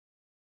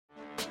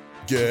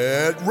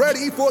Get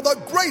ready for the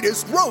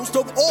greatest roast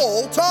of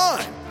all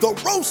time, the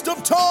Roast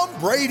of Tom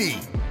Brady,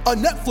 a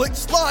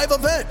Netflix live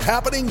event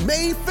happening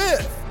May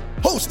 5th.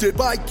 Hosted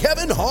by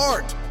Kevin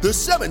Hart, the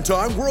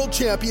 7-time world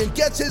champion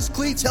gets his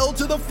cleats held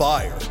to the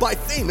fire by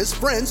famous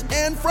friends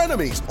and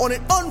frenemies on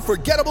an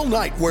unforgettable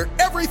night where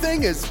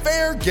everything is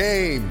fair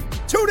game.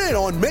 Tune in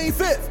on May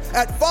 5th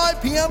at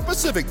 5 p.m.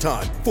 Pacific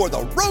time for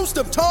the Roast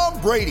of Tom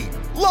Brady,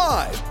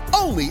 live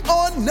only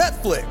on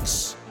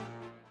Netflix.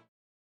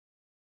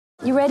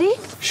 You ready?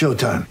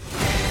 Showtime.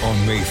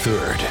 On May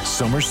 3rd,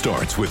 summer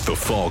starts with The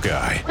Fall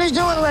Guy. Let's do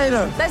it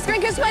later. Let's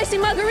drink a spicy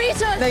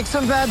margarita. Make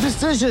some bad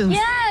decisions.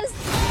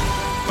 Yes!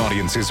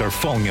 Audiences are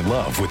falling in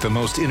love with the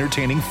most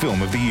entertaining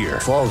film of the year.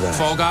 Fall Guy.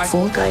 Fall Guy?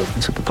 Fall Guy.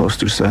 That's what the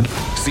poster said.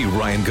 See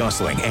Ryan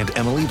Gosling and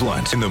Emily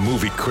Blunt in the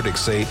movie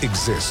critics say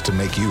exists to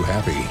make you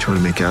happy. Trying to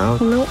make it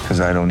out? Nope. Because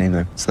I don't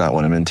either. It's not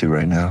what I'm into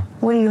right now.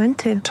 What are you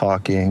into?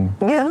 Talking.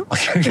 Yeah.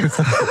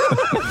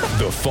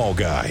 The Fall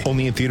Guy.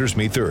 Only in theaters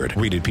May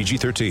 3rd. Rated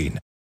PG-13.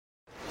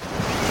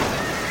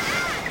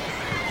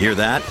 Hear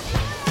that?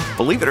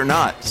 Believe it or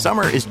not,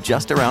 summer is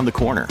just around the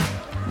corner.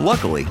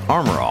 Luckily,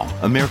 Armor All,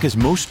 America's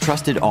most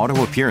trusted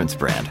auto appearance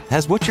brand,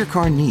 has what your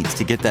car needs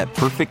to get that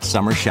perfect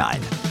summer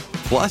shine.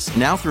 Plus,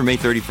 now through May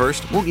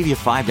 31st, we'll give you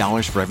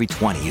 $5 for every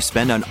 $20 you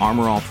spend on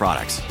Armor All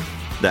products.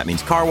 That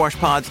means car wash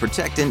pods,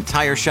 protectant,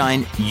 tire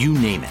shine, you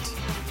name it.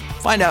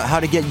 Find out how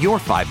to get your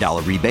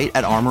 $5 rebate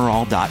at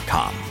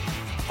armorall.com.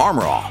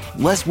 Armor All,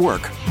 less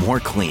work, more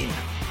clean.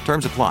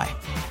 Terms apply.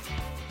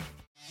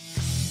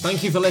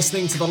 Thank you for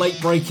listening to the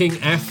late-breaking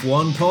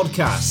F1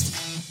 podcast.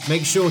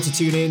 Make sure to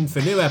tune in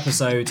for new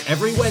episodes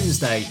every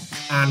Wednesday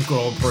and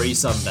Grand Prix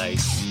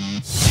Sundays.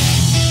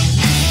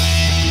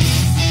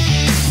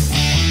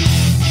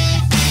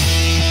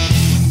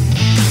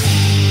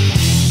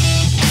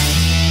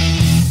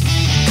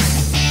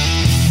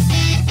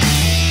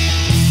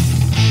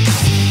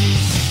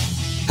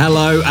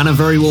 Hello and a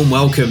very warm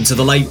welcome to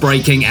the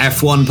late-breaking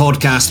F1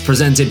 podcast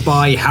presented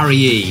by Harry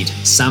Eade,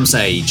 Sam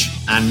Sage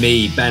and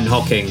me, Ben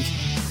Hocking.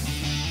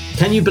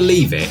 Can you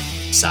believe it,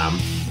 Sam?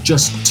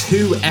 Just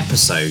 2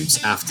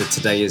 episodes after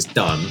today is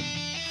done,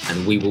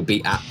 and we will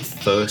be at the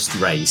first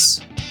race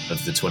of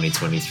the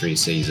 2023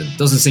 season.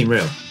 Doesn't seem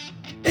real.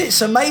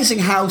 It's amazing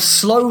how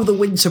slow the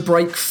winter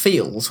break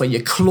feels when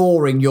you're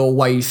clawing your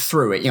way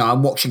through it. You know,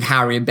 I'm watching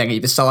Harry and Ben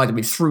either side of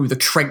me through the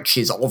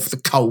trenches of the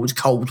cold,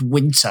 cold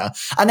winter.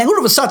 And then all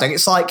of a sudden,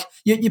 it's like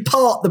you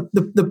part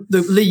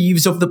the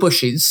leaves of the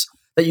bushes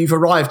that you've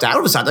arrived at. All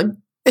of a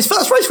sudden, it's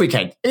first race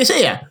weekend. It's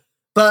here.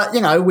 But,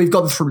 you know, we've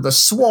gone through the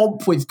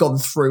swamp, we've gone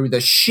through the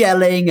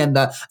shelling and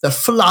the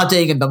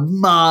flooding and the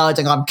mud,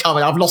 and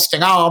I've lost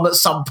an arm at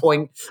some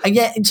point. And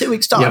yet, in 2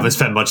 weeks' time... You haven't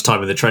spent much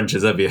time in the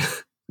trenches, have you?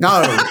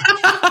 No.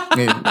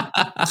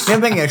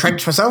 Never been in a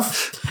trench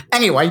myself.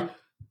 Anyway,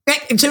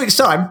 in 2 weeks'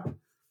 time,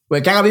 we're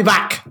going to be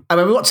back.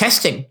 And we've got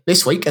testing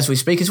this week as we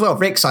speak as well.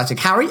 Very exciting.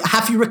 Harry,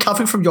 have you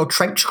recovered from your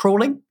trench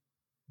crawling?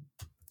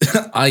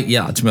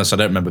 Yeah, to be honest, I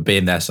don't remember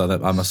being there, so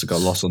I must have got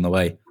lost on the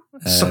way.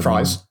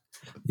 Surprise.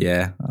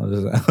 Yeah, I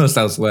was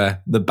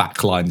elsewhere. The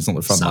back line is not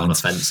the front line. On a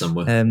fence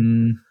somewhere.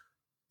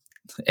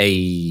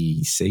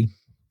 See.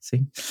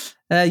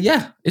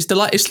 Yeah,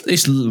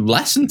 it's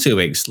less than 2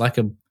 weeks, like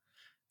a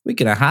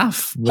week and a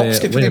half. Hop,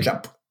 skip, and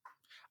jump.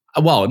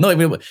 Well, not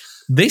even.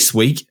 This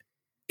week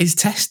is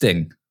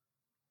testing,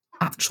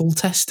 actual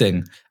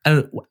testing,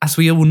 and as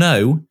we all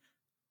know,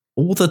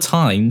 all the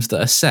times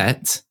that are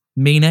set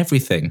mean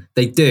everything.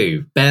 They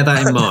do. Bear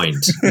that in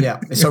mind. Yeah,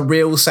 it's a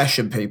real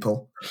session,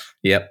 people.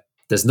 Yep.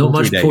 There's not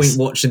much point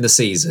watching the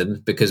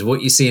season because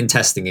what you see in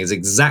testing is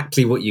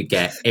exactly what you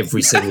get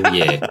every single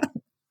year.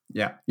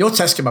 Yeah. You're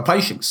testing my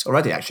patience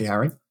already, actually,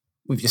 Harry,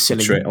 with your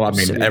silly... Well, I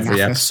mean, every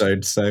naffness.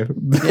 episode, so...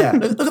 Yeah.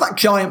 Look at that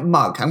giant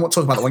mug. I'm not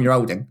talking about the one you're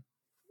holding.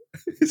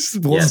 It's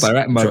one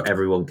direct mug. Sure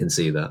everyone can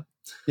see that.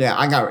 Yeah,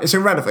 I know. It's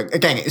irrelevant.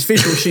 Again, it's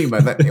visual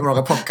humour that we're on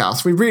a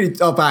podcast. We really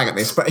are bad at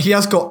this, but he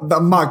has got the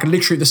mug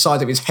literally the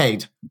size of his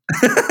head.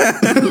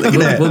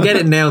 We'll get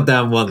it nailed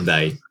down one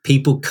day.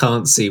 People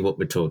can't see what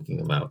we're talking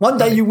about. One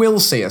day you will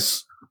see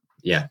us.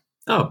 Yeah.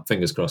 Oh,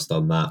 fingers crossed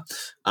on that.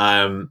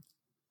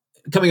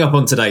 Coming up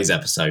on today's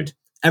episode,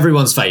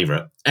 everyone's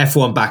favourite,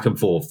 F1 Back and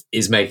Forth,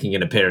 is making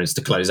an appearance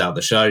to close out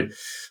the show.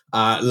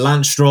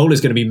 Lance Stroll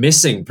is going to be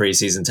missing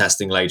preseason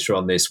testing later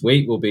on this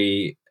week. We'll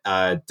be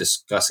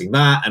discussing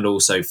that, and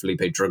also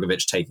Felipe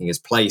Drugovich taking his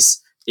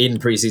place in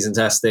preseason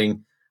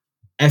testing.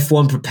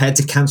 F1 prepared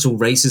to cancel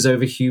races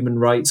over human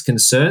rights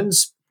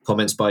concerns.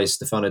 Comments by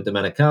Stefano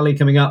Domenicali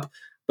coming up.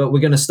 But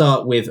we're going to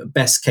start with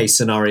best case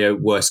scenario,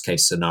 worst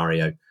case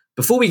scenario.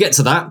 Before we get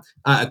to that,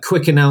 a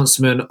quick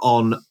announcement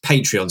on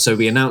Patreon. So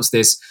we announced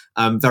this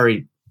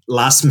very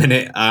last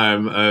minute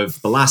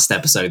of the last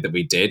episode that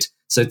we did.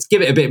 So to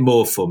give it a bit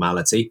more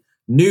formality,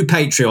 new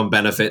Patreon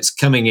benefits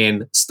coming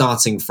in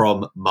starting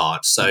from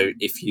March. So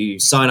if you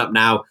sign up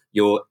now,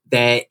 you're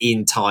there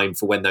in time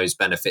for when those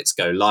benefits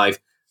go live.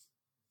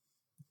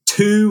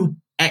 2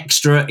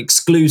 extra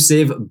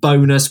exclusive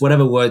bonus,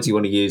 whatever words you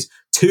want to use,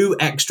 2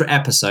 extra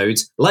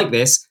episodes like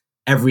this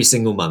every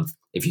single month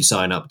if you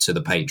sign up to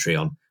the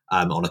Patreon.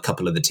 on a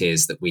couple of the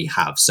tiers that we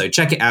have. So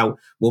check it out.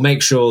 We'll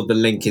make sure the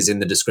link is in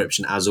the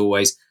description as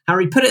always.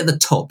 Harry, put it at the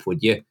top,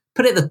 would you?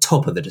 Put it at the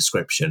top of the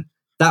description.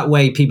 That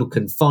way people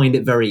can find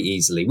it very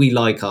easily. We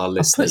like our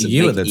listeners. I'll put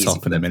you at the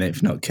top in a minute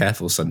if you're not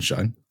careful,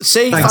 Sunshine.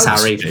 See, thanks,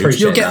 folks, Harry. Appreciate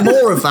you'll get that.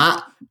 more of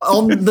that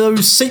on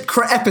those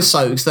secret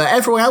episodes that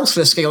everyone else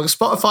listening on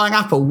Spotify and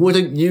Apple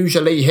wouldn't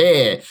usually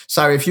hear.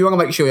 So if you want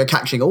to make sure you're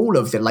catching all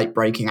of the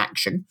late-breaking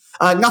action,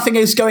 nothing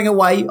is going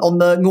away on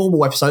the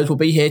normal episodes. We'll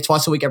be here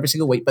twice a week, every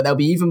single week, but there'll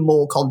be even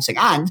more content.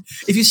 And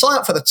if you sign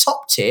up for the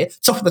top tier,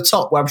 top of the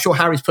top, where I'm sure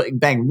Harry's putting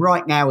Ben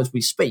right now as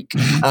we speak,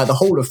 the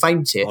Hall of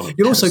Fame tier,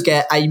 you'll also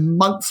get a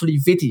monthly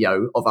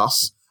video of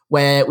us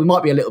where we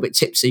might be a little bit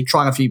tipsy,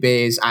 trying a few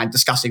beers and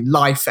discussing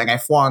life and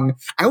F1.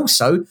 And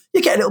also,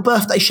 you get a little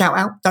birthday shout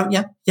out, don't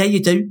you? Yeah,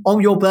 you do.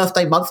 On your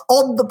birthday month,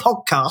 on the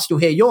podcast, you'll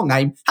hear your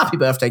name. Happy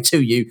birthday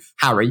to you,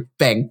 Harry,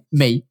 Ben,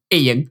 me,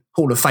 Ian,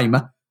 Hall of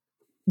Famer.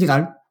 You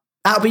know,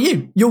 that'll be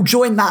you. You'll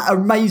join that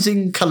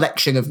amazing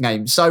collection of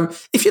names. So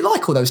if you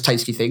like all those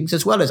tasty things,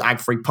 as well as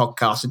ad-free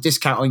podcasts, a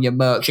discount on your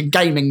merch and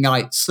gaming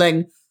nights,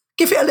 then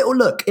give it a little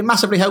look. It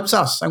massively helps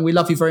us. And we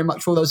love you very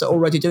much for all those that are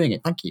already doing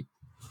it. Thank you.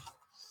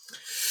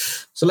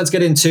 So let's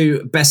get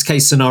into best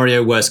case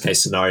scenario, worst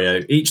case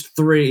scenario.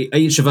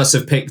 Each of us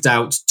have picked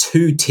out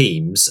 2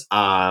 teams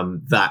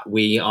that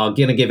we are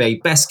going to give a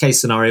best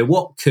case scenario.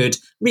 What could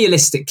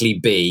realistically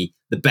be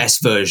the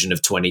best version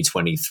of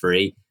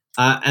 2023?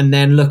 And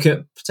then look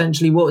at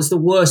potentially what is the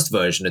worst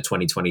version of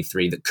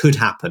 2023 that could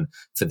happen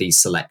for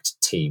these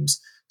select teams.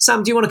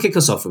 Sam, do you want to kick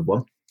us off with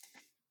one?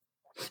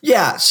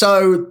 Yeah,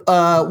 so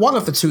one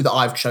of the 2 that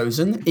I've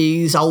chosen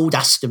is old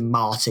Aston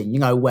Martin, you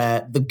know,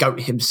 where the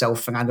GOAT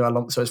himself, Fernando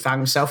Alonso, has found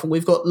himself, and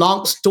we've got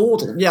Lance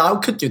Stroll. Yeah, I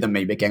could do the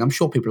meme again. I'm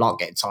sure people aren't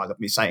getting tired of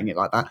me saying it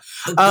like that.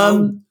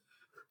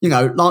 You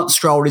know, Lance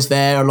Stroll is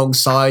there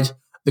alongside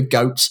the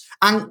GOAT.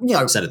 And, you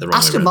know,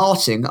 Aston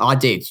Martin, I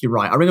did, you're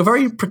right, are in a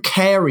very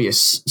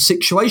precarious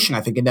situation,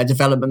 I think, in their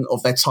development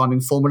of their time in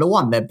Formula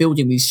One. They're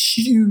building these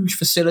huge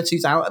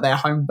facilities out at their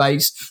home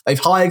base. They've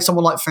hired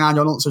someone like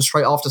Fernando Alonso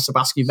straight after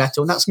Sebastian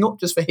Vettel, and that's not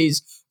just for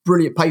his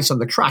brilliant pace on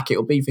the track.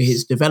 It'll be for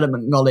his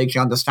development knowledge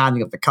and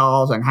understanding of the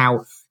cars and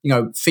how, you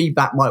know,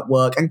 feedback might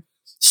work. And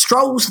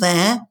Stroll's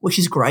there, which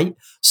is great.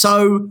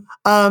 So,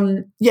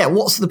 yeah,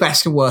 what's the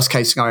best and worst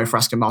case scenario for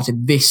Aston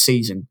Martin this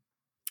season?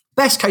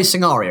 Best case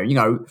scenario, you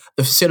know,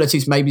 the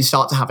facilities maybe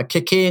start to have a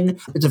kick in,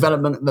 the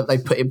development that they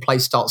put in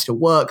place starts to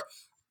work,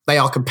 they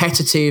are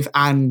competitive,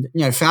 and,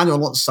 you know, Fernando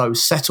Alonso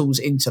settles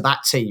into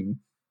that team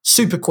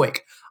super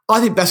quick. I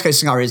think best case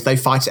scenario is they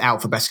fight it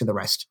out for best of the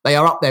rest. They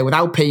are up there with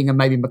Alpine and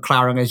maybe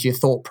McLaren as your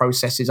thought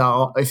processes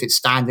are, if it's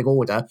standing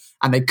order,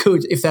 and they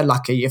could, if they're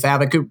lucky, if they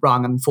have a good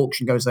run and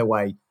fortune goes their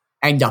way,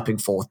 end up in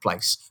 4th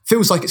place.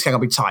 Feels like it's going to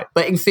be tight,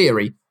 but in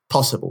theory,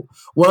 possible.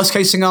 Worst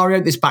case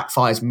scenario, this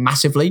backfires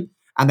massively,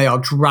 and they are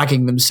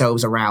dragging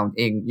themselves around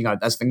in, you know,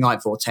 as the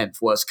 9th or 10th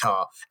worst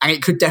car. And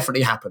it could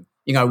definitely happen.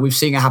 You know, we've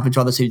seen it happen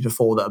to other teams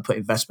before that have put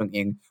investment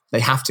in. They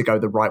have to go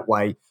the right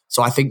way.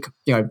 So I think,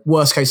 you know,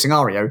 worst case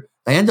scenario,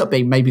 they end up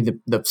being maybe the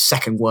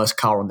 2nd worst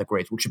car on the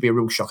grid, which would be a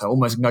real shocker.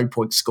 Almost no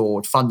points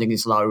scored. Funding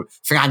is low.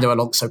 Fernando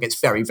Alonso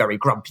gets very, very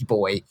grumpy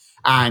boy.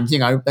 And, you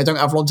know, they don't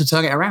have long to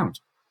turn it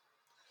around.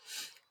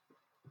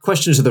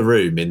 Question to the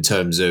room in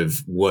terms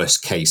of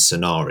worst case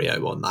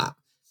scenario on that.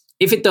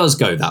 If it does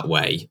go that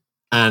way,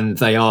 and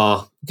they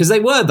are, because they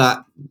were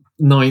that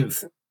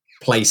 9th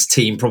place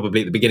team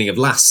probably at the beginning of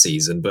last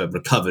season, but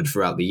recovered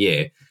throughout the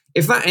year.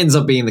 If that ends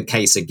up being the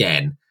case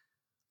again,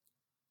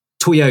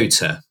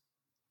 Toyota,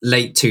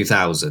 late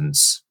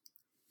 2000s,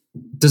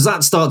 does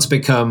that start to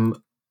become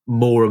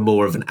more and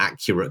more of an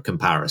accurate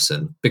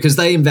comparison? Because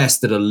they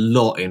invested a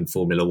lot in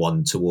Formula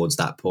One towards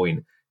that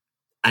point,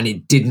 and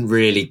it didn't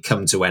really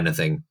come to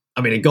anything.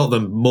 I mean, it got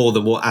them more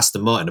than what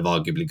Aston Martin have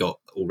arguably got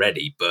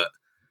already, but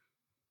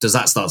does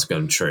that start to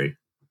become true?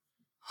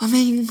 I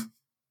mean,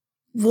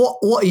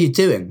 what are you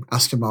doing,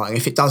 Aston Martin,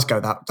 if it does go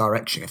that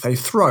direction? If they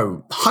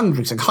throw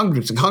hundreds and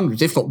hundreds and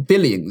hundreds, if not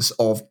billions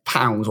of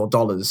pounds or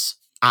dollars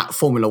at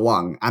Formula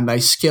One, and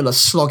they still are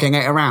slogging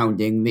it around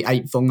in the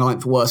 8th or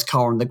 9th worst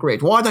car on the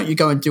grid, why don't you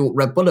go and do what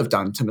Red Bull have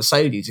done to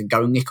Mercedes and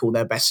go nickel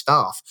their best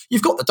staff?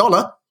 You've got the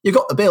dollar, you've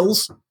got the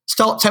bills.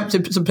 Start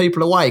tempting some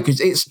people away, because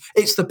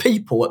it's the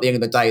people at the end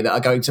of the day that are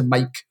going to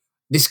make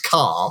this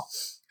car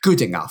good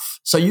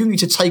enough. So you need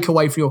to take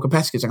away from your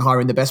competitors and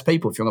hire in the best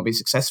people if you're going to be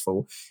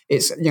successful.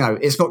 It's, you know,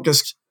 it's not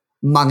just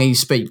money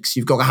speaks.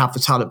 You've got to have the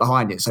talent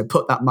behind it. So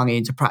put that money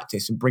into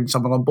practice and bring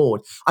someone on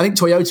board. I think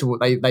Toyota, what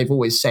they've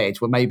always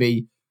said, were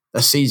maybe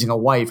a season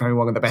away from having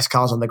one of the best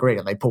cars on the grid,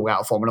 and they pulled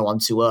out of Formula One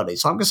too early.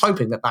 So I'm just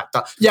hoping that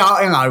yeah,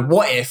 I don't know,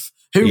 what if?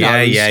 Who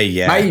knows?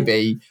 Yeah.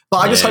 Maybe. But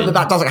I just hope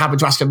that doesn't happen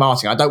to Aston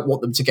Martin. I don't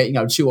want them to get, you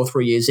know, 2 or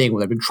 3 years in where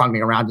they've been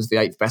trundling around as the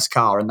 8th best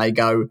car, and they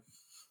go,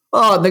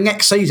 oh, the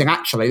next season,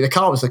 actually, the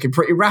car was looking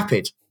pretty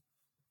rapid.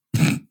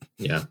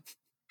 Yeah.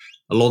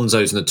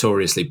 Alonso's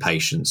notoriously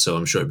patient, so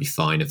I'm sure it'd be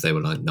fine if they were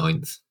like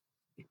 9th.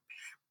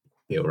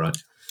 Be all right.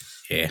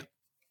 Yeah. Do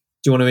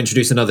you want to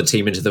introduce another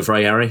team into the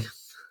fray, Harry?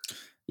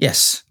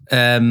 Yes.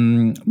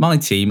 My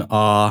team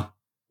are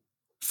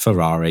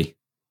Ferrari.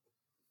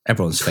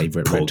 Everyone's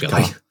favourite Poor red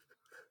guy.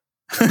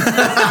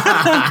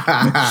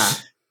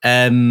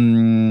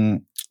 car.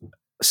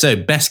 So,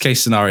 best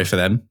case scenario for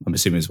them, I'm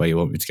assuming is where you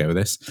want me to go with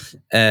this.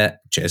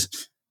 Cheers.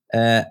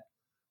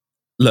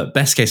 Look,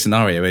 best case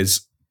scenario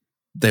is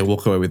they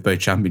walk away with both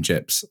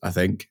championships, I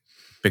think,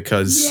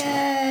 because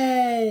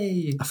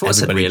Yay! I thought I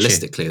said Everybody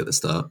realistically at the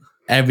start.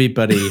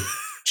 everybody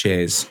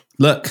cheers.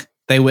 Look,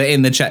 they were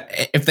in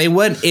the if they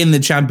weren't in the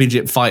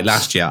championship fight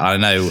last year, I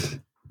know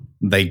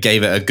they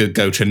gave it a good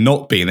go to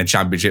not be in the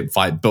championship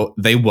fight, but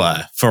they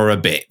were for a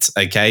bit.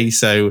 Okay,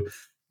 so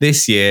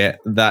this year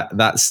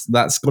that's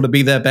got to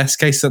be their best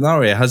case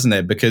scenario, hasn't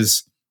it?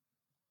 Because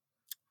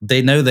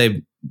they know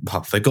they've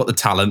got the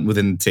talent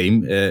within the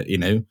team, you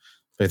know,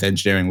 both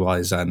engineering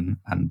wise and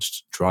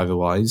driver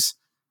wise.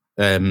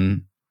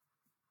 They've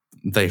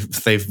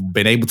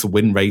been able to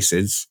win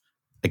races.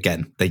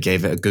 Again, they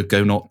gave it a good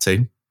go not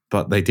to,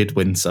 but they did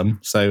win some.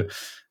 So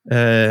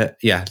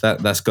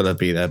that's got to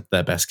be their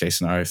best case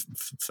scenario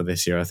for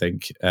this year, I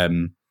think. I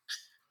mean,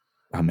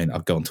 I'll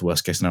go on to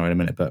worst case scenario in a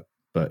minute, but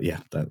yeah,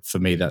 for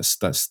me, that's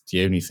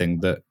the only thing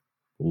that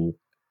will,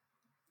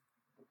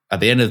 at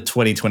the end of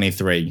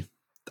 2023,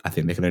 I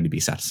think they can only be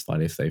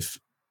satisfied if they've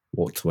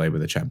walked away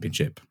with a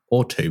championship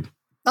or two.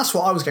 That's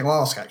what I was going to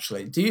ask,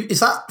 actually.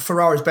 Is that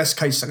Ferrari's best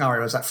case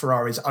scenario, or is that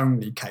Ferrari's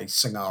only case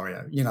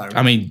scenario? You know,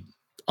 I mean,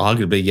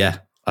 arguably, yeah,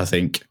 I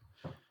think.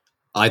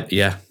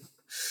 Yeah.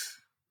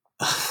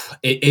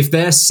 If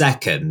they're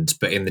second,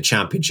 but in the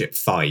championship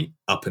fight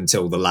up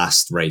until the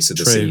last race of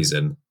the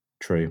season,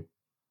 True.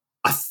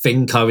 I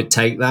think I would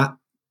take that.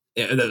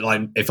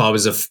 Like if I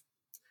was a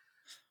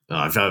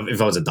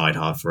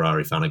diehard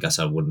Ferrari fan, I guess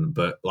I wouldn't.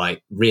 But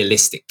like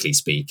realistically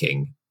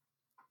speaking,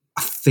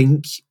 I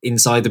think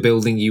inside the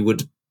building you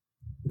would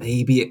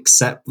maybe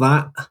accept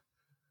that.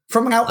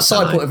 From an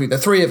outside point of view, the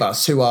three of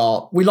us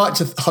we like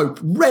to hope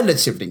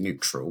relatively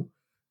neutral.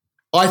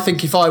 I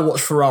think if I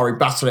watched Ferrari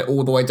battle it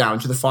all the way down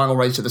to the final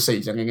race of the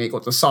season and it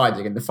got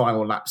decided in the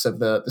final laps of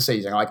the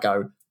season, I'd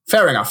go,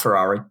 fair enough,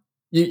 Ferrari.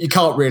 You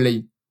can't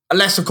really,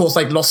 unless, of course,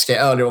 they'd lost it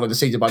earlier on in the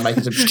season by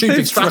making some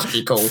stupid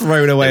strategy call.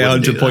 Thrown away a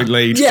 100-point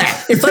lead.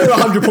 Yeah, if they were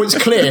 100 points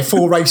clear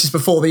 4 races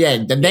before the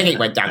end, and then it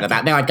went down to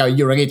that, now I'd go,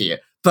 you're an idiot.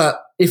 But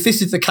if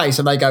this is the case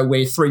and they go,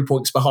 we're 3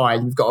 points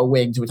behind, we've got a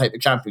win to take the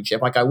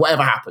championship, I go,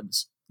 whatever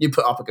happens, you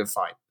put up a good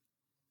fight.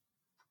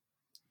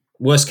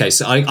 Worst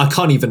case, I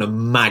can't even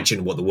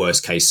imagine what the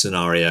worst case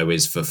scenario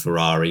is for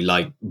Ferrari.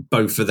 Like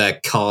both of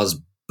their cars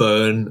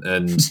burn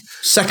and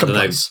second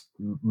place.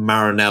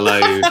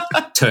 Maranello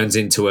turns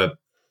into a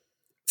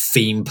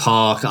theme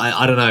park.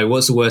 I don't know.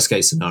 What's the worst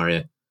case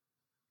scenario?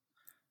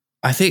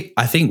 I think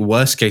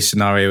worst case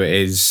scenario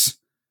is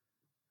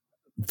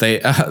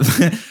they.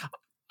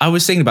 I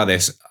was thinking about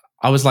this.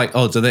 I was like,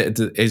 oh,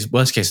 is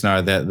worst case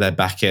scenario they're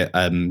back at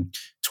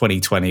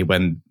 2020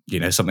 when,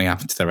 you know, something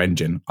happened to their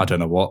engine. I don't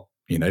know what.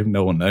 You know,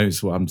 no one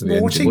knows what happened to the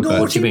engine.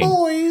 Naughty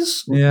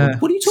boys. Yeah.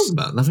 What are you talking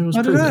about? Nothing was.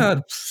 I don't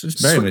know. It's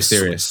very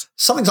mysterious.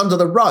 Something's under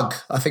the rug.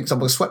 I think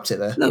someone swept it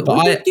there. No,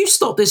 but you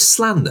stop this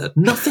slander.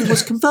 Nothing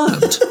was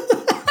confirmed.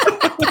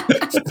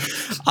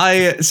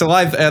 I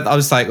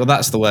was like, well,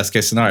 that's the worst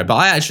case scenario. But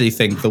I actually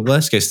think the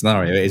worst case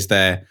scenario is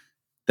they're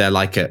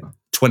like at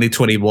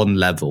 2021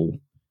 level,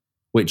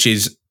 which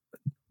is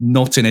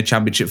not in a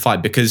championship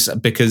fight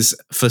because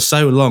for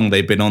so long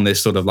they've been on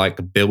this sort of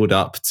like build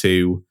up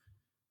to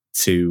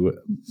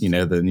you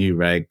know, the new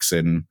regs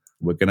and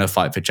we're going to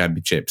fight for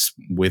championships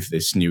with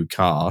this new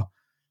car.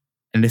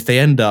 And if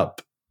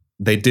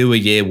they do a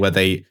year where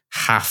they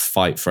half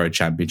fight for a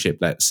championship,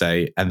 let's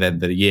say, and then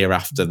the year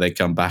after they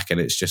come back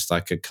and it's just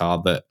like a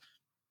car that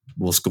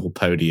will score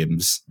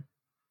podiums,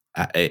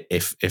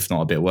 if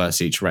not a bit worse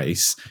each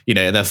race, you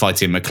know, they're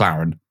fighting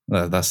McLaren.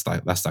 That's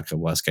like a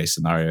worst case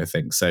scenario, I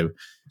think. So,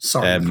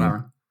 sorry,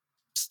 McLaren.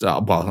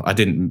 Well, I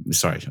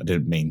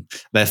didn't mean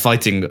they're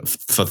fighting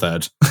for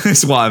third.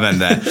 That's what I meant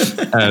there.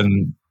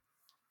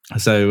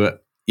 So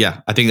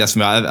yeah, I think that's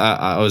me.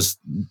 I was,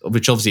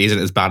 which obviously isn't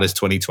as bad as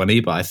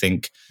 2020, but I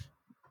think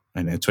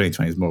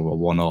 2020 is more of a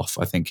one-off.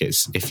 I think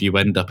it's if you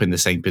end up in the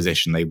same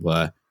position they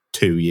were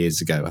 2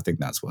 years ago, I think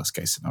that's worst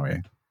case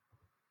scenario.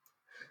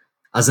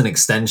 As an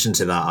extension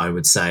to that, I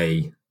would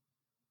say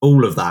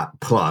all of that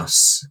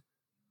plus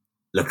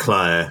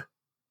Leclerc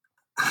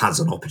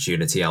has an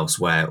opportunity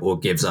elsewhere or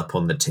gives up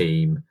on the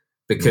team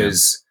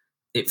because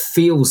it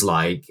feels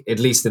like, at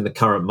least in the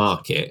current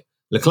market,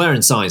 Leclerc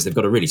and Sainz, they've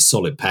got a really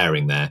solid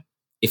pairing there.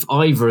 If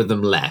either of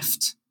them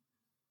left,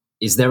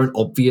 is there an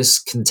obvious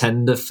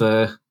contender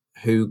for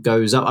who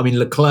goes up? I mean,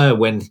 Leclerc,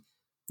 when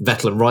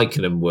Vettel and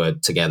Raikkonen were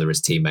together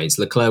as teammates,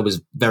 Leclerc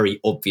was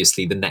very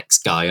obviously the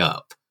next guy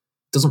up.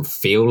 Doesn't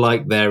feel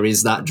like there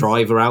is that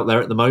driver out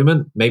there at the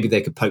moment. Maybe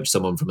they could poach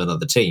someone from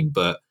another team,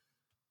 but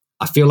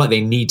I feel like they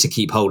need to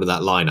keep hold of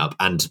that lineup.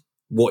 And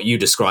what you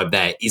described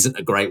there isn't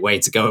a great way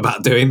to go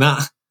about doing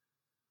that.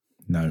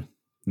 No,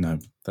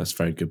 that's a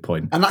very good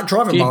point. And that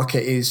driver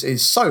market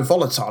is so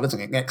volatile, isn't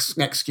it?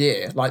 Next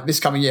year, like this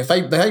coming year, if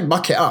they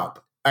muck it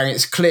up and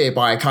it's clear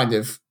by a kind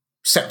of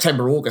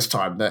September, August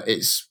time that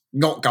it's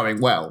not going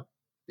well,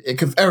 it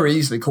could very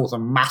easily cause a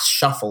mass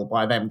shuffle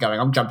by them going,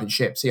 I'm jumping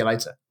ship, see you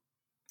later.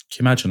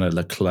 Can you imagine a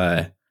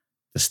Leclerc,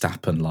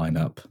 Verstappen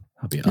lineup?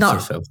 That'd be utter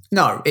filth.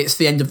 No, it's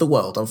the end of the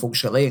world,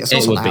 unfortunately. It's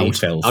not It would allowed. be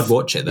filth. I'd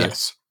watch it, though.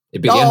 Yes.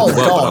 It'd be the end of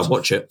the world, but God. I'd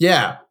watch it.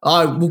 Yeah,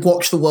 I will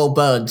watch the world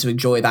burn to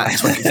enjoy that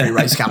 23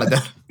 race calendar.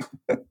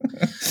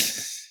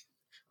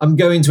 I'm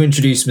going to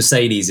introduce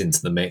Mercedes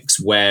into the mix,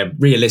 where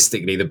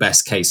realistically the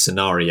best case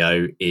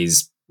scenario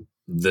is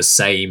the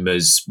same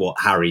as what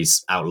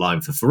Harry's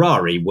outlined for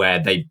Ferrari, where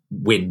they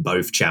win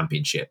both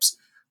championships.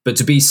 But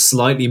to be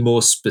slightly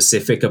more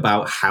specific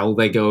about how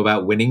they go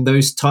about winning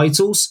those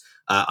titles,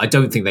 I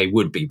don't think they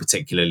would be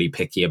particularly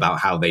picky about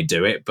how they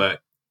do it.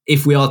 But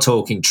if we are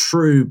talking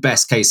true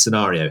best case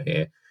scenario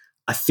here,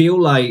 I feel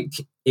like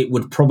it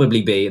would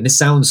probably be, and this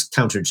sounds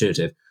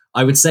counterintuitive,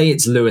 I would say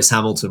it's Lewis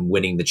Hamilton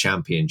winning the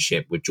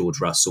championship with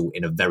George Russell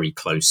in a very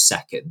close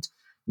second.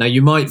 Now,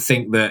 you might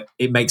think that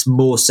it makes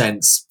more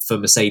sense for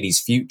Mercedes'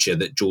 future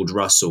that George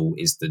Russell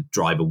is the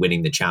driver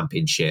winning the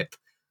championship,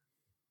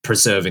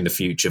 preserving the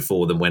future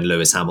for them when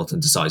Lewis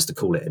Hamilton decides to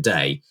call it a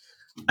day.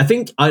 I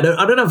think I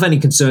don't have any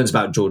concerns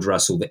about George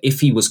Russell, that if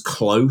he was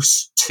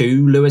close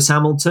to Lewis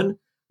Hamilton,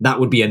 that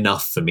would be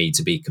enough for me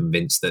to be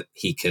convinced that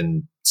he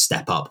can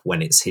step up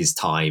when it's his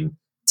time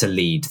to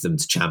lead them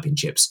to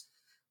championships.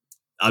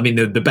 I mean,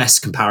 the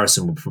best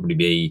comparison would probably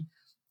be,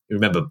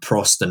 remember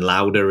Prost and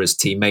Lauda as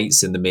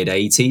teammates in the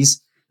mid-80s?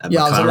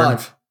 Yeah, McLaren. I was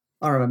alive.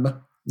 I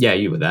remember. Yeah,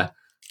 you were there.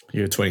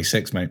 You were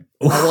 26, mate.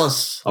 I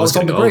was going on to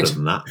the go grid. older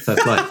than that. Fair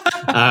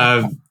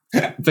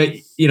play. But,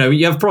 you know,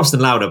 you have Prost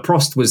and Lauda.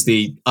 Prost was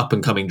the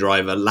up-and-coming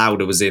driver.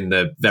 Lauda was in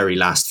the very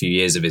last few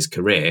years of his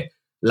career.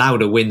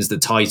 Lauda wins the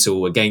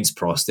title against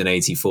Prost in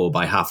 84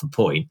 by half a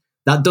point.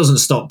 That doesn't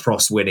stop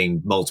Prost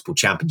winning multiple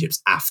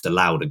championships after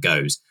Lauda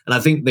goes. And I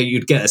think that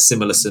you'd get a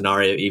similar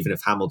scenario even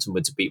if Hamilton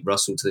were to beat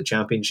Russell to the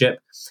championship.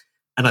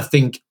 And I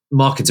think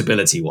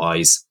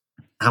marketability-wise,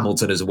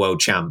 Hamilton as a world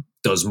champ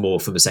does more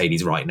for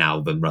Mercedes right now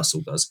than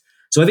Russell does.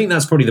 So I think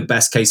that's probably the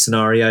best case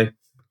scenario.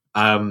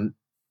 Do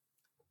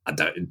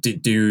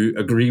you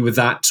agree with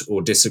that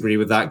or disagree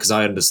with that? Because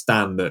I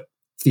understand that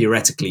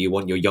theoretically you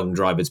want your young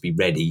driver to be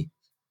ready.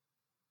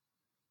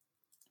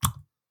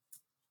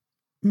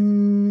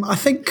 I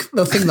think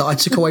the thing that I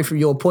took away from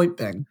your point,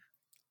 Ben,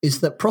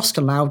 is that Prost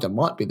and Lauda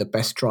might be the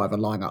best driver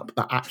lineup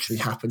that actually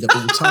happened of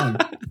all time.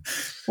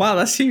 Wow,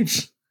 that's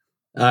huge.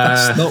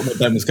 That's not what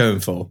Ben was going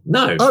for.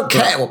 No. I don't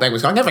care what Ben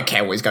was going. I never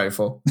care what he's going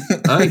for.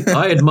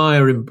 I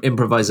admire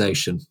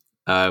improvisation.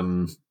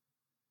 In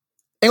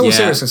all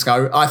seriousness,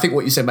 though, I think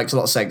what you said makes a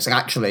lot of sense. And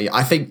actually,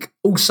 I think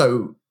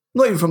also,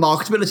 not even from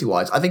marketability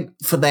wise, I think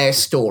for their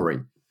story,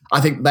 I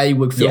think they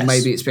would feel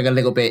maybe it's been a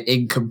little bit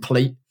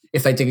incomplete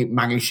if they didn't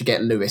manage to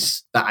get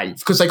Lewis the 8th.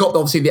 Because they got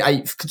obviously the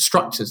 8th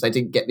constructors, they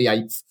didn't get the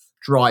 8th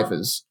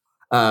drivers.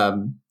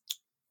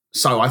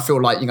 So I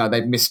feel like, you know,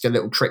 they've missed a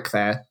little trick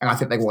there. And I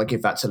think they want to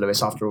give that to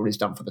Lewis after all he's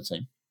done for the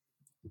team.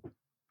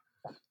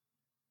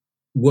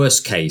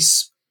 Worst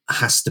case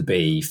has to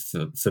be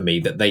for me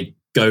that they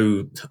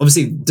go,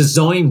 obviously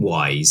design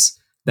wise,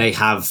 they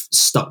have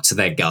stuck to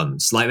their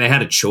guns. Like they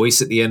had a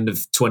choice at the end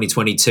of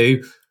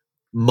 2022,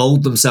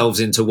 mold themselves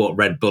into what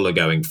Red Bull are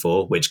going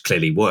for, which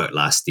clearly worked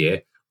last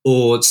year,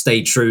 or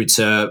stay true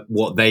to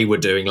what they were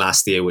doing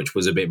last year, which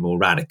was a bit more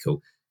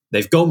radical.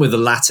 They've gone with the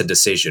latter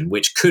decision,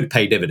 which could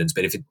pay dividends,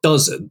 but if it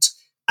doesn't,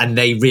 and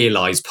they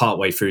realise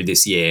partway through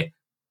this year,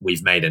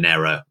 we've made an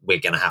error, we're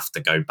going to have to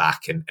go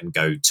back and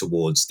go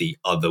towards the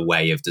other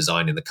way of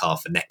designing the car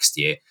for next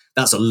year.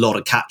 That's a lot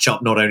of catch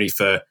up, not only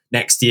for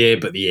next year,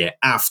 but the year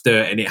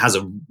after, and it has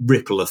a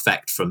ripple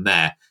effect from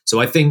there. So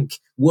I think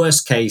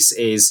worst case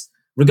is,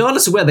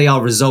 regardless of where they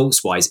are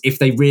results-wise, if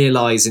they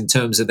realise in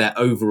terms of their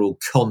overall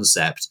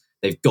concept,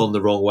 they've gone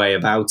the wrong way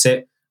about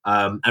it.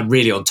 And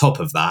really on top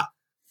of that,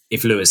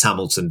 if Lewis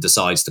Hamilton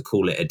decides to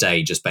call it a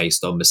day just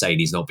based on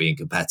Mercedes not being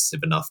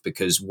competitive enough,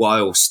 because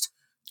whilst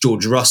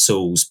George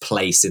Russell's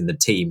place in the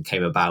team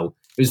came about,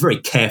 it was very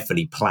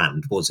carefully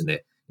planned, wasn't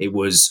it? It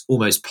was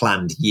almost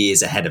planned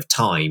years ahead of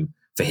time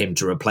for him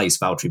to replace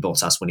Valtteri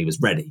Bottas when he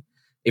was ready.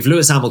 If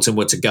Lewis Hamilton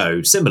were to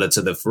go, similar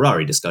to the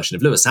Ferrari discussion,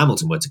 if Lewis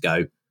Hamilton were to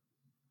go,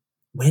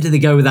 where do they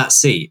go with that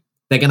seat?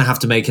 They're going to have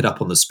to make it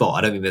up on the spot.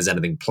 I don't think there's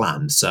anything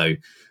planned. So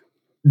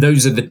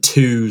those are the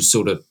two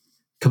sort of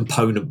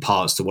component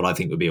parts to what I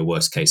think would be a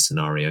worst case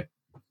scenario.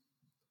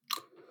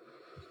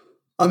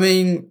 I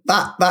mean,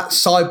 that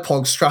side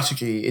pod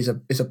strategy is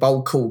a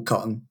bold call,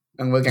 Cotton,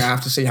 and we're going to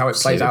have to see how it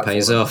plays out. It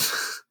pays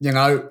off, you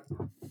know,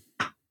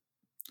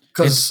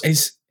 because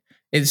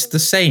it's the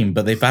same,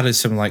 but they've added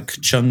some like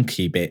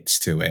chunky bits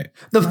to it.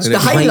 The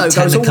halo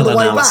goes all the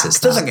way back,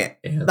 doesn't it?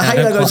 Yeah. The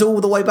halo goes all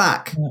the way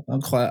back.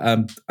 I'm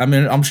quite. I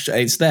mean, I'm sure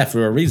it's there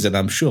for a reason,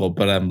 I'm sure,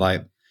 but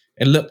like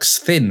it looks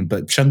thin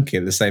but chunky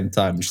at the same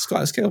time, which is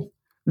quite a skill.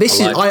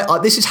 This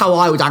is how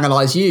I would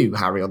analyse you,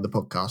 Harry, on the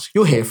podcast.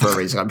 You're here for a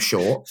reason, I'm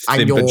sure. And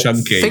thin you're but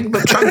chunky. Thin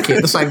but chunky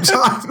at the same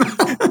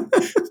time.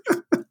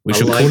 We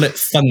should call it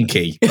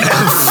funky.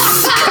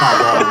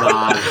 Come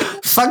on, man.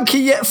 Funky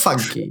yet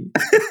funky.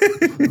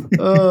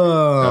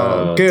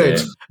 Oh, good.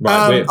 Dear.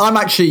 Right, I'm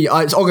actually,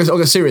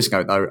 on a serious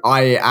note though,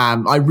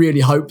 I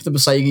really hope the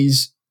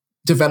Mercedes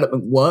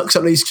development works,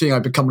 at least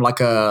become like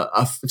a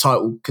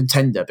title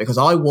contender, because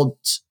I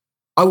want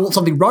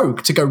something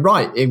rogue to go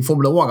right in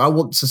Formula One. I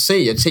want to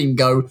see a team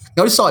go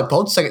side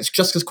pods, saying it's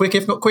just as quick,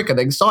 if not quicker,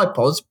 than side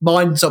pods.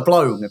 Minds are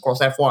blown across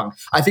F1.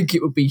 I think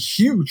it would be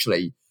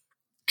hugely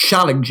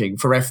challenging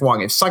for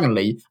F1 if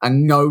suddenly a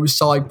no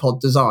side pod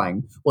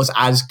design was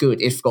as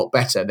good, if not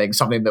better, than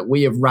something that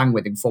we have ran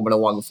with in Formula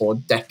One for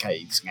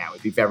decades now.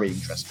 It'd be very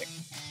interesting.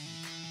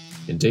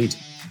 Indeed.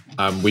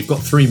 We've got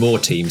 3 more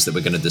teams that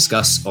we're going to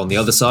discuss on the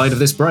other side of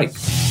this break.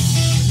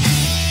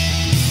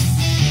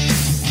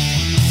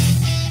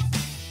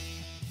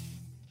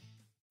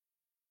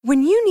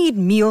 When you need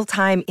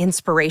mealtime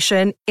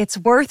inspiration, it's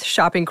worth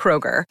shopping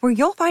Kroger, where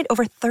you'll find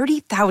over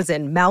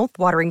 30,000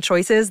 mouth-watering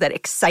choices that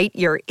excite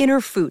your inner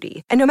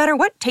foodie. And no matter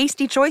what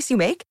tasty choice you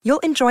make, you'll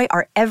enjoy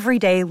our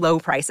everyday low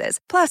prices,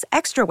 plus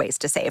extra ways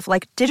to save,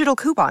 like digital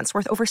coupons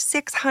worth over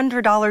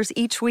 $600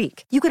 each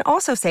week. You can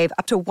also save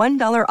up to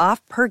 $1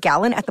 off per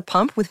gallon at the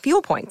pump with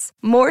fuel points.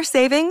 More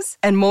savings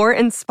and more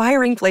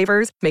inspiring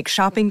flavors make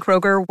shopping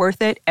Kroger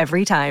worth it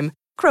every time.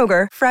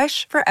 Kroger,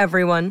 fresh for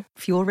everyone.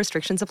 Fuel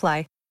restrictions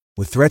apply.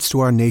 With threats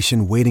to our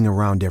nation waiting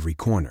around every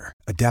corner,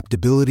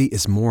 adaptability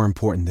is more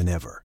important than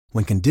ever.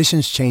 When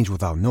conditions change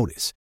without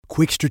notice,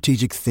 quick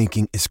strategic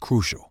thinking is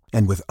crucial.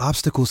 And with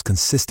obstacles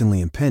consistently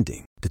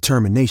impending,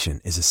 determination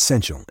is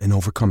essential in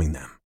overcoming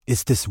them.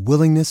 It's this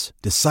willingness,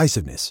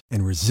 decisiveness,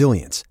 and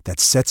resilience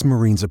that sets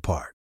Marines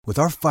apart. With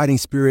our fighting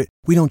spirit,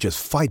 we don't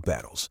just fight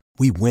battles,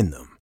 we win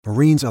them.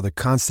 Marines are the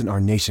constant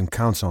our nation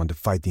counts on to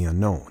fight the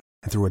unknown.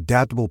 And through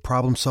adaptable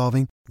problem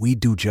solving, we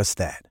do just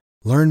that.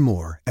 Learn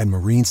more at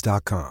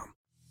marines.com.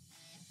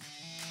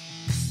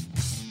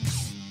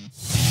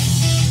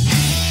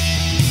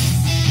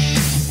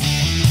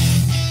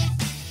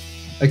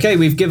 Okay,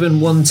 we've given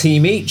 1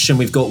 team each, and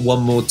we've got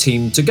 1 more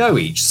team to go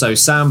each. So,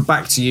 Sam,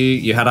 back to you.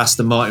 You had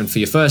Aston Martin for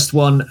your first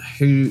one.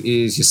 Who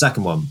is your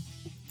second one?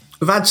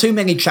 We've had too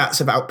many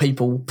chats about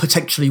people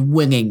potentially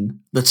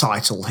winning the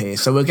title here.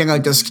 So we're going to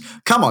just,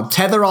 come on,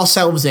 tether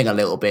ourselves in a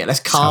little bit.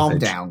 Let's calm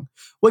down.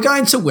 We're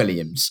going to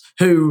Williams,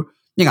 who,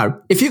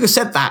 if you'd have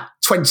said that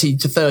 20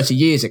 to 30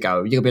 years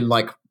ago, you'd have been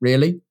like,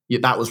 really? Yeah,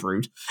 that was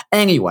rude.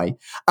 Anyway,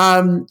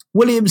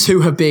 Williams,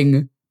 who have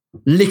been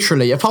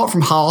literally, apart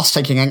from Haas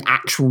taking an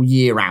actual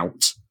year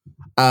out,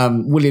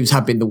 Williams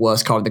have been the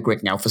worst car in the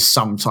grid now for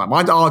some time.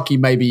 I'd argue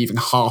maybe even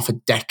half a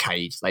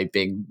decade they've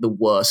been the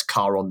worst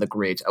car on the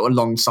grid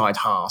alongside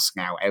Haas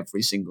now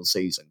every single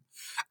season.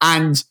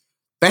 And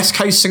best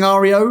case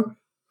scenario,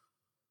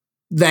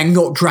 they're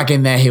not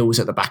dragging their heels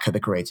at the back of the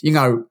grid.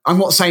 I'm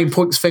not saying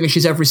points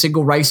finishes every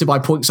single race, and by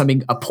points I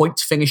mean a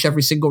point finish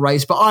every single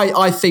race, but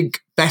I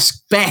think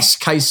best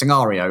case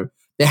scenario,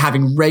 they're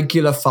having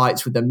regular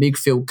fights with the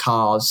midfield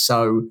cars.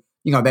 So,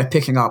 they're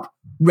picking up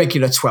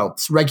regular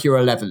 12th, regular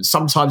 11th,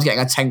 sometimes getting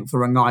a 10th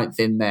or a 9th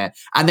in there.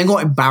 And they're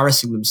not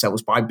embarrassing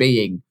themselves by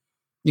being,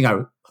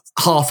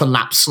 half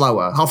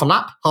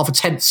a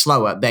tenth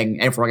slower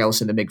than everyone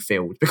else in the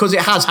midfield. Because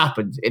it has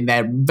happened in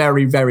their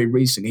very, very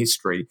recent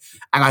history.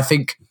 And I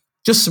think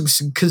just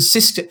some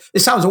consistent, it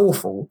sounds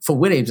awful for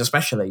Williams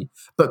especially,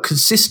 but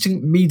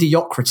consistent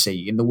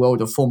mediocrity in the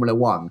world of Formula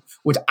One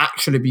would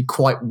actually be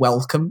quite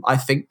welcome, I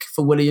think,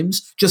 for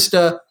Williams. Just,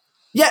 we're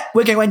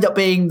going to end up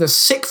being the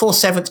 6th or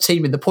 7th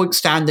team in the point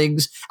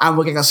standings, and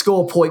we're going to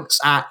score points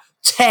at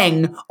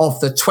 10 of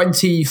the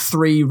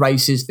 23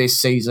 races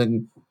this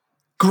season.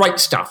 Great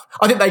stuff.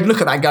 I think they'd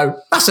look at that and go,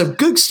 that's a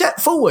good step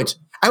forward.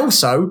 And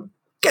also,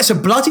 get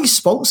some bloody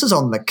sponsors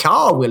on the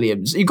car,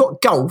 Williams. You've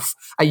got Gulf,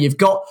 and you've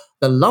got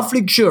the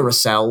lovely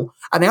Duracell.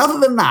 And then other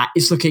than that,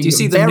 it's looking Do you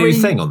see the new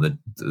thing on the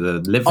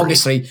livery?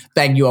 Honestly,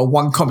 Ben, you are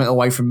one comment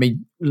away from me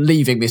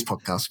leaving this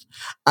podcast.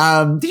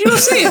 Did you not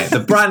see it? The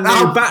brand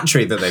new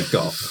battery that they've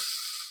got.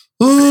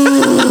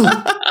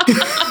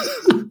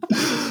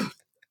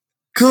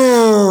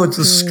 God,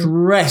 the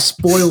stress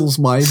boils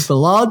my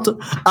blood.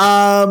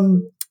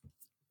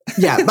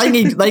 They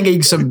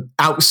need some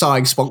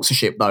outside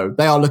sponsorship though.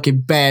 They are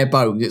looking bare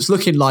bones. It's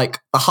looking like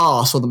the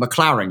Haas or the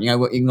McLaren,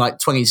 in like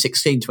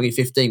 2016,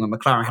 2015 when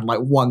McLaren had like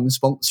one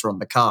sponsor on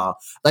the car.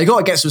 They got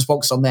to get some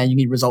sponsors on there. You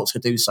need results to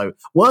do so.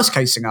 Worst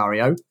case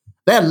scenario,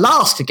 they're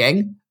last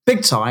again,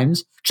 big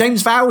times.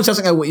 James Vowles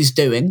doesn't know what he's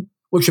doing,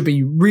 which would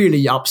be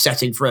really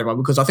upsetting for everyone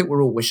because I think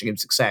we're all wishing him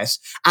success.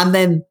 And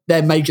then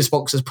their major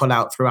sponsors pull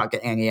out throughout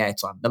getting any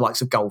airtime, the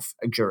likes of Gulf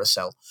and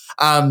Duracell.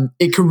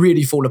 It could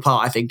really fall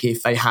apart, I think,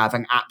 if they have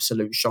an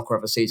absolute shocker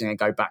of a season and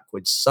go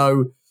backwards.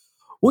 So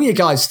what do you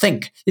guys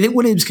think? You think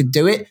Williams can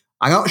do it?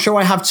 I'm not sure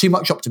I have too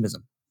much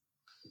optimism.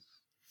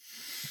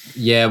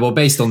 Yeah, well,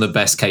 based on the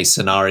best case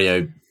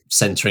scenario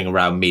centering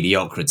around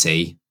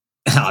mediocrity,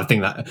 I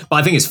think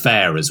it's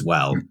fair as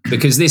well,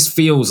 because this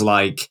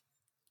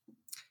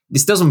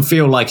doesn't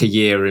feel like a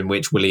year in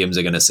which Williams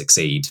are going to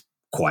succeed,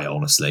 quite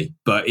honestly.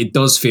 But it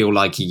does feel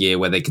like a year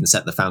where they can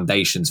set the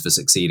foundations for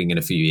succeeding in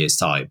a few years'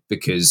 time.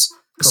 Because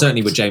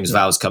certainly with James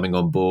Vowles coming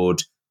on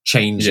board,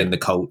 changing the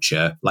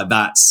culture. Like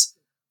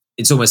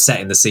it's almost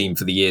setting the scene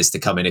for the years to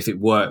come. And if it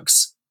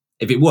works,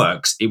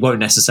 it won't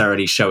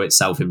necessarily show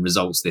itself in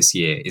results this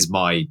year, is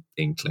my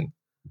inkling.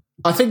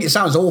 I think it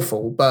sounds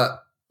awful,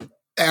 but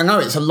I know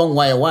it's a long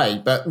way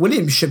away, but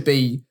Williams should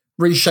be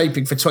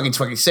reshaping for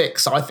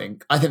 2026, I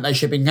think. I think they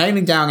should be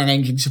nailing down an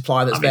engine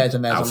supply that's theirs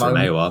and theirs Alfa alone.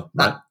 Romeo are,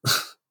 right?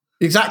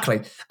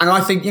 Exactly. And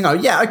I think,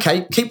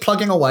 okay, keep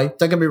plugging away,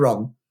 don't get me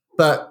wrong,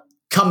 but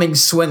coming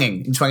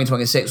swinging in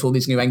 2026, all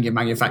these new engine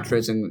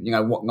manufacturers and,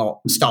 whatnot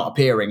start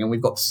appearing, and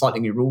we've got slightly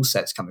new rule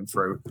sets coming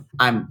through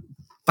and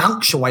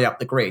bounce your way up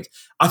the grid.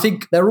 I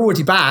think they're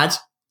already bad.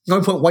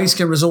 No point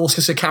wasting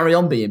resources to carry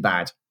on being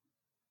bad.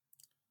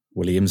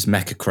 Williams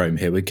Mechachrome,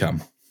 here we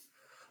come.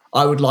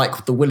 I would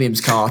like the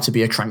Williams car to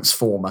be a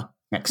transformer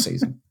next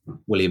season.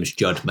 Williams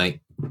Judd,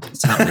 mate.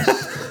 It's happening.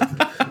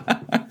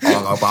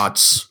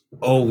 Autobots.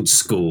 Old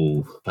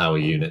school power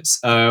units.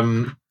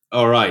 All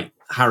right,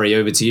 Harry,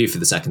 over to you for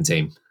the second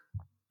team.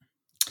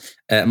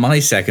 My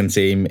second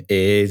team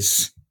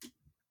is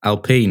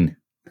Alpine.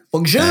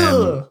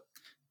 Bonjour.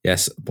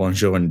 Yes,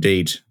 bonjour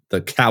indeed.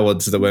 The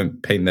cowards that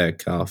won't paint their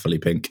car fully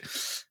pink.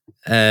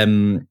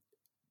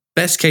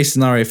 Best case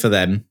scenario for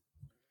them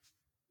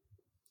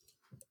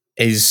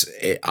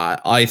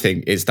I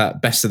think, is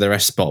that best of the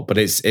rest spot, but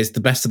it's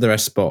the best of the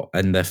rest spot,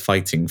 and they're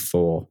fighting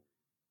for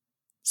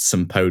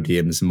some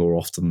podiums more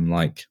often than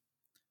like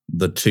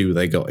the two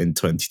they got in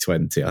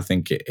 2020. I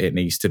think it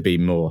needs to be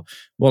more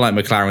like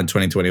McLaren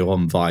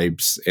 2021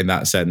 vibes in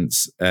that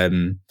sense,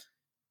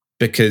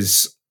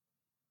 because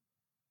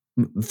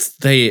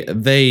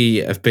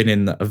they have been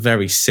in a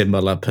very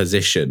similar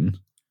position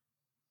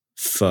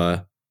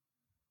for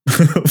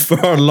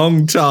a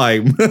long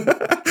time.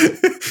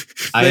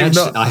 I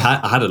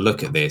had a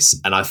look at this,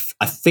 and I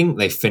think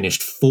they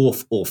finished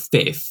 4th or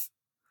 5th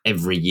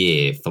every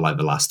year for like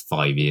the last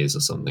 5 years or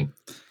something.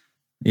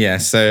 Yeah,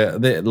 so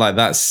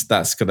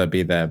that's going to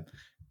be their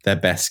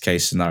best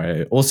case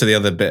scenario. Also, the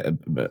other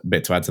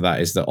bit to add to that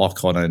is that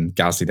Ocon and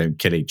Gasly don't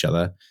kill each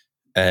other.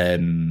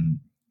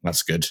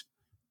 That's good.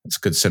 That's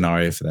a good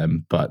scenario for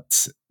them.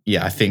 But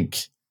yeah, I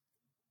think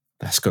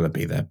that's going to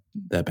be their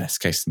best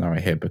case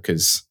scenario here,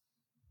 because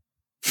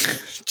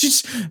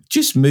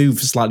just move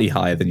slightly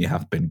higher than you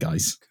have been,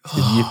 guys.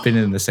 You've been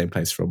in the same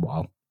place for a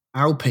while.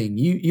 Alpine,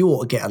 you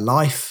ought to get a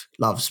life,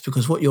 loves,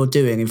 because what you're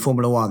doing in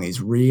Formula One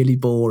is really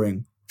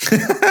boring. Do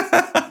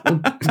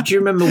you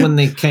remember when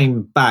they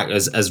came back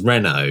as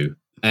Renault?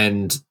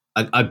 And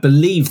I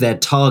believe their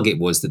target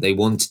was that they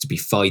wanted to be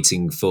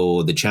fighting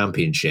for the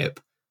championship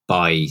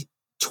by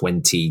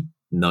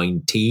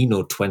 2019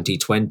 or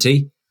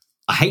 2020.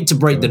 I hate to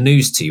break the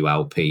news to you,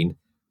 Alpine.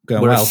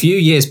 We're a few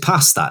years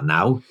past that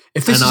now,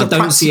 and I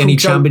don't see any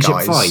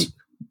championship fight.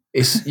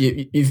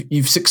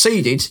 You've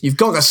succeeded. You've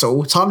got us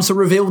all. Time to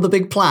reveal the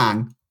big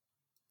plan.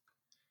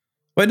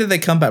 When did they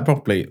come back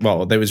properly?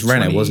 Well, there was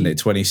Renault, wasn't it?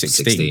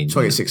 2016.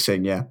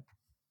 2016, yeah.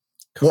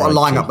 What a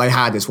lineup they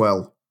had as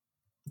well.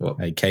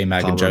 Hey,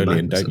 K-Mag and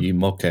Jolyon, don't you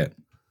mock it.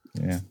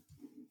 Yeah.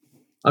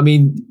 I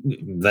mean,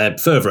 they're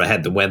further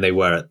ahead than when they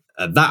were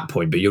at that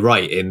point, but you're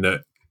right in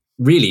that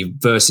really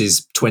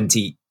versus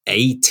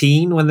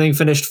 2018 when they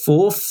finished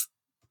 4th.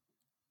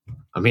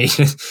 I mean,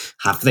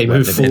 have they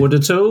moved forward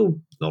at all?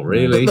 Not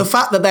really. The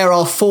fact that there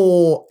are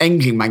 4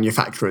 engine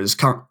manufacturers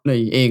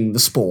currently in the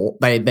sport,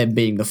 they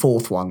being the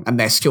 4th one, and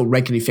they're still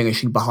regularly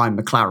finishing behind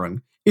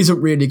McLaren,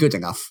 isn't really good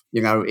enough.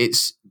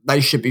 They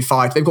should be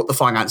fighting. They've got the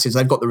finances,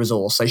 they've got the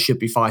resource. They should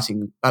be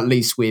fighting at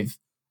least with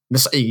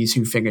Mercedes,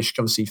 who finished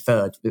obviously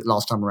 3rd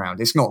last time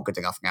around. It's not good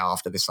enough now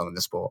after this long in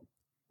the sport.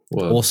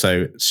 Well,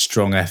 also,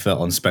 strong effort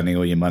on spending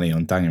all your money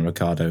on Daniel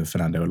Ricciardo and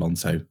Fernando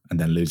Alonso, and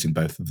then losing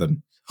both of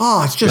them.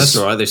 Oh, it's just... That's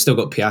all right. They've still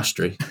got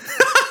Piastri.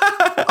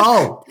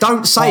 Oh,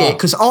 don't say it,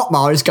 because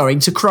Otmar is going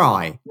to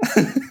cry.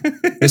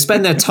 They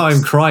spend their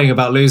time crying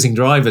about losing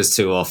drivers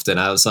too often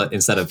outside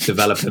instead of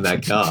developing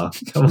their car.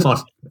 Come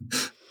on.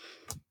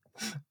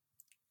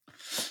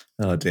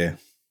 Oh, dear.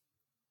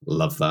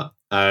 Love that.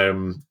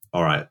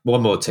 All right,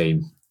 one more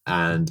team,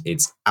 and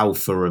it's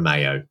Alfa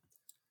Romeo.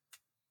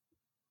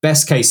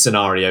 Best case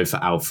scenario for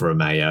Alfa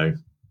Romeo.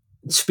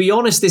 To be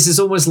honest, this is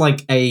almost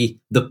like the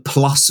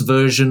plus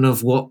version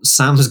of what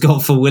Sam's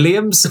got for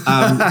Williams.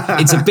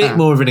 It's a bit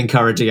more of an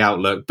encouraging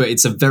outlook, but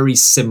it's a very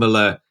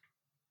similar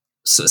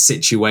sort of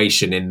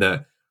situation in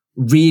that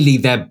really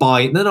they're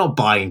not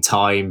buying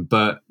time,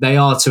 but they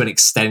are to an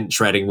extent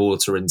treading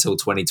water until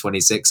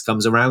 2026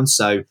 comes around.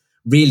 So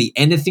really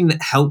anything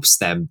that helps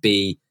them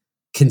be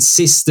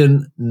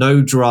consistent,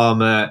 no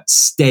drama,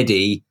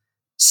 steady,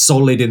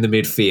 solid in the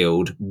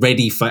midfield,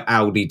 ready for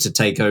Audi to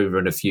take over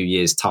in a few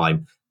years'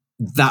 time.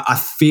 That I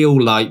feel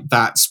like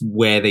that's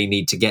where they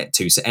need to get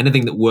to. So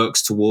anything that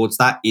works towards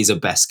that is a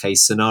best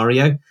case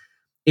scenario.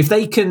 If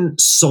they can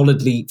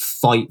solidly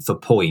fight for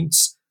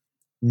points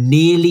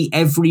nearly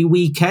every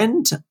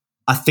weekend,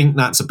 I think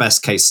that's a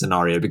best case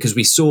scenario, because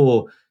we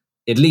saw,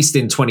 at least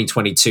in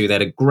 2022, they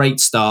had a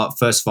great start,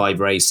 first 5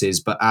 races,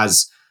 but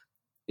as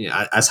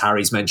as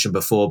Harry's mentioned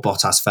before,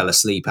 Bottas fell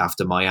asleep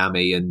after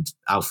Miami and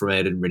Alfa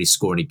Romeo didn't really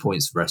score any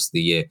points for the rest of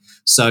the year.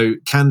 So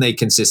can they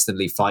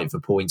consistently fight for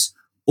points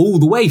all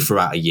the way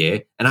throughout a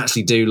year and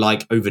actually do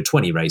like over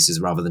 20 races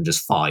rather than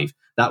just 5?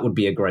 That would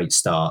be a great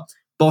start.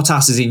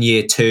 Bottas is in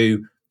year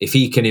 2. If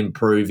he can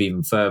improve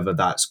even further,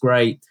 that's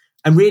great.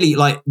 And really,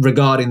 like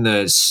regarding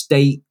the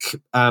stake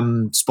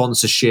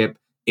sponsorship,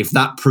 if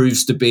that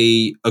proves to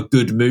be a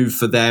good move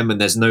for them and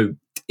there's no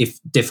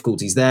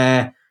difficulties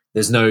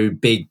there's no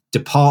big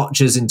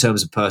departures in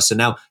terms of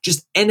personnel,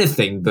 just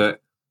anything that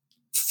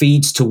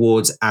feeds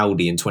towards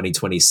Audi in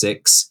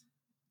 2026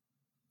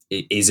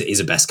 is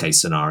a best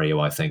case scenario,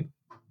 I think.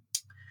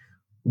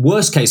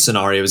 Worst case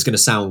scenario is going to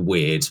sound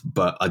weird,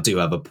 but I do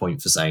have a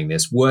point for saying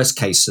this. Worst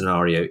case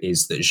scenario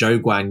is that Zhou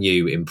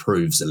Guanyu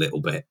improves a little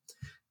bit.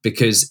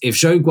 Because if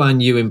Zhou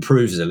Guanyu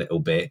improves a little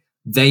bit,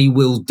 they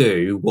will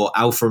do what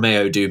Alfa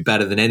Romeo do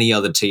better than any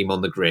other team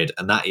on the grid,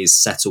 and that is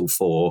settle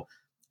for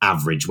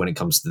average when it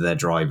comes to their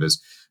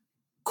drivers.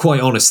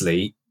 Quite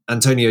honestly,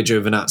 Antonio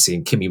Giovinazzi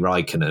and Kimi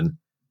Raikkonen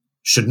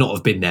should not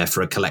have been there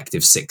for a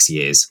collective 6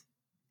 years.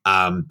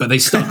 But they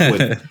stuck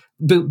with...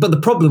 But the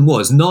problem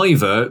was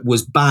neither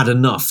was bad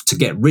enough to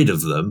get rid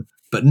of them,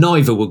 but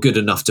neither were good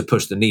enough to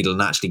push the needle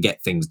and actually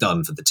get things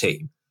done for the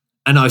team.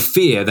 And I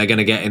fear they're going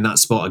to get in that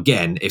spot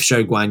again if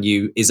Zhou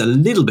Guanyu is a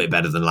little bit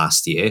better than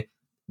last year,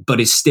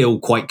 but is still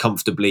quite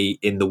comfortably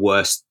in the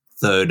worst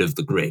third of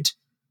the grid.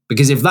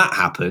 Because if that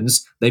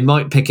happens, they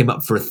might pick him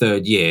up for a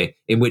third year,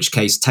 in which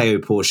case Théo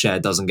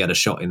Pourchaire doesn't get a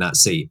shot in that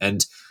seat.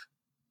 And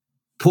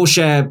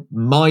Pourchaire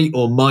might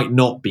or might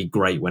not be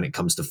great when it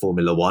comes to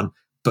Formula One,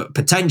 but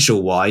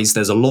potential-wise,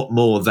 there's a lot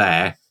more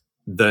there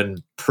than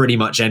pretty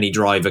much any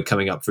driver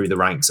coming up through the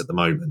ranks at the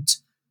moment.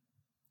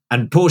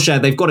 And Pourchaire,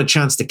 they've got a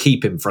chance to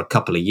keep him for a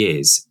couple of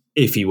years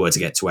if he were to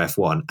get to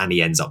F1 and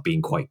he ends up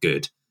being quite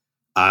good.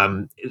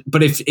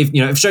 But if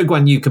Zhou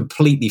Guanyu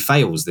completely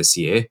fails this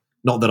year,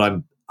 not that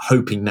I'm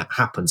hoping that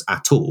happens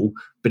at all,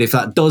 but if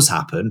that does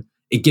happen,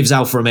 it gives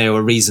Alfa Romeo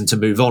a reason to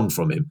move on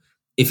from him.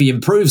 If he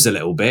improves a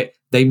little bit,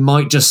 they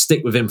might just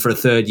stick with him for a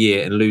third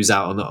year and lose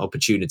out on that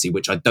opportunity,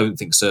 which I don't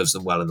think serves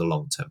them well in the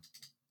long term.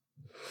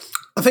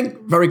 I think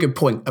very good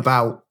point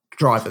about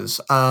drivers,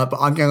 but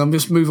I'm going to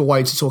just move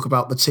away to talk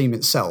about the team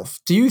itself.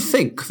 Do you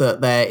think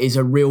that there is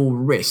a real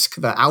risk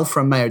that Alfa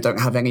Romeo don't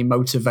have any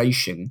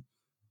motivation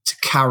to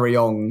carry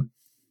on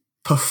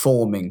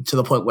performing to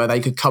the point where they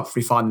could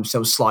comfortably find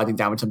themselves sliding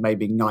down into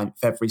maybe 9th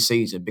every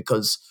season?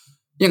 Because,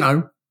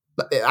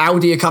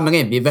 Audi are coming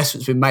in, the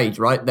investment's been made,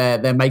 right?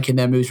 They're making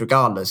their moves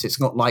regardless. It's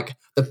not like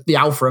the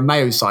Alfa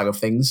Romeo side of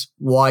things.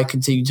 Why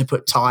continue to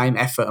put time,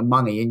 effort and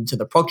money into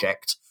the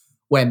project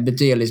when the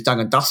deal is done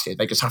and dusted?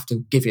 They just have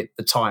to give it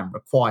the time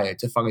required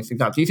to figure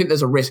things out. Do you think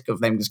there's a risk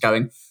of them just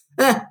going,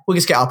 we'll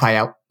just get our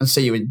payout and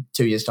see you in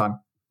 2 years' time?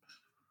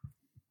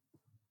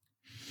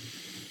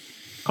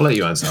 I'll let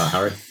you answer that,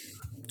 Harry.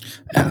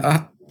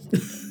 I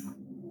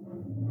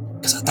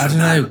don't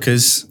know,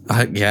 because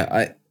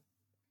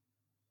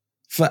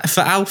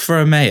for Alfa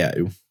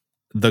Romeo,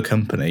 the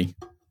company,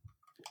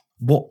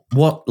 what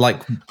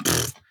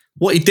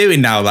are you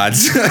doing now,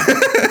 lads?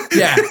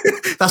 Yeah,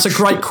 that's a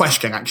great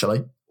question,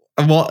 actually.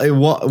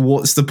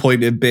 What's the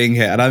point of being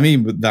here? And I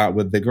mean that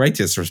with the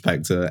greatest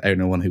respect to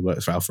anyone who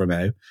works for Alfa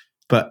Romeo,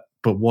 but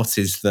what's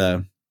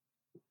the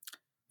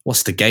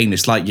gain?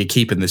 It's like you're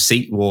keeping the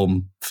seat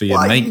warm for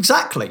your mate.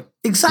 Exactly.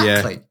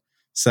 Yeah.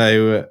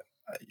 So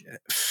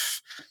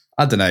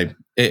I don't know.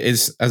 It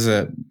is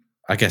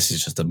I guess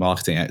it's just a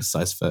marketing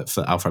exercise for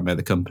Alfa Romeo,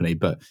 the company,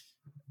 but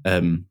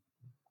I'm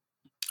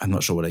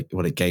not sure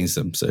what it gains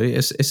them. So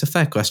it's a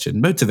fair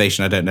question.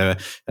 Motivation, I don't know,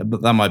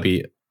 but that might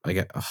be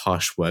a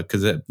harsh word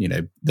because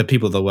the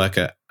people that work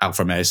at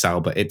Alfa Romeo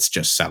Sauber, it's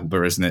just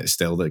Sauber, isn't it?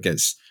 Still, that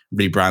gets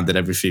rebranded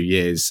every few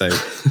years, so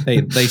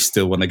they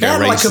still want to go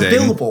racing. They're like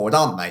a billboard,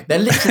 aren't they? They're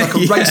literally like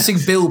a racing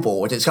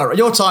billboard. It's kind of,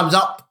 your time's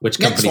up. Which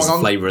company's the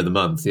flavour of the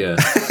month? Yeah,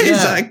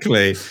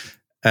 exactly.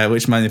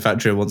 Which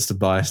manufacturer wants to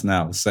buy us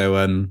now? So,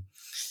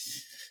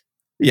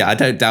 I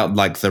don't doubt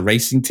like the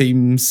racing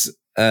team's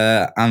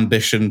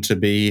ambition to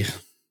be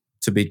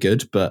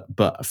good,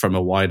 but from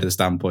a wider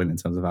standpoint in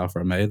terms of Alfa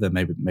Romeo, then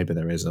maybe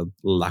there is a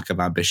lack of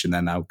ambition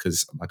there now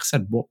because, like I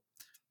said,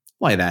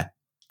 why are you there?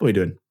 What are you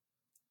doing?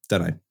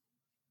 Don't know.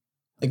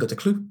 They got a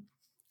clue.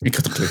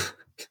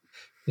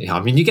 Yeah,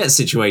 I mean, you get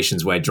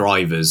situations where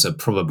drivers are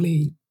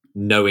probably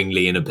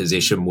knowingly in a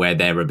position where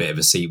they're a bit of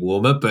a seat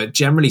warmer, but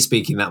generally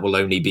speaking, that will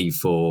only be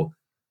for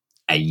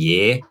a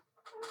year.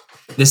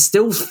 There's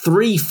still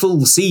 3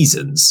 full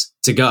seasons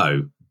to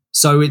go,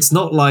 so it's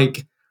not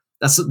like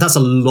that's a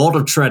lot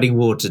of treading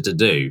water to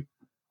do.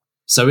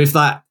 So if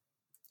that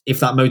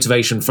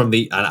motivation from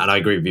and I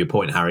agree with your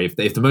point, Harry,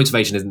 if the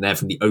motivation isn't there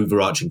from the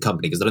overarching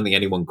company, because I don't think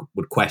anyone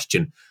would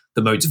question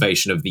the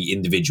motivation of the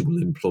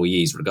individual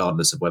employees,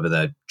 regardless of whether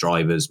they're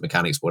drivers,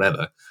 mechanics,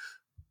 whatever.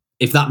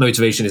 If that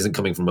motivation isn't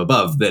coming from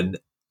above, then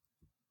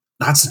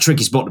that's a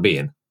tricky spot to be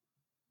in.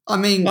 I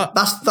mean,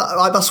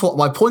 that's what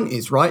my point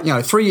is, right?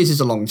 3 years is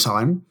a long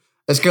time.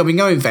 There's going to be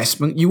no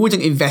investment. You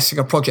wouldn't invest in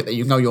a project that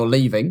you know you're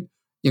leaving.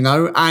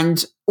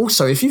 And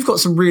also, if you've got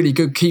some really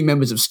good key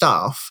members of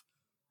staff,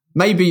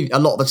 maybe a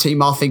lot of the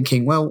team are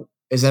thinking, well,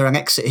 is there an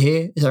exit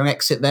here? Is there an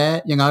exit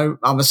there?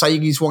 Are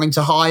Mercedes wanting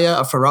to hire,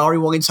 a Ferrari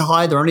wanting to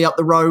hire? They're only up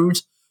the road.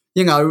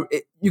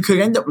 You could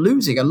end up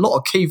losing a lot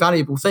of key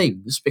valuable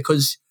things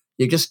because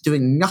you're just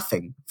doing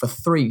nothing for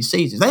 3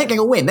 seasons. They ain't going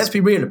to win. Let's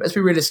be real. Let's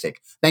be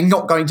realistic. They're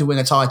not going to win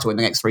a title in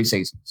the next 3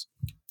 seasons.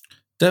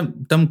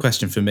 Dumb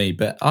question for me,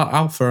 but are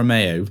Alfa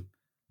Romeo,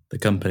 the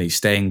company,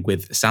 staying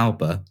with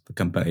Sauber, the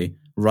company,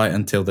 right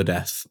until the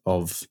death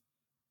of?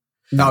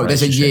 No,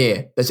 there's a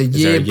year. There's a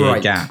year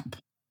break. Gap.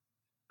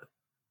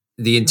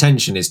 The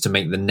intention is to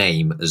make the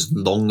name as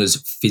long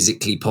as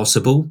physically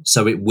possible.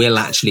 So it will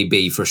actually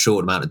be, for a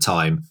short amount of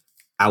time,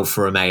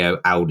 Alfa Romeo,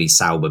 Audi,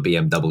 Sauber,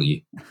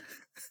 BMW.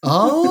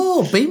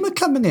 Oh, Beamer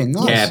coming in.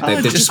 Nice. Yeah,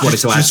 they just wanted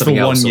to add something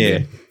for else. 1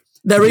 year.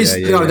 There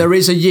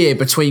is a year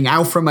between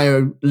Alfa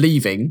Romeo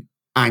leaving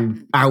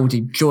and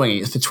Audi joining.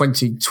 It's the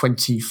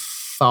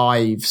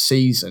 2025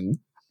 season.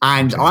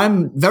 And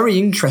I'm very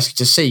interested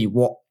to see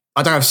what,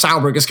 I don't know if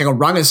Sauber are just going to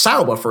run as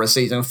Sauber for a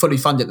season and fully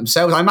fund it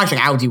themselves. I imagine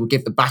Audi will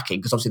give the backing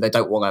because obviously they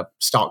don't want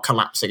to start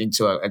collapsing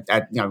into a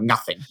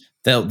nothing.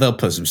 They'll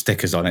put some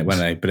stickers on it, won't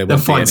they? But it They'll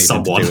won't be find anything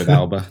someone to do with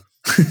Alba.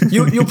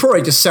 You'll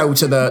probably just sell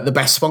to the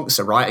best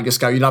sponsor, right? And just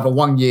go, you'll have a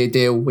 1 year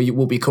deal where you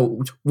will be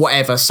called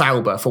whatever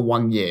Sauber for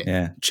 1 year.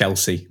 Yeah,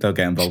 Chelsea. They'll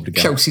get involved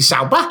again. Chelsea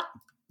Sauber?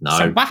 No,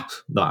 Sauber?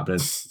 not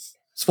happening.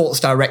 Sports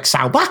Direct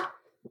Sauber?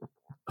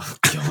 Oh,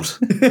 God.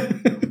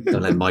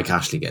 Don't let Mike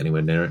Ashley get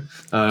anywhere near it.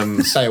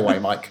 Stay away,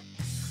 Mike.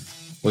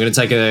 We're going to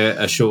take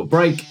a short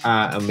break.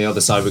 On the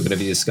other side, we're going to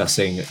be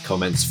discussing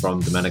comments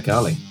from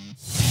Domenicali.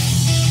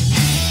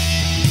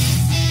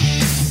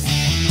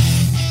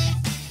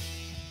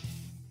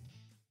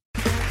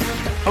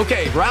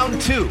 Okay,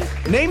 round 2.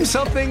 Name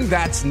something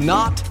that's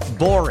not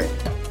boring.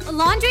 A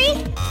laundry?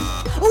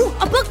 Ooh,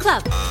 a book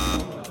club.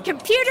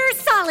 Computer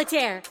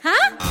solitaire,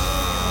 huh?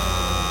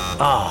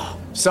 Ah,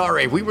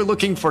 sorry, we were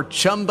looking for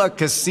Chumba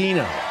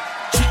Casino.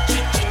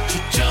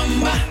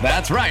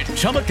 That's right,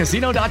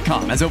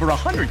 ChumbaCasino.com has over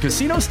 100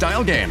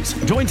 casino-style games.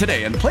 Join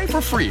today and play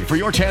for free for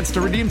your chance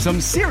to redeem some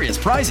serious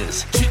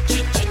prizes.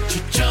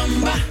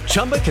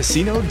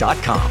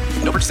 ChumbaCasino.com.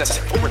 No purchase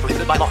necessary. Void where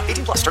prohibited by law.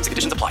 18+ terms and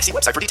conditions apply. See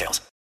website for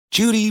details.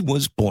 Judy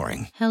was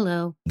boring.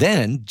 Hello.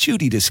 Then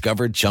Judy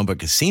discovered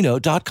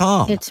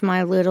ChumbaCasino.com. It's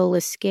my little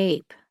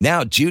escape.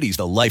 Now Judy's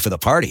the life of the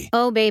party.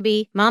 Oh,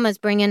 baby, mama's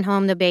bringing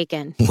home the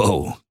bacon.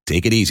 Whoa,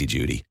 take it easy,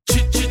 Judy.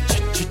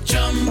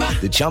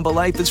 The Chumba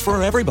life is for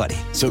everybody.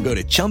 So go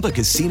to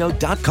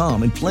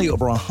ChumbaCasino.com and play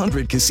over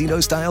 100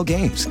 casino-style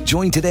games.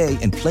 Join today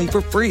and play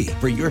for free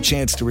for your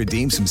chance to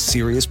redeem some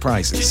serious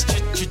prizes.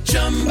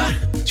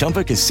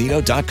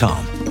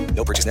 ChumbaCasino.com.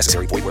 No purchase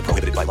necessary. Void where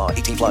prohibited by law.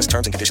 18+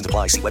 terms and conditions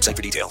apply. See website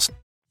for details.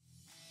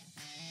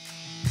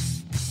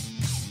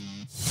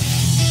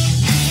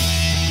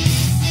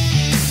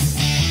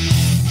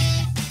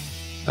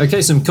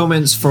 Okay, some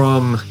comments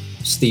from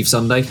Steve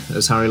Sunday,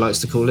 as Harry likes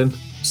to call him.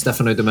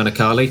 Stefano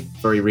Domenicali,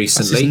 very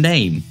recently. That's his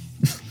name.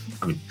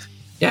 I mean,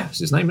 yeah, it's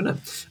his name, isn't it?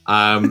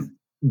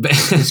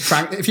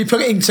 If you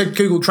put it into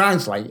Google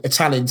Translate,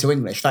 Italian to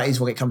English, that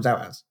is what it comes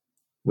out as.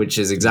 Which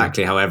is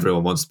exactly how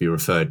everyone wants to be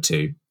referred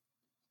to,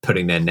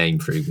 putting their name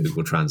through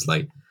Google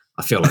Translate.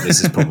 I feel like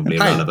this is probably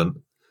irrelevant.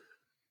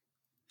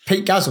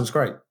 Pete Gazel's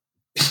great.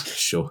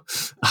 Sure.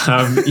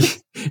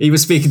 He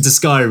was speaking to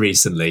Sky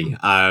recently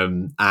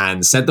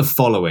and said the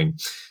following.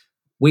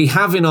 We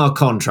have in our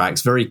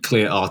contracts very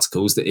clear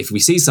articles that if we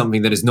see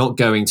something that is not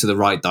going to the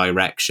right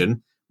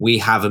direction, we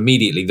have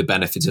immediately the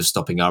benefit of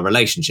stopping our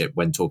relationship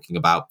when talking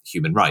about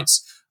human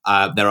rights.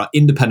 There are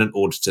independent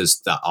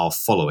auditors that are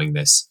following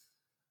this.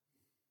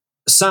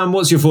 Sam,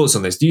 what's your thoughts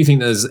on this? Do you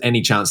think there's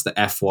any chance that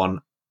F1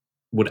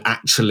 would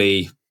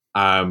actually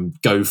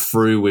go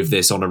through with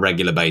this on a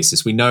regular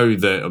basis? We know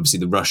that obviously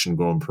the Russian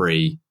Grand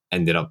Prix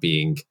ended up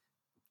being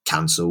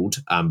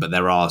cancelled, but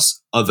there are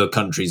other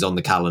countries on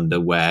the calendar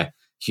where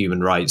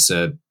human rights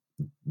are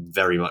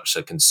very much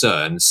a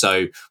concern.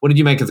 So what did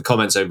you make of the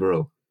comments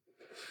overall?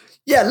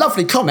 Yeah,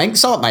 lovely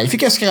comments, aren't they? If you're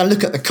just going to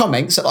look at the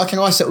comments, they're like a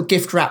nice little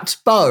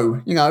gift-wrapped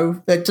bow.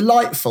 They're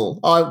delightful.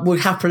 I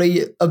would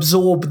happily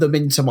absorb them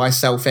into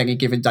myself any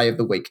given day of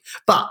the week.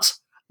 But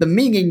the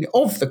meaning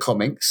of the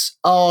comments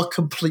are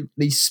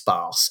completely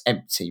sparse,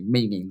 empty,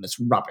 meaningless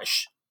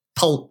rubbish.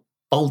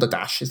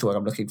 Balderdash is the word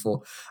I'm looking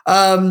for.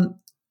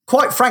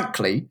 Quite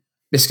frankly,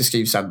 Mr.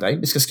 Steve Sunday,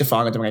 Mr.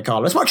 Stefano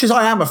Domenicali, as much as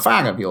I am a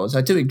fan of yours,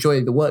 I do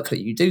enjoy the work that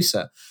you do,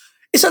 sir.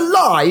 It's a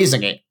lie,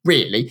 isn't it,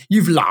 really?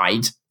 You've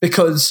lied,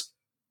 because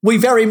we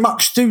very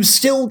much do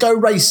still go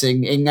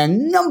racing in a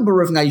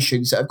number of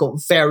nations that have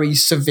got very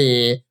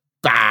severe,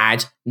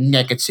 bad,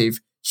 negative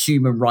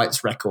human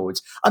rights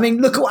records. I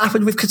mean, look at what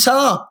happened with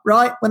Qatar,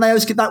 right? When they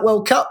hosted that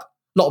World Cup,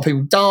 a lot of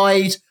people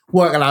died,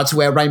 weren't allowed to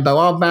wear rainbow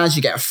armbands,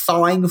 you get a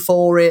fine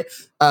for it.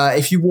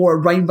 If you wore a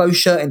rainbow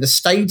shirt in the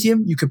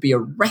stadium, you could be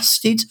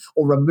arrested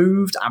or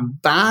removed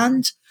and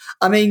banned.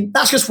 I mean,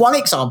 that's just one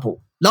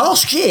example.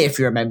 Last year, if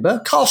you remember,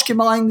 cast your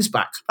minds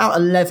back about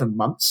 11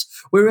 months,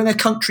 we were in a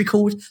country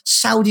called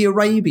Saudi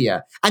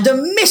Arabia, and a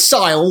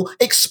missile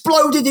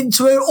exploded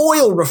into an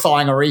oil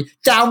refinery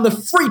down the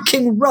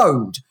freaking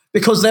road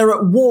because they're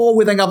at war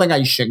with another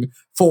nation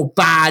for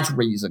bad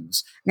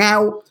reasons.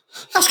 Now,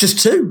 that's just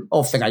two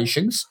of the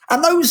nations,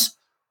 and those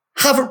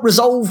haven't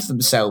resolved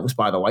themselves,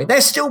 by the way.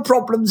 There's still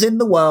problems in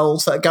the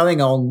world that are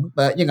going on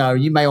that, you know,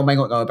 you may or may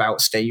not know about,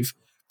 Steve,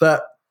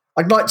 but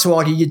I'd like to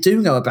argue you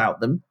do know about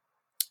them.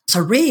 So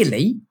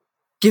really,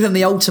 give them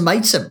the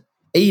ultimatum.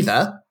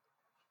 Either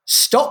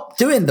stop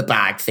doing the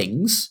bad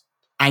things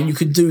and you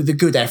can do the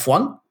good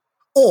F1,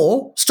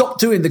 or stop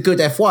doing the good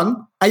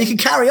F1 and you can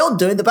carry on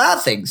doing the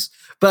bad things.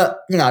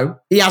 But, you know,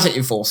 he hasn't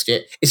enforced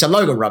it. It's a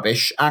load of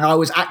rubbish, and I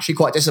was actually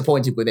quite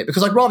disappointed with it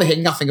because I'd rather hear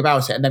nothing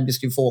about it and then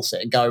just enforce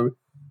it and go,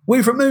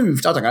 we've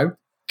removed, I don't know,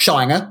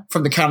 China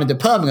from the calendar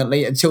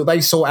permanently until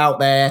they sort out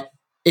their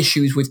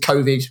issues with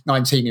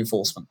COVID-19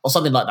 enforcement or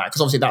something like that.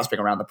 Because obviously that's been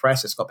around the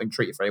press. It's not been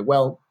treated very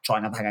well.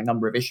 China have had a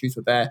number of issues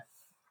with their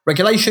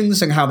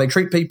regulations and how they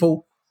treat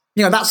people.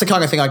 You know, that's the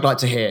kind of thing I'd like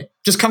to hear.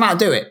 Just come out and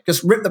do it.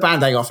 Just rip the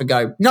Band-Aid off and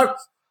go, nope,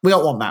 we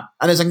don't want that.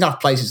 And there's enough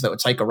places that would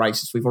take a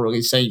race, as we've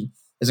already seen.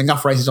 There's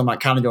enough races on that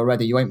calendar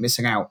already. You ain't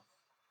missing out.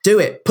 Do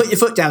it. Put your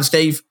foot down,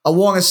 Steve. I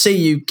want to see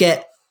you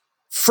get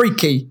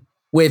freaky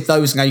with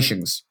those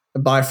nations.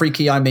 And by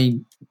freaky, I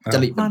mean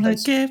delete them. I want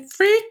to get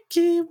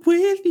freaky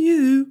with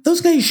you.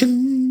 Those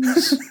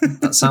nations.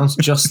 That sounds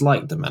just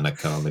like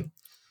Domenicali.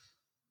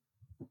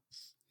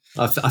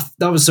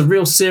 That was a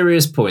real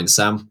serious point,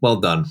 Sam. Well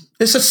done.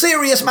 It's a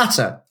serious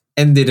matter.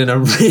 Ended in a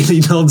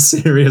really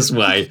non-serious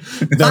way.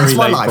 Very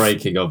late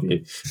breaking of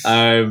you.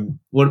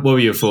 What were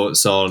your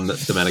thoughts on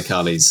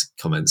Domenicali's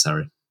comments,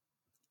 Harry?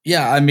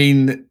 Yeah, I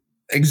mean,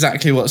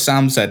 exactly what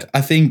Sam said.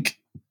 I think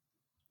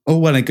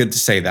all well and good to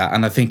say that,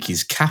 and I think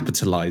he's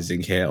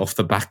capitalising here off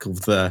the back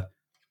of the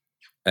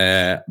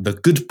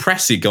good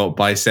press he got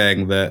by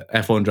saying that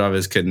F1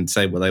 drivers can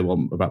say what they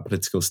want about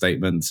political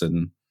statements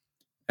and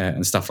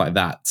stuff like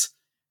that.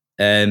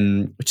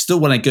 Which is still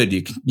well and good.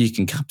 You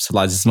can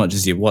capitalise as much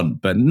as you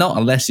want, but not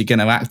unless you're going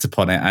to act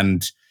upon it.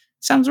 And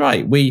Sam's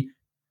right.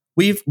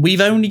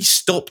 We've only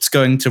stopped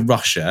going to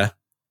Russia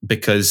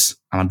because,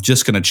 and I'm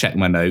just going to check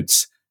my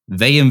notes,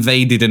 they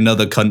invaded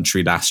another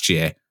country last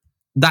year.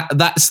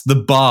 That's the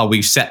bar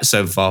we've set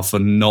so far for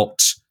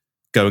not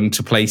going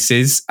to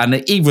places.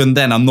 And even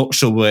then, I'm not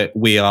sure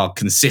we are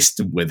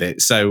consistent with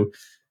it. So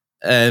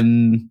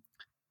it's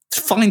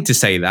fine to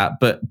say that,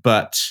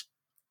 but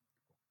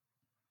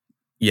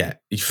yeah,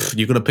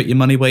 you've got to put your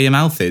money where your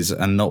mouth is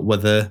and not where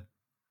the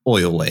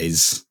oil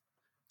is,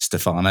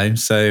 Stefano.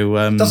 So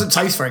doesn't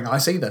taste very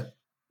nice either.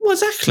 Well,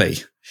 exactly.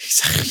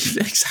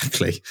 I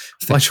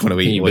just want to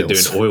eat oil. You've been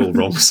doing oil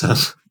wrong, Sam.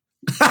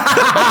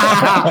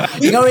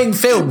 You know, in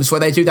films where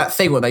they do that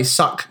thing where they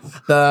suck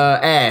the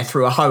air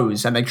through a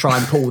hose and they try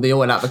and pull the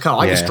oil out of the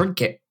car, I just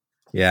drink it.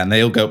 Yeah, and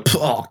they all go,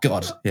 oh,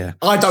 God. Yeah.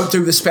 I don't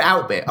do the spit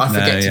out bit. I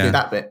forget to do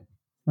that bit.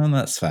 Well,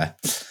 that's fair.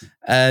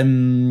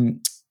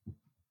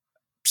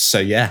 So,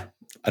 yeah,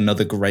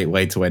 another great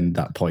way to end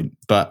that point.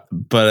 But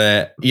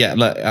yeah,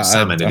 look,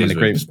 Sam I'm in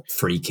agreement.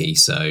 Freaky,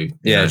 so.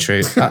 Yeah,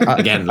 true.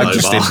 Again, low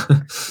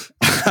bar.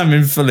 I'm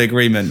in full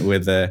agreement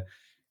with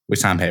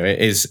Sam here.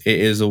 It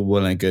is all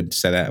well and good to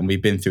say that, and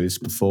we've been through this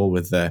before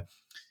with the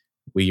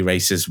we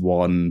races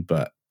one,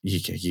 but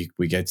we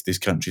go to these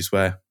countries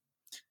where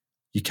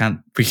you can't.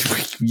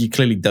 You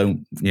clearly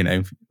don't. You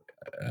know,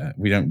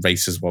 we don't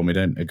race as one. We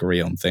don't agree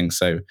on things.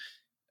 So,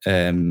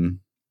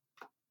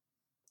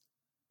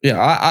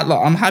 yeah,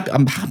 I'm happy.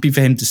 I'm happy for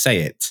him to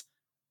say it,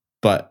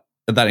 but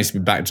that needs to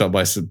be backed up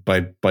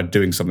by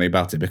doing something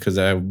about it, because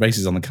there are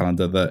races on the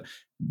calendar that,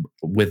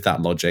 with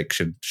that logic,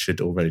 should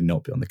already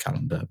not be on the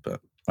calendar. But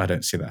I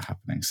don't see that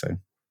happening. So,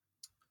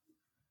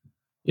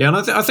 yeah, and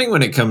I think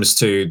when it comes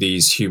to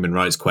these human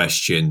rights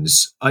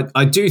questions,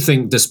 I do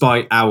think,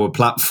 despite our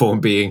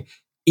platform being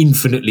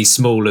infinitely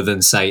smaller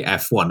than, say,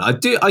 F1,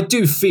 I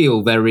do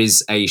feel there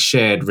is a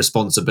shared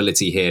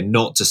responsibility here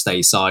not to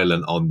stay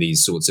silent on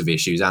these sorts of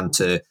issues and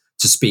to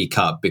speak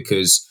up,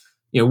 because,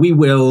 you know, we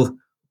will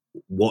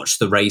watch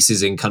the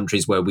races in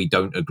countries where we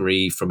don't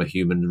agree from a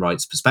human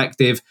rights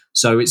perspective.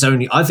 So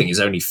I think it's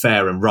only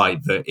fair and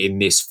right that in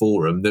this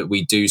forum that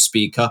we do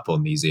speak up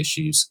on these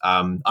issues.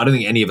 I don't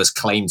think any of us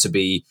claim to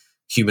be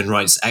human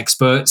rights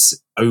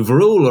experts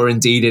overall, or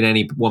indeed in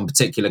any one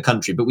particular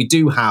country, but we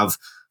do have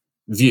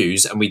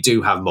views and we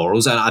do have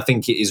morals, and I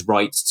think it is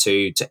right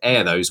to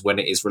air those when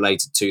it is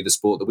related to the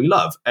sport that we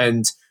love.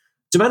 And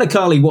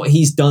Domenicali, what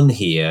he's done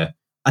here,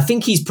 I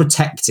think he's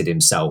protected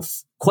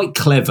himself quite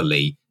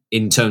cleverly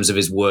in terms of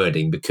his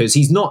wording, because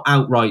he's not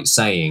outright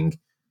saying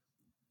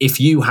if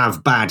you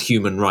have bad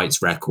human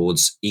rights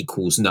records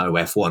equals no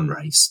F1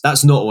 race.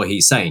 That's not what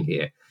he's saying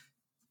here.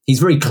 He's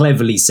very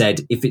cleverly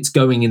said if it's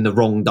going in the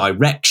wrong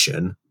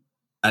direction,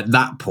 at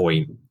that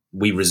point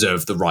we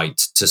reserve the right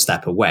to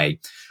step away.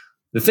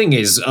 The thing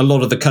is, a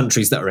lot of the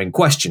countries that are in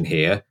question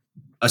here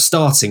are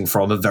starting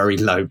from a very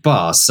low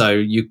bar. So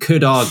you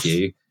could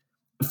argue,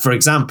 for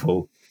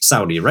example,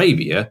 Saudi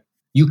Arabia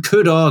you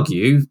could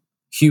argue,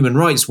 human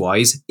rights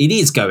wise, it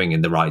is going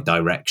in the right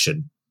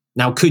direction.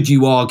 Now, could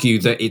you argue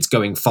that it's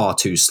going far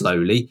too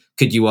slowly?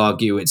 Could you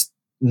argue it's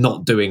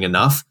not doing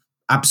enough?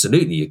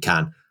 Absolutely, you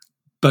can.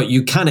 But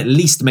you can at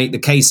least make the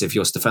case, if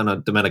you're Stefano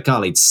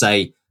Domenicali, to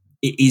say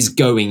it is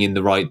going in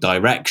the right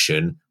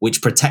direction,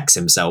 which protects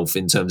himself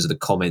in terms of the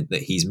comment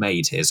that he's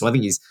made here. So I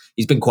think he's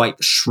been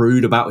quite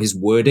shrewd about his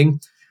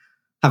wording.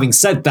 Having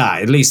said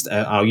that, at least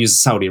I'll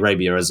use Saudi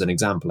Arabia as an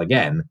example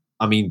again.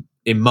 I mean,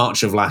 in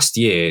March of last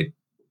year,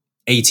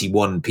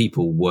 81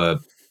 people were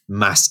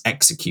mass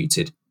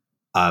executed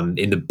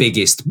in the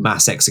biggest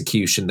mass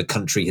execution the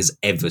country has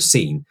ever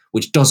seen,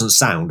 which doesn't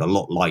sound a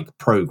lot like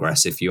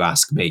progress, if you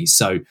ask me.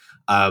 So,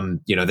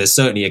 there's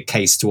certainly a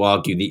case to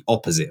argue the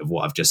opposite of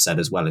what I've just said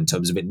as well, in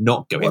terms of it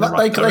not going in the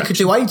right direction. They could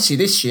do 80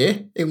 this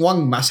year in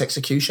one mass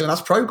execution, and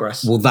that's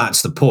progress. Well,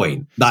 that's the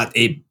point. That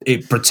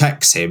it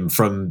protects him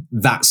from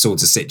that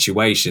sort of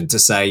situation to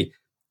say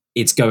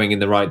it's going in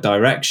the right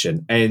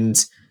direction.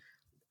 And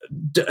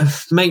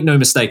make no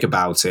mistake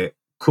about it,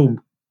 call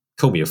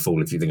me a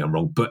fool if you think I'm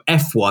wrong, but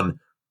F1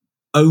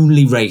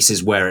 only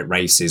races where it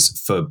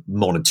races for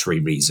monetary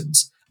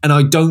reasons. And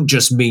I don't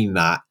just mean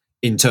that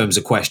in terms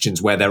of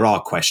questions where there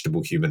are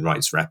questionable human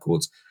rights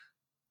records.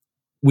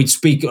 We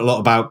speak a lot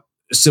about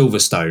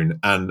Silverstone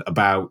and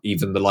about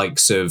even the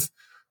likes of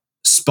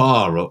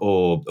Spa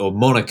or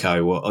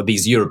Monaco or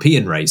these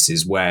European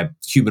races where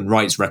human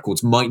rights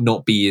records might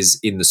not be as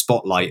in the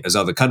spotlight as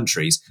other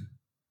countries.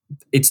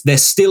 They're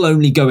still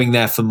only going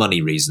there for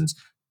money reasons.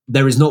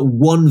 There is not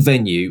one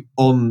venue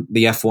on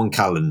the F1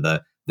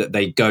 calendar that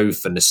they go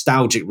for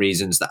nostalgic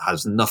reasons that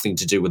has nothing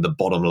to do with the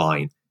bottom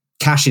line.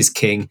 Cash is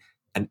king,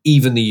 and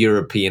even the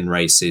European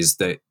races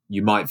that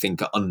you might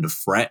think are under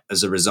threat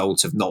as a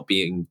result of not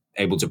being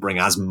able to bring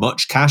as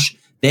much cash,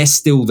 they're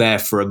still there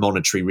for a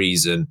monetary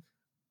reason.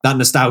 That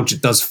nostalgia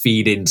does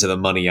feed into the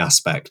money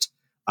aspect.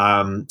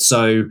 I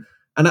think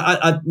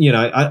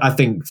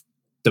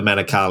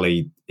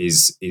Domenicali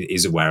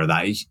is aware of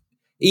that.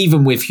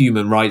 Even with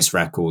human rights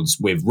records,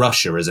 with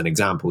Russia as an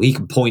example, he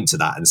can point to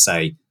that and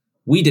say,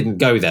 we didn't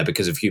go there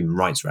because of human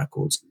rights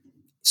records.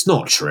 It's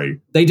not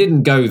true. They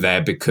didn't go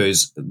there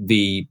because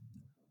the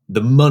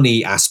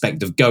money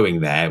aspect of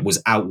going there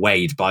was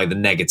outweighed by the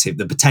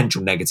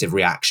potential negative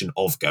reaction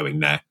of going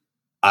there.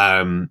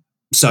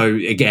 So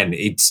again,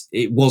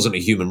 it wasn't a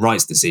human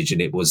rights decision.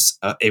 It was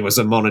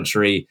a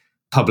monetary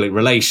public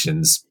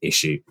relations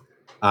issue.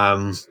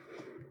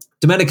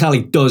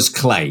 Domenicali does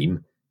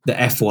claim that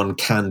F1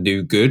 can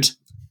do good,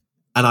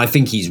 and I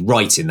think he's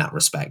right in that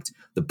respect.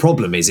 The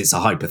problem is it's a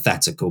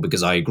hypothetical,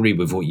 because I agree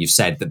with what you've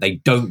said, that they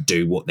don't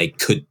do what they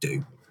could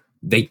do.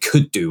 They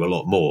could do a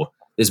lot more.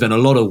 There's been a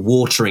lot of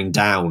watering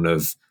down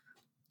of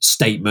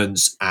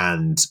statements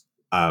and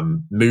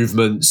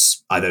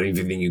movements. I don't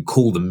even think you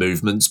call them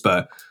movements,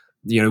 but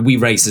we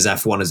race as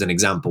F1 as an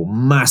example,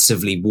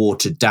 massively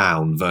watered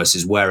down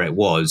versus where it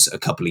was a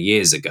couple of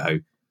years ago.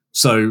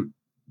 So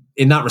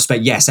in that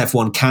respect, yes,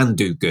 F1 can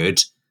do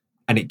good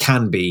and it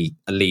can be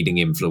a leading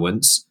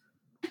influence.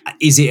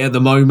 Is it at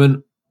the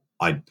moment?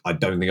 I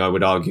don't think I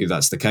would argue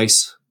that's the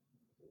case.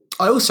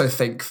 I also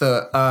think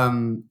that,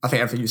 I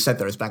think everything you said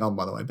there is bang on,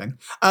 by the way, Ben.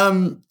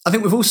 I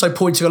think we've also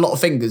pointed a lot of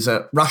fingers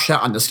at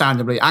Russia,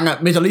 understandably, and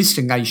at Middle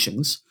Eastern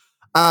nations.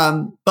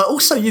 But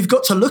also you've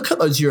got to look at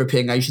those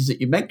European nations that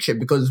you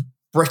mentioned, because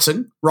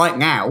Britain, right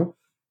now,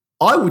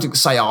 I wouldn't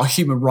say our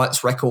human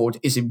rights record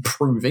is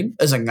improving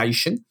as a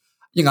nation.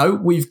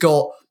 We've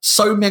got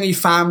so many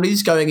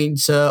families going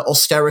into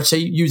austerity,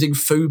 using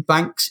food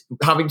banks,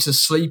 having to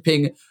sleep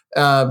in,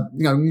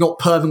 not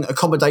permanent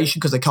accommodation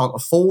because they can't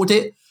afford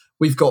it.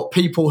 We've got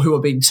people who are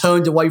being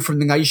turned away from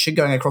the nation,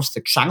 going across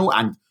the channel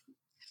and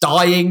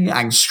dying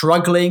and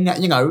struggling.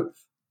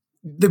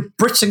 The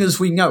Britain as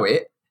we know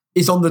it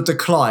is on the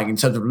decline in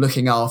terms of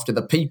looking after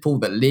the people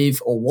that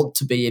live or want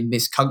to be in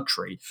this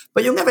country.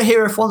 But you'll never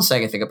hear F1 say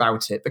anything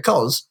about it,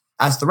 because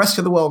as the rest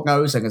of the world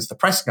knows and as the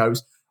press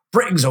knows,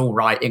 Britain's all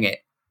right in it.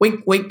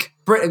 Wink, wink,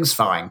 Britain's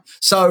fine.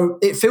 So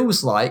it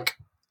feels like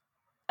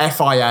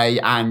FIA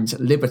and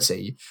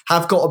Liberty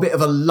have got a bit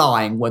of a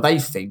line where they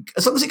think,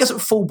 as long as it doesn't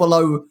fall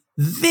below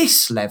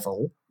this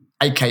level,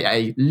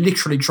 aka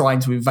literally trying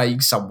to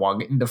evade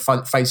someone in the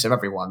face of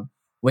everyone,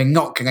 we're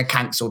not going to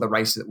cancel the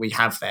race that we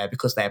have there,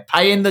 because they're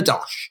paying the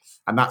dosh,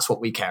 and that's what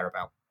we care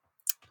about.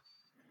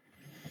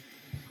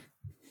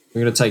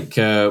 We're going to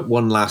take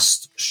one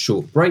last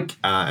short break,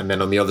 and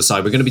then on the other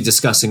side, we're going to be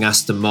discussing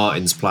Aston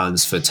Martin's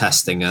plans for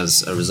testing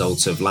as a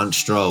result of Lance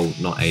Stroll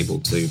not able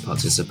to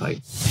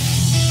participate.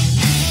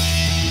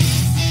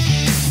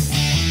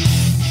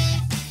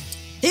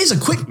 Here's a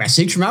quick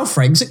message from our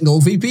friends at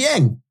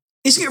NordVPN.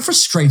 Isn't it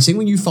frustrating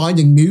when you find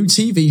a new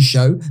TV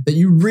show that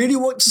you really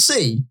want to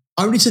see,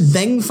 only to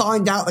then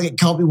find out that it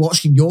can't be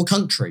watched in your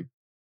country?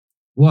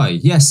 Why,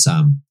 yes,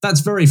 Sam.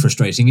 That's very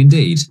frustrating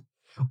indeed.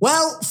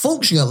 Well,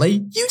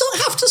 fortunately, you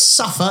don't have to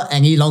suffer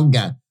any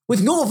longer.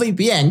 With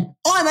NordVPN,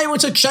 I'm able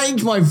to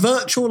change my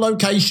virtual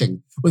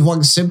location. With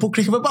one simple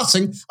click of a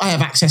button, I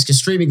have access to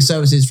streaming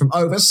services from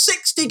over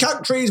 60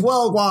 countries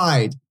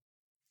worldwide.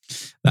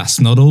 That's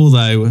not all,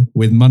 though.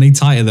 With money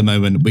tight at the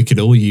moment, we could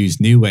all use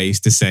new ways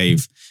to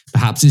save.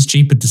 Perhaps it's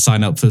cheaper to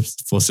sign up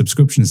for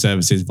subscription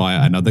services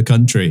via another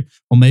country,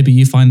 or maybe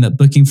you find that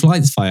booking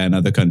flights via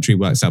another country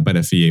works out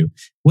better for you.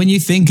 When you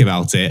think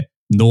about it,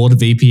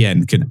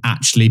 NordVPN can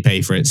actually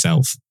pay for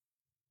itself.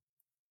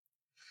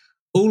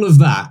 All of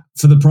that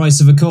for the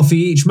price of a coffee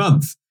each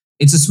month.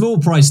 It's a small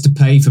price to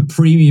pay for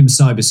premium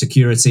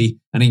cybersecurity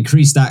and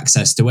increased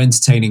access to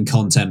entertaining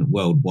content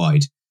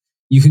worldwide.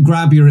 You can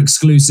grab your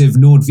exclusive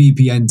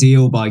NordVPN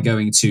deal by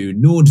going to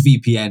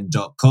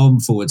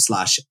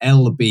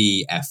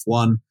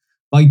nordvpn.com/LBF1.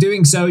 By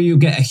doing so, you'll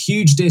get a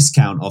huge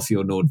discount off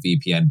your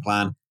NordVPN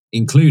plan,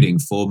 including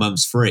 4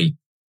 months free.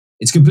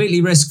 It's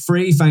completely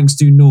risk-free thanks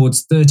to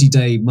Nord's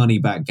 30-day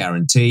money-back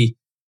guarantee.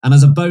 And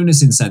as a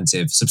bonus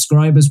incentive,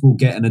 subscribers will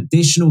get an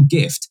additional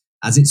gift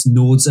as it's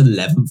Nord's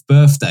 11th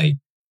birthday.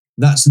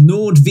 That's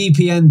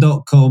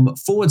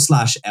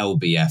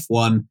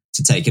nordvpn.com/LBF1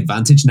 to take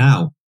advantage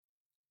now.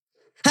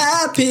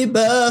 Happy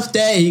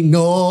birthday,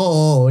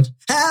 Nord.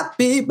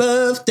 Happy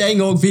birthday,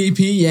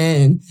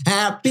 NordVPN.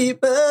 Happy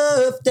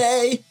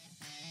birthday.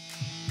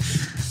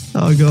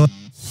 Oh, God.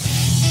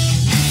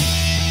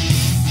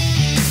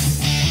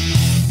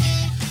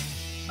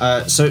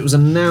 So it was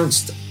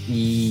announced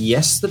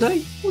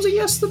yesterday? Was it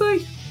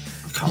yesterday?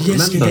 I can't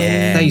remember.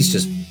 Days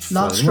just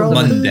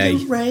Monday.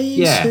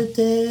 Yeah.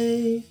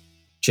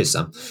 Cheers,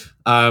 Sam.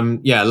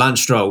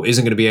 Lance Stroll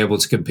isn't going to be able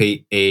to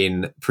compete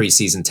in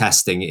pre-season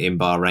testing in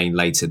Bahrain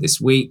later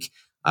this week.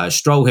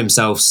 Stroll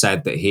himself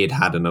said that he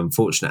had an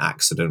unfortunate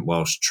accident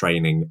whilst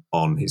training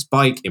on his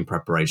bike in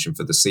preparation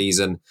for the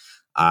season.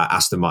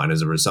 Aston Martin,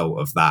 as a result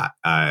of that,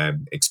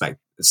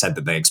 said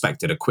that they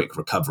expected a quick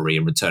recovery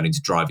and returning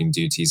to driving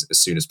duties as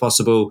soon as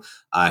possible.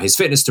 His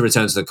fitness to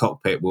return to the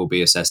cockpit will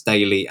be assessed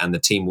daily, and the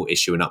team will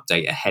issue an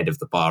update ahead of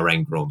the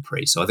Bahrain Grand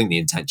Prix. So I think the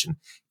intention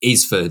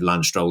is for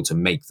Lance Stroll to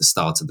make the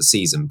start of the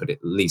season, but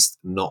at least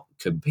not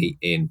compete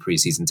in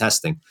pre-season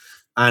testing.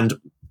 And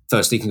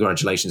firstly,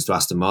 congratulations to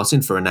Aston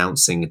Martin for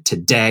announcing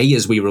today,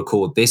 as we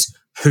record this,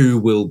 who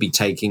will be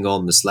taking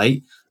on the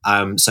slate.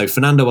 So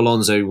Fernando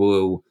Alonso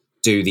will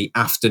do the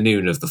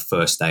afternoon of the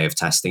first day of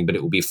testing, but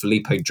it will be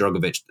Felipe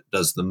Drugovich that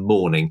does the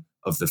morning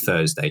of the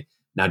Thursday.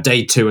 Now,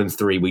 day 2 and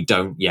 3, we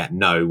don't yet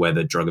know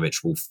whether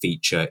Drugovich will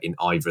feature in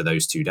either of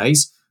those 2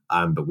 days,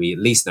 but we at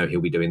least know he'll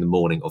be doing the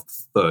morning of the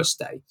first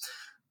day.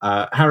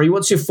 Harry,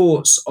 what's your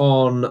thoughts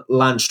on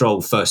Lance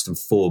Stroll, first and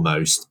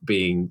foremost,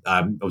 being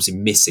obviously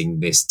missing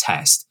this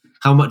test?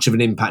 How much of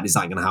an impact is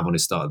that going to have on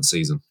his start of the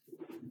season?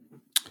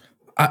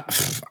 I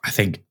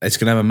think it's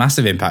going to have a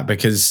massive impact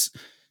because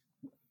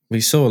we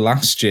saw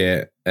last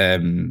year,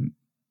 it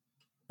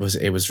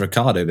was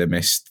Ricciardo that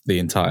missed the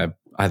entire.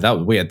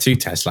 We had 2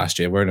 tests last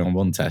year. We're only on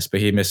 1 test, but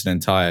he missed an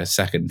entire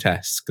second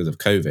test because of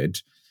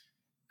COVID.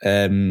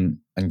 And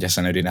yes,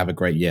 I know he didn't have a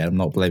great year. I'm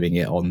not blaming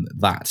it on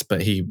that,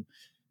 but he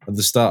at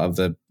the start of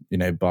the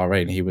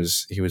Bahrain, he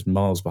was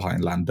miles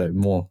behind Lando,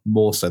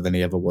 more so than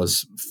he ever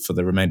was for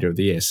the remainder of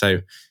the year. So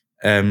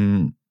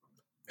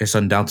it's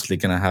undoubtedly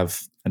going to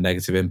have a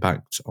negative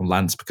impact on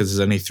Lance because there's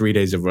only 3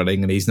 days of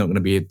running and he's not going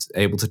to be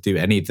able to do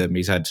any of them.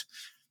 He's had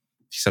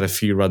a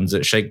few runs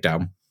at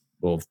Shakedown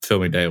or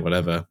filming day or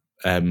whatever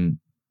a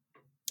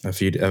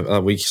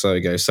week or so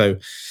ago. So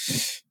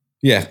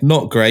yeah,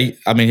 not great.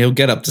 I mean, he'll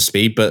get up to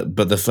speed, but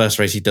the first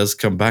race he does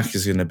come back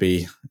is going to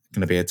be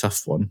a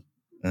tough one.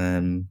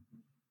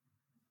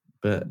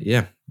 But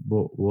yeah,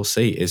 we'll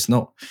see. It's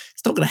not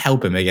going to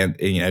help him again.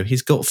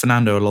 He's got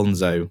Fernando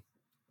Alonso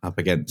up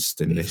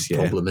against him this year.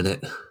 Problem in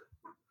it.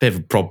 Bit of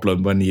a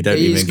problem when you don't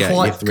even get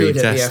your 3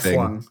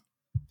 testing.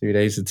 3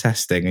 days of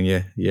testing, and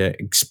your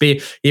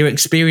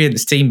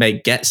experienced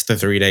teammate gets the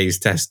 3 days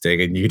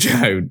testing, and you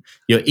don't.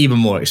 You're even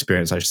more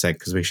experienced, I should say,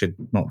 because we should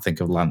not think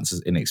of Lance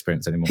as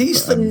inexperienced anymore.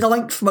 He's the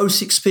 9th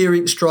most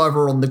experienced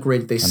driver on the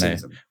grid this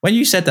season. When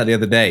you said that the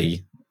other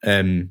day,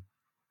 I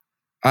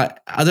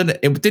don't know.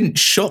 It didn't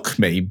shock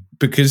me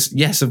because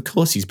yes, of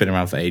course he's been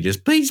around for ages,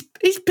 but he's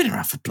been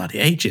around for bloody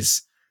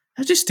ages.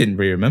 I just didn't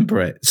really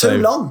remember it. Too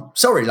long.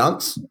 Sorry,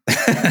 Lance.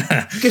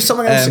 Give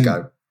someone else a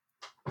go.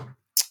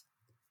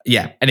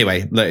 Yeah.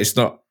 Anyway, look, it's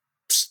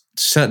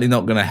certainly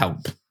not going to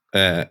help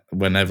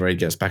whenever he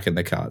gets back in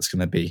the car. It's going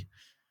to be,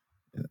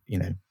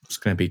 it's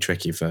going to be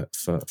tricky for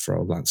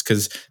old Lance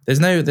because there's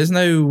no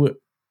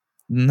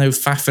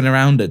faffing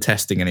around at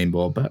testing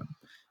anymore. But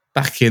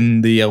back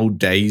in the old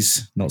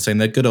days, not saying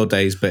they're good old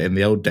days, but in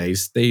the old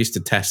days, they used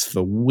to test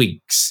for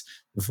weeks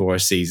before a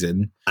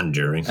season and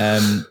during.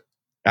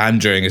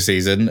 And during a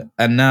season.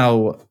 And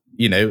now,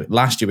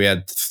 last year we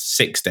had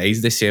 6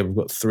 days. This year we've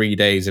got 3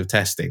 days of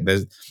testing.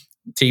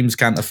 Teams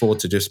can't afford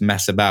to just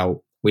mess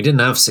about. We didn't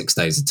have 6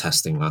 days of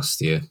testing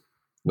last year.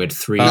 We had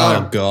 3.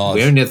 Oh, God.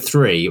 We only had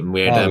 3, and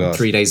we had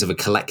 3 days of a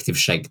collective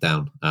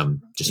shakedown.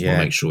 Just want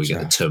to make sure we get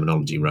the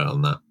terminology right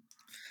on that.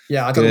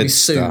 Yeah, I don't want to be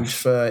sued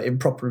for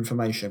improper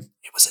information.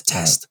 It was a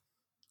test.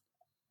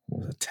 It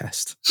was a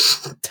test.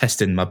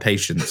 Testing my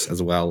patience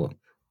as well.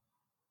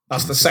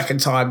 That's the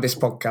second time this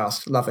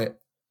podcast. Love it.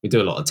 We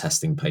do a lot of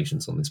testing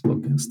patience on this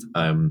podcast.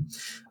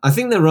 I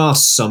think there are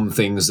some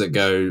things that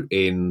go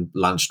in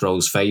Lance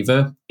Stroll's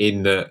favour,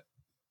 in that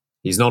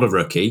he's not a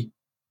rookie.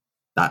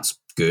 That's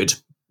good.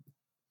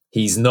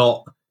 He's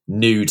not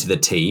new to the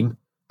team.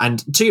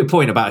 And to your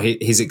point about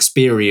his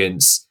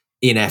experience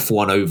in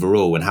F1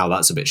 overall and how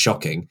that's a bit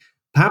shocking,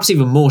 perhaps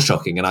even more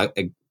shocking, and I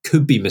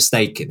could be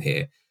mistaken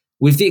here,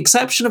 with the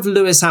exception of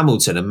Lewis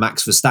Hamilton and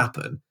Max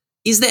Verstappen,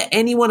 is there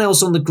anyone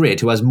else on the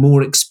grid who has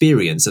more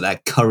experience at their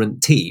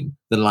current team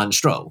than Lance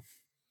Stroll?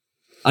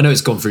 I know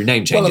it's gone through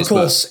name changes.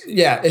 Well, of course,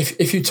 yeah.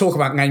 If you talk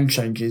about name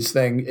changes,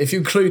 then if you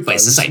include those,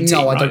 it's the same team,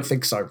 no, I right? don't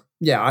think so.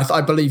 Yeah,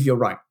 I believe you're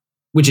right.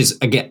 Which is,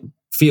 again,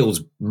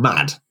 feels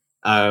mad.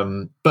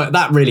 But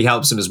that really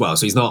helps him as well.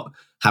 So he's not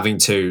having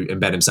to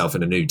embed himself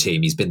in a new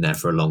team. He's been there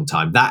for a long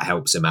time. That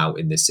helps him out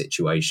in this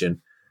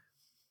situation.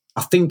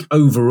 I think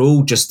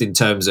overall, just in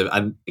terms of,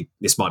 and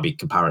this might be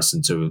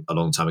comparison to a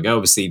long time ago,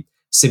 obviously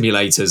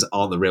simulators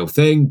aren't the real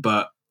thing,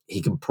 but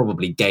he can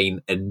probably gain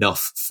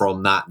enough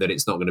from that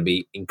it's not going to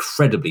be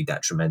incredibly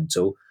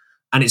detrimental.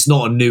 And it's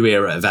not a new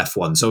era of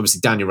F1. So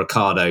obviously Daniel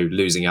Ricciardo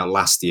losing out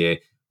last year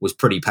was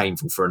pretty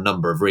painful for a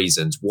number of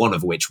reasons, one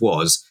of which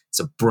was it's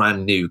a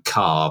brand new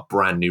car,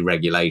 brand new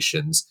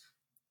regulations.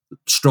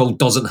 Stroll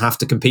doesn't have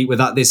to compete with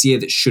that this year.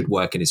 That should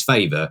work in his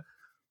favour.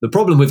 The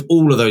problem with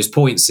all of those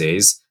points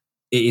is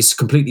it is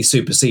completely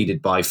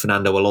superseded by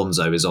Fernando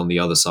Alonso is on the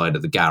other side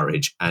of the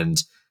garage,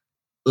 and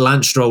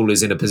Lance Stroll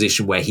is in a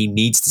position where he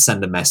needs to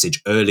send a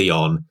message early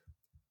on.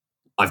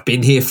 I've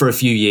been here for a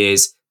few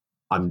years.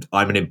 I'm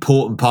an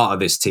important part of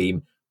this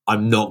team.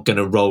 I'm not going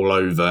to roll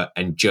over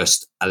and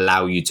just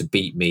allow you to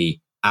beat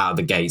me out of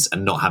the gates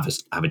and not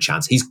have a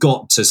chance. He's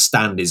got to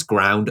stand his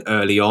ground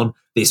early on.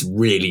 This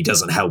really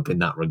doesn't help in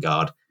that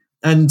regard.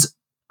 And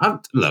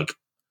look,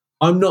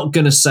 I'm not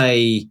going to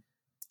say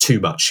too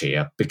much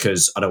here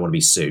because I don't want to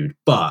be sued,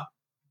 but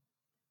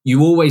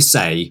you always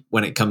say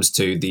when it comes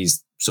to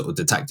these sort of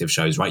detective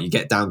shows, right? You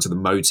get down to the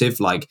motive.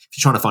 Like if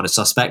you're trying to find a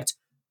suspect,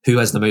 who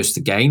has the most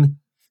to gain?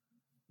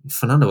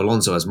 Fernando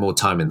Alonso has more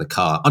time in the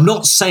car. I'm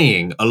not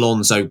saying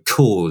Alonso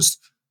caused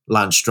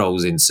Lance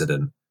Stroll's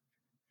incident,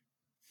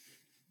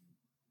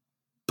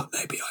 but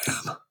maybe I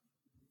am.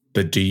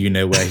 But do you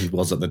know where he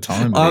was at the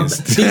time?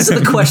 These are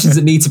the questions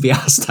that need to be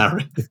asked,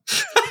 Harry.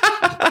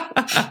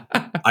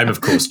 I'm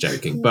of course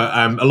joking, but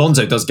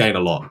Alonso does gain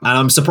a lot, and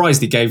I'm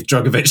surprised he gave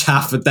Drugovich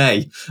half a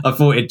day. I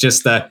thought it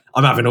just I'm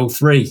having all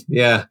three.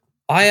 Yeah,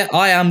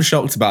 I am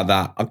shocked about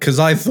that because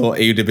I thought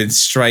he would have been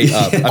straight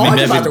up. I mean, I'd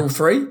have had all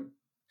three.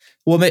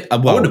 Well, I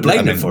wouldn't have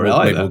blamed him for it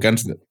either.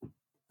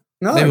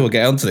 Maybe we'll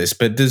get onto this,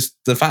 but does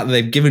the fact that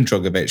they've given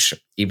Drugovich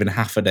even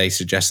half a day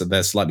suggest that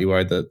they're slightly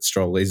worried that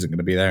Stroll isn't going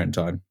to be there in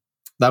time?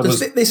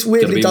 This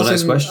weirdly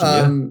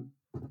doesn't.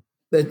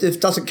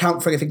 It doesn't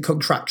count for anything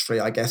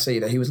contractually, I guess,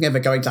 either. He was never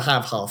going to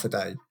have half a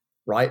day,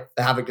 right?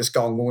 They haven't just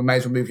gone, well, we may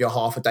as well move your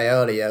half a day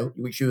earlier,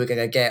 which you were going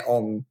to get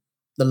on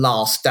the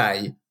last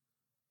day,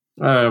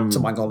 to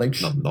my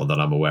knowledge. Not that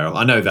I'm aware of.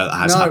 I know that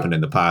has happened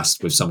in the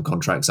past with some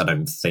contracts. I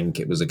don't think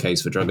it was a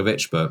case for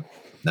Drugovich, but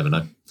never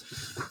know.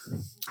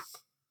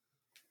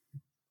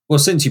 Well,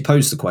 since you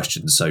posed the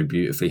question so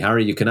beautifully,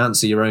 Harry, you can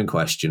answer your own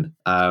question.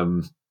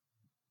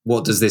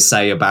 What does this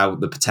say about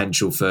the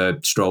potential for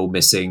Stroll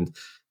missing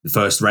the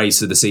first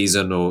race of the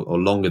season or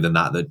longer than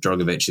that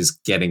Drugovich is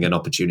getting an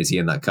opportunity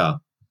in that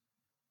car?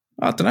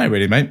 I don't know,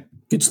 really, mate.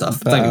 Good stuff.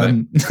 Thank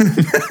you,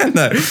 mate.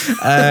 No.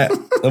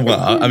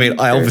 Well, I mean,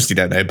 I obviously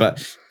don't know,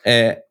 but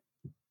I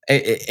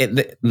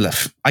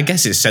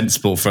guess it's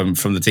sensible from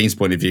the team's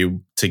point of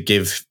view to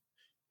give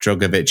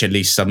Drugovich at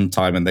least some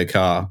time in the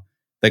car.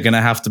 They're going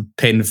to have to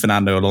pin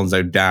Fernando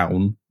Alonso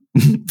down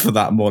for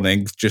that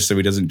morning just so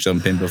he doesn't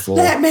jump in before.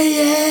 Let me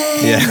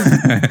in!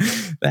 Yeah.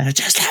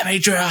 Just let me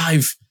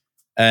drive.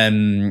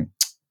 But,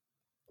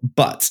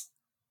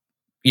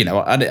 you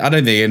know, I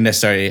don't think it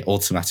necessarily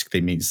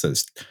automatically means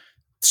that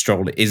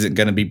Stroll isn't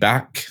going to be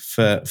back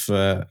for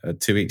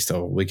 2 weeks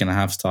or a week and a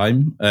half's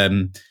time.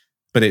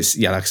 But it's,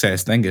 like I say, I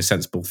think a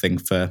sensible thing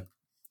for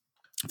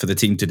the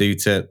team to do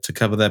to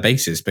cover their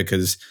bases,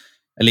 because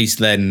at least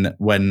then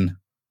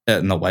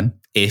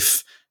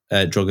if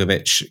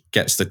Drugovich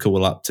gets the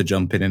call up to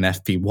jump in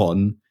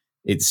FP1,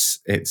 it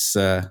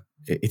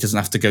doesn't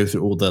have to go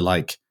through all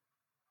the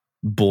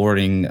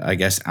boring, I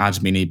guess,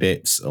 admin-y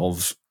bits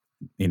of,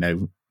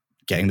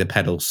 getting the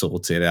pedal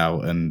sorted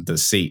out and the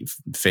seat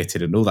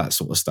fitted and all that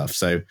sort of stuff.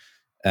 So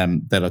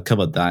they'll have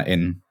covered that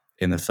in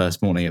the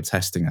first morning of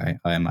testing,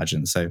 I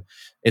imagine. So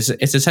it's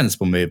a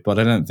sensible move, but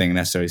I don't think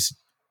necessarily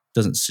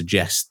doesn't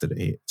suggest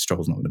that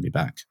Stroll's not going to be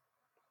back.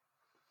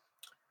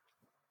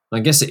 I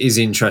guess it is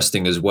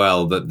interesting as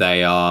well that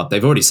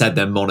they've already said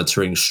they're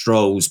monitoring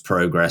Stroll's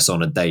progress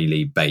on a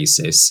daily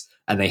basis,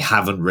 and they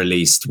haven't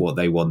released what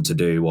they want to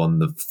do on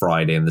the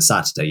Friday and the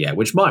Saturday yet,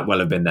 which might well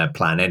have been their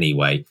plan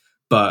anyway.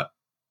 But,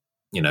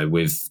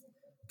 with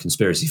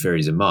conspiracy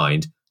theories in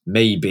mind,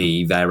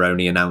 maybe they're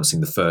only announcing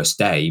the first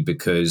day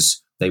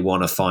because they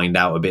want to find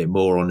out a bit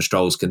more on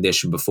Stroll's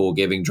condition before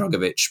giving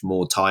Drugovich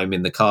more time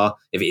in the car.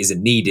 If it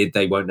isn't needed,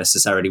 they won't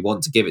necessarily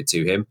want to give it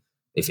to him.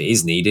 if it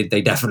is needed,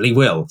 they definitely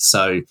will.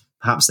 So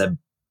perhaps they're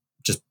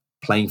just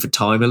playing for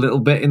time a little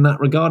bit in that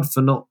regard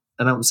for not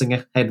announcing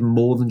ahead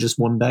more than just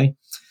one day.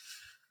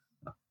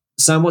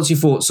 Sam, what's your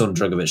thoughts on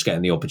Drugovich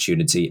getting the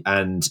opportunity?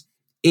 And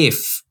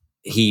if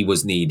he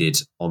was needed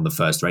on the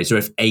first race, or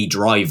if a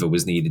driver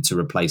was needed to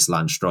replace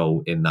Lance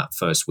Stroll in that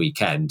first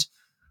weekend,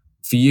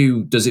 for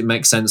you, does it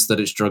make sense that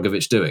it's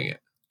Drugovich doing it?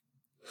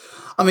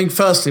 I mean,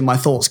 firstly, my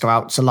thoughts go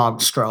out to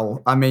Lance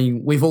Stroll. I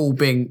mean, we've all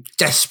been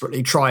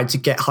desperately trying to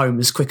get home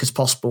as quick as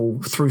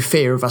possible through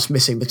fear of us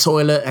missing the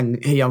toilet,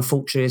 and he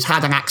unfortunately has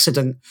had an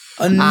accident.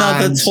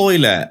 Another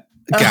toilet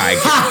gag.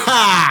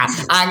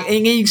 And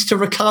he needs to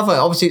recover.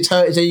 Obviously, it's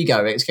hurt his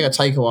ego. It's going to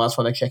take a while. That's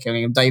why they're checking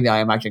him daily, I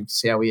imagine, to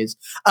see how he is.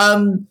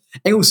 In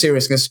all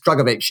seriousness,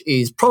 Drugovich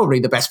is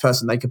probably the best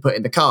person they could put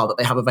in the car that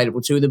they have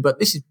available to them, but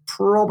this is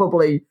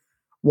probably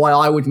why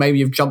I would maybe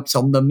have jumped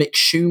on the Mick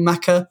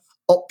Schumacher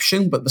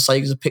option, but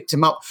Mercedes have picked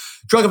him up.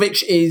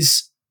 Drugovich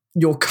is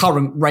your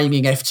current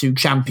reigning F2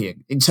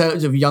 champion. In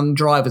terms of young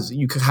drivers that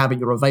you could have at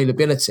your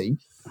availability,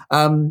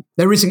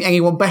 there isn't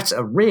anyone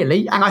better,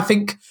 really. And I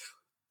think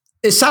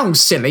it sounds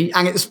silly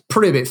and it's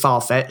pretty a bit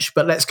far-fetched,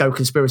 but let's go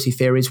conspiracy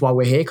theories while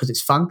we're here because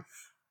it's fun.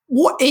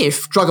 What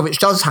if Drugovich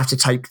does have to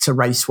take to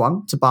race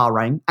one, to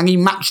Bahrain, and he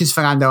matches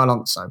Fernando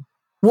Alonso?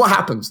 What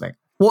happens then?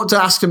 What do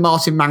Aston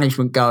Martin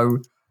management go?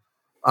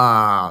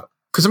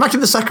 Because imagine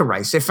the second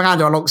race, if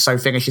Fernando Alonso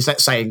finishes,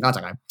 let's say, I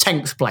don't know,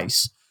 10th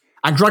place,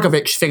 and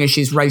Drugovich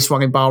finishes race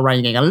one in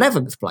Bahrain in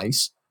 11th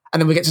place,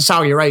 and then we get to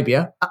Saudi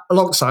Arabia,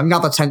 Alonso,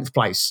 another 10th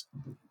place.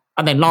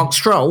 And then Lance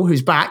Stroll,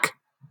 who's back,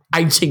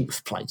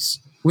 18th place.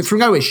 Through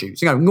no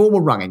issues,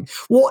 normal running.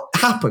 What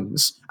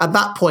happens at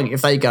that point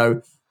if they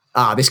go,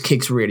 this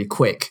kid's really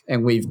quick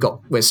and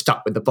we're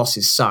stuck with the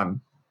boss's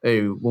son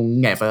who will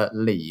never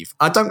leave?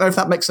 I don't know if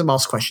that makes them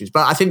ask questions,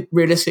 but I think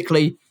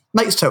realistically,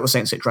 makes total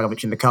sense to get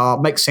Drugovich in the car,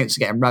 makes sense to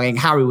get him running.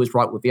 Harry was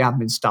right with the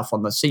admin stuff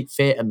on the seat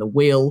fit and the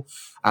wheel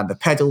and the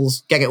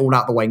pedals. Get it all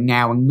out of the way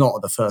now and not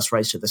at the first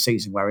race of the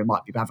season where he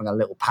might be having a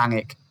little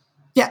panic.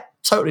 Yeah,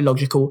 totally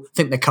logical. I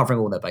think they're covering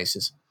all their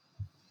bases.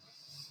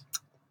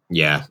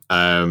 Yeah.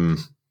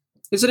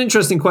 It's an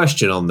interesting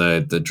question on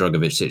the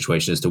Drugovich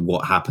situation as to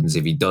what happens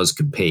if he does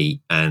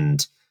compete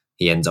and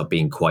he ends up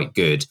being quite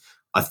good.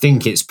 I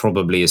think it's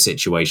probably a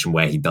situation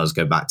where he does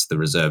go back to the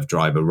reserve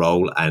driver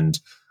role, and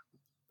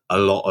a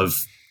lot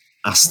of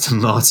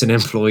Aston Martin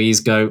employees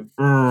go,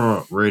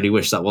 really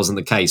wish that wasn't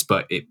the case,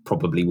 but it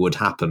probably would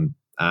happen.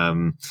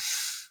 I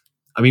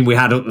mean, we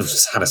had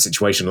a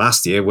situation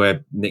last year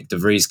where Nick De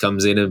Vries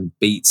comes in and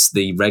beats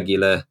the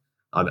regular,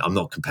 I'm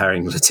not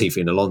comparing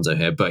Latifi and Alonso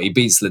here, but he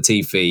beats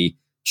Latifi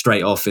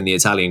straight off in the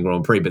Italian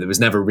Grand Prix, but there was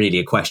never really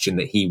a question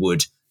that he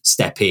would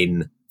step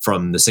in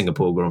from the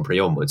Singapore Grand Prix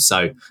onwards.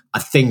 So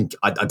I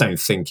don't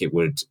think it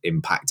would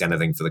impact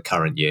anything for the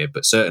current year,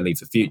 but certainly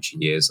for future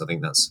years, I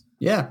think that's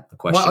a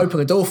question. Might open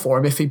the door for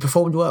him if he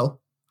performed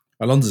well.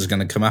 Alonso's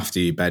going to come after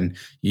you, Ben.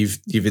 You've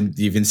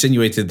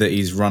insinuated that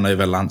he's run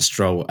over Lance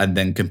Stroll and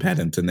then compared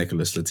him to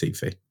Nicholas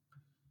Latifi.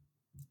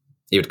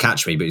 He would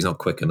catch me, but he's not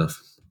quick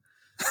enough.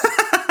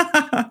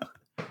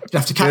 You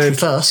have to catch him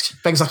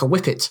first. Ben's like a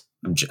whippet.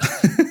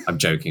 I'm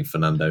joking,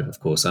 Fernando. Of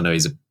course, I know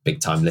he's a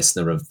big time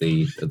listener of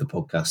the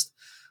podcast.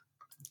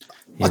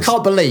 I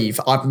can't believe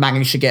I've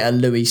managed to get a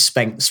Louis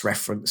Spence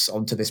reference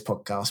onto this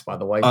podcast. By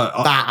the way,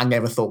 that I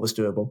never thought was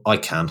doable. I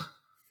can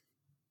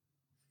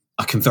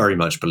very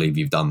much believe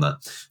you've done that.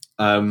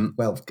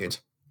 Well, good.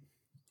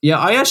 Yeah,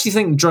 I actually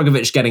think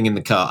Drugovich getting in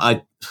the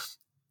car.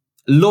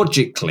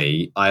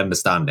 Logically, I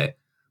understand it.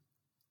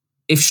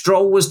 If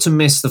Stroll was to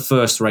miss the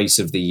first race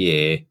of the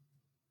year,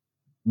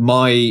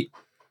 my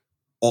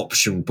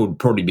option would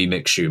probably be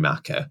Mick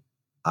Schumacher,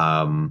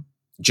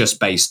 just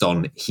based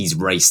on he's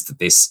raced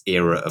this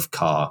era of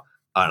car,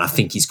 and I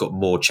think he's got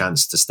more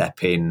chance to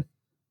step in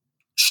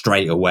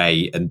straight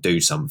away and do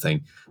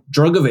something.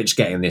 Drugovich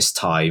getting this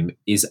time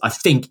is, I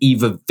think,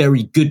 either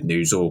very good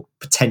news or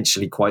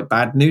potentially quite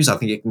bad news. I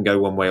think it can go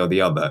one way or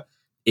the other,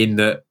 in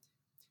that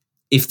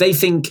if they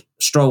think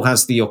Stroll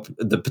has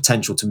the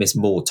potential to miss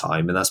more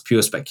time, and that's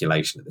pure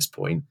speculation at this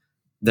point,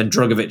 then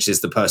Drugovich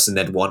is the person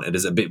they'd wanted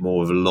as a bit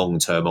more of a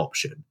long-term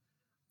option.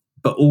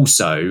 But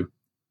also,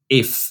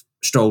 if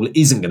Stroll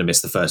isn't going to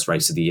miss the first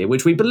race of the year,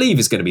 which we believe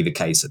is going to be the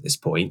case at this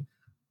point,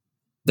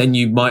 then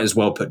you might as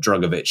well put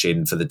Drugovich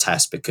in for the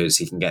test because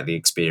he can get the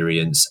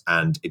experience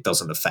and it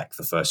doesn't affect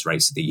the first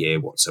race of the year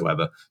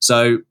whatsoever.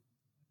 So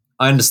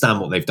I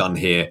understand what they've done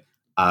here.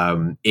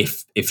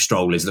 If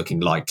Stroll is looking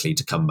likely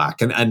to come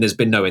back, and there's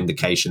been no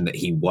indication that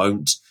he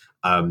won't.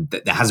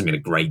 There hasn't been a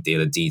great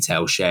deal of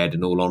detail shared,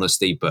 in all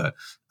honesty, but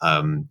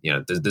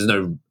there's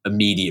no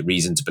immediate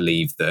reason to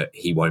believe that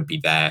he won't be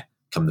there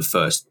come the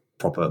first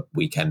proper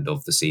weekend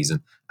of the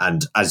season.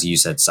 And as you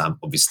said, Sam,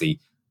 obviously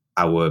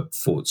our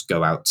thoughts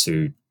go out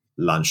to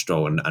Lance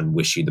Stroll and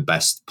wish you the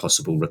best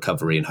possible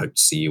recovery and hope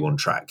to see you on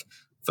track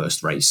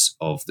first race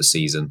of the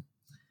season,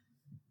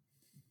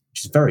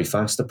 which is very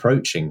fast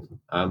approaching.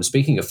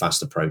 Speaking of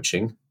fast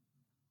approaching,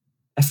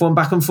 F1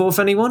 back and forth,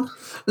 anyone?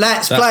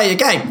 Let's play a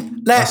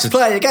game. Let's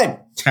play a game.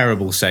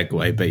 Terrible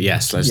segue, but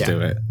yes, let's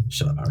do it.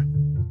 Shut up, Harry.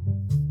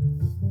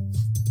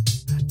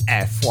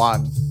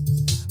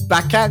 F1.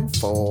 Back and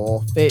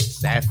forth,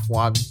 it's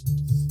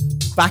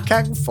F1. Back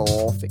and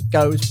forth, it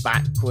goes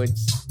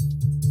backwards.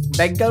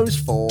 Then goes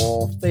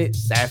forth,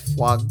 it's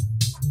F1.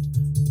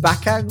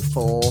 Back and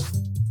forth,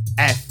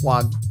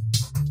 F1.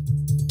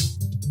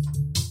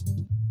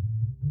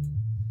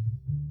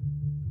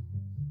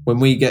 When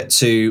we get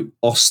to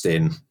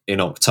Austin in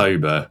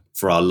October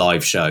for our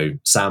live show,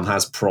 Sam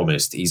has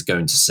promised he's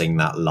going to sing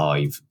that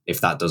live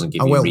if that doesn't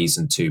give you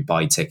reason to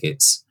buy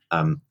tickets,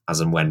 as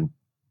and when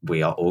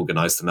we are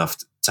organised enough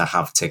to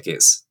have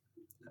tickets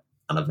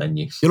and a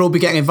venue. You'll all be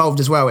getting involved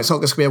as well. It's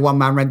not just going to be a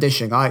one-man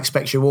rendition. I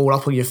expect you all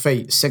up on your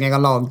feet, singing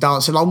along,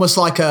 dancing, almost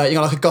like a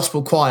like a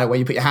gospel choir where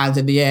you put your hands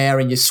in the air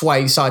and you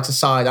sway side to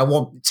side. I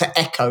want it to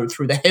echo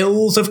through the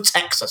hills of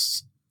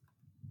Texas.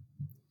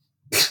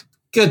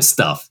 Good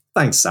stuff.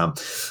 Thanks, Sam.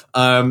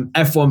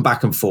 F1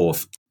 back and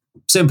forth.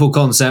 Simple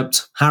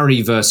concept.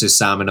 Harry versus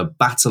Sam in a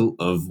battle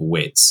of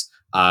wits.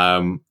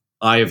 I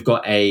have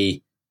got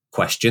a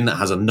question that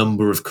has a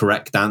number of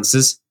correct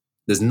answers.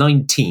 There's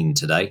 19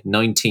 today,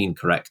 19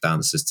 correct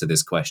answers to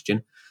this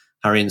question.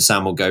 Harry and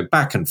Sam will go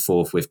back and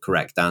forth with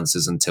correct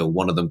answers until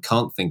one of them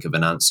can't think of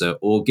an answer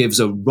or gives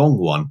a wrong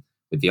one,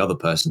 with the other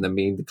person then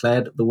being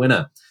declared the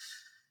winner.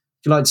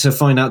 Would you like to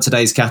find out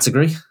today's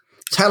category?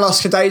 Tell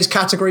us today's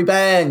category,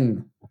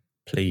 Ben.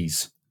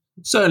 Please.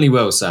 Certainly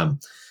will, Sam.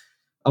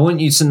 I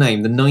want you to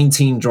name the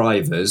 19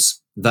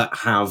 drivers that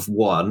have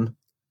won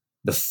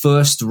the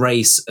first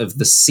race of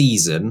the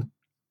season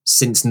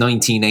since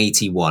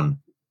 1981.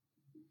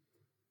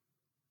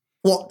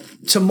 What?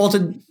 To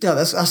modern... Yeah,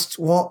 that's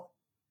what?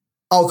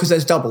 Oh, because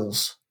there's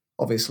doubles,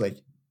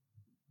 obviously.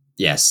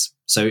 Yes.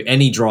 So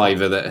any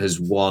driver that has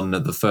won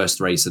the first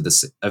race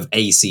of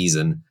a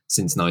season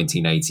since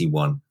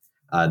 1981.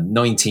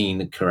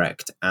 19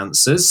 correct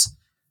answers.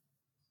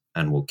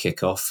 And we'll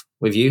kick off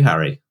with you,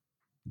 Harry.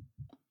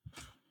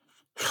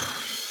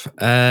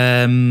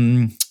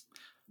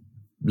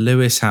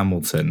 Lewis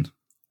Hamilton.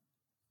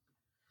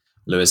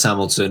 Lewis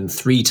Hamilton,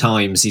 3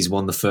 times he's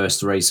won the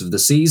first race of the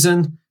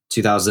season.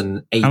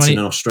 2018 in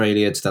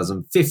Australia,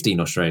 2015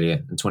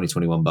 Australia, and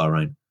 2021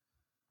 Bahrain.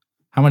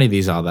 How many of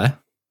these are there?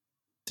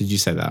 Did you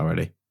say that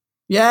already?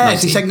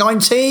 Yes, he said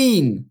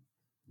 19.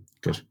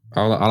 Good.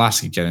 I'll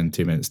ask again in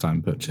 2 minutes'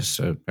 time, but just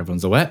so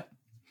everyone's aware.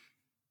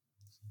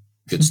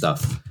 Good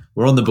stuff.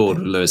 We're on the board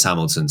with Lewis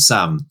Hamilton.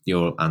 Sam,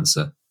 your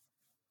answer.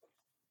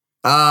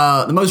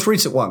 The most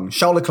recent one,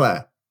 Charles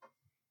Leclerc.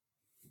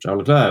 Charles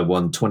Leclerc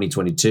won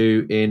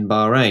 2022 in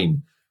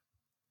Bahrain.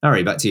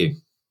 Harry, back to you.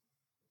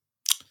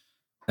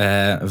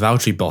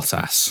 Valtteri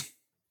Bottas.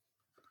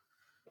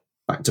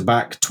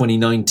 Back-to-back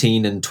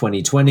 2019 and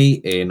 2020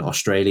 in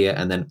Australia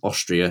and then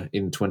Austria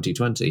in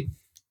 2020.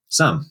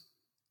 Sam.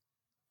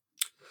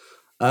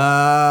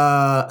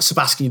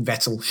 Sebastian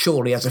Vettel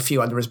surely has a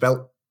few under his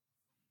belt.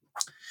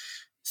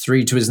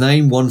 3 to his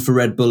name, 1 for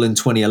Red Bull in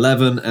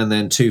 2011 and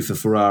then 2 for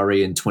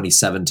Ferrari in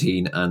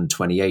 2017 and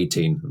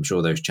 2018. I'm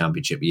sure those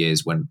championship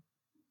years went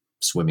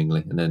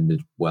swimmingly and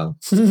ended well.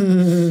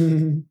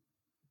 Oh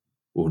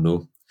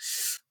no.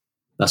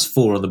 That's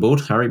 4 on the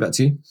board. Harry, back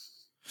to you.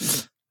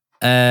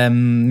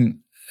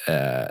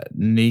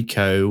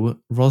 Nico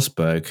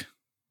Rosberg.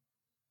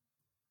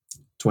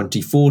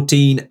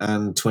 2014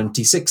 and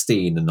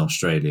 2016 in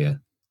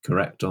Australia.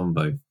 Correct on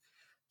both.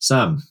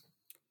 Sam.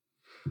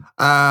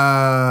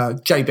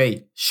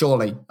 JB,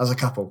 surely, as a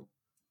couple.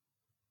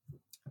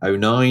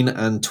 09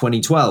 and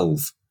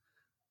 2012.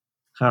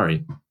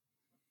 Harry.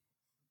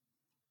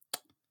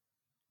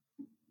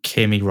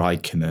 Kimi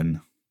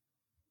Räikkönen.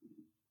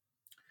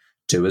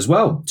 2 as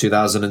well.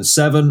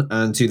 2007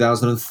 and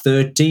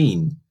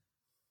 2013.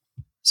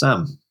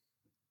 Sam.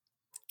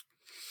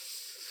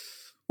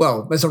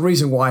 Well, there's a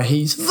reason why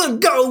he's the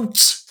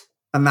GOAT,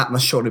 and that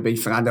must surely be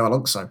Fernando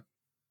Alonso.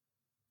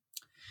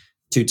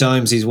 2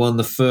 times he's won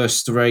the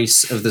first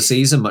race of the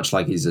season, much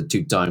like he's a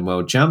 2-time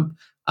world champ.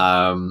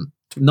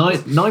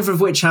 Neither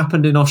of which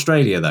happened in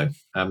Australia, though.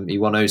 He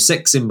won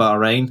 06 in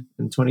Bahrain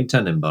and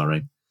 2010 in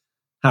Bahrain.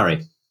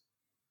 Harry.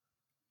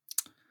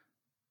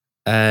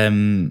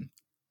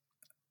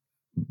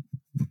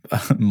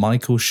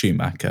 Michael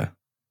Schumacher.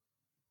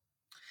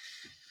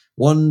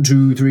 1,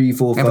 2, 3,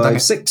 4,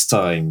 5, 6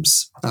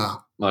 times.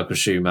 Ah. Michael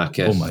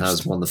Schumacher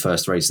has won the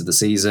first race of the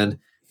season.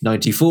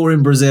 94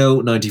 in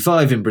Brazil,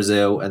 95 in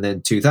Brazil, and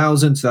then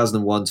 2000,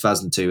 2001,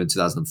 2002, and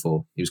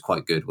 2004. He was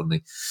quite good, wasn't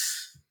he?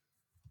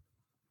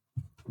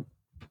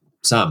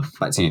 Sam,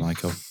 back to you.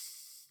 Michael.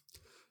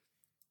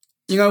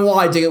 You know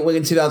why I didn't win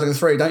in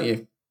 2003, don't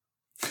you?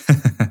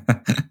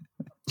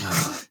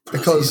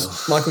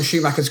 Because Michael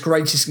Schumacher's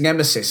greatest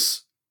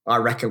nemesis, I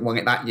reckon, won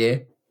it that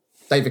year.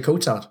 David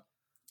Coulthard.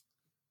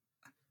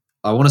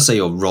 I want to say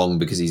you're wrong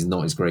because he's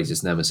not his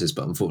greatest nemesis,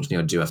 but unfortunately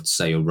I do have to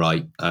say you're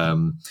right.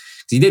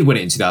 He did win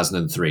it in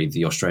 2003,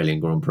 the Australian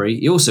Grand Prix.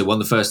 He also won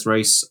the first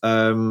race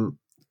one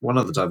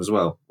other time as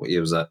well. What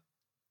year was that?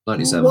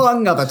 97.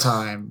 One other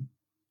time.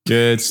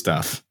 Good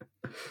stuff.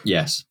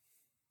 Yes.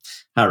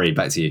 Harry,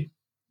 back to you.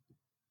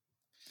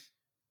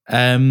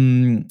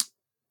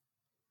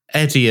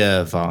 Eddie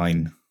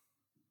Irvine.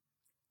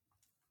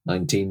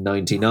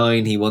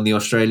 1999, he won the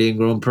Australian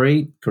Grand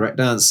Prix. Correct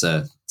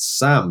answer.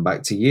 Sam,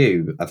 back to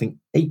you. I think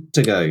 8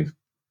 to go.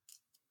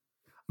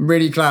 I'm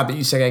really glad that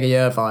you said Eddie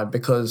Irvine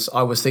because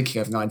I was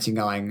thinking of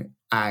 99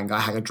 and I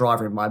had a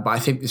driver in mind, but I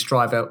think this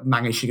driver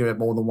managed to do it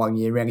more than 1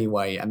 year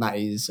anyway, and that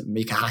is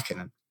Mika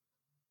Hakkinen.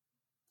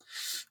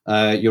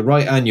 You're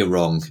right and you're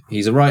wrong.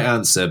 He's a right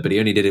answer, but he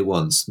only did it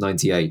once,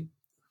 98.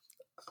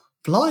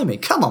 Blimey,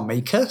 come on,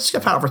 Mika.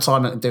 Step out of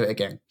retirement and do it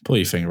again. Pull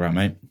your finger out,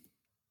 mate.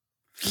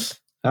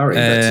 Harry,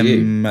 back to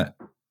you.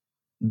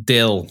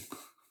 Dill.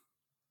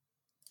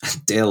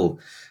 Dill.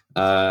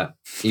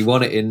 He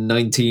won it in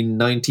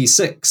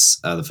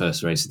 1996, the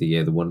first race of the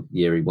year, the one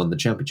year he won the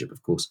championship,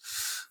 of course.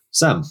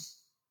 Sam.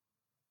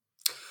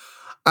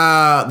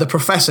 The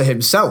professor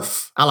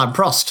himself, Alain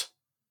Prost.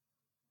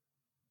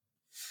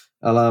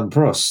 Alain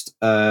Prost.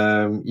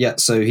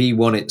 So he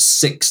won it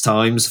 6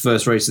 times,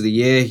 first race of the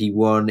year. He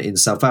won in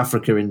South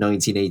Africa in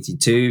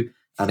 1982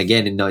 and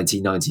again in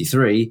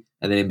 1993.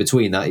 And then in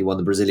between that, he won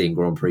the Brazilian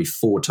Grand Prix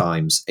 4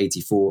 times,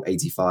 84,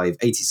 85,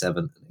 87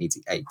 and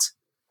 88.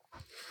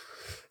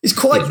 He's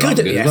quite good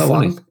at the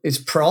F1. It's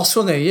Prost,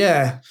 wasn't he?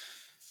 Yeah.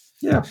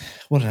 Yeah.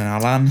 What an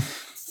Alain.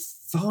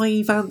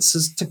 5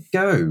 answers to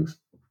go.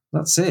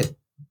 That's it.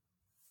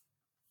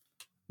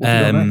 What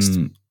have we got next?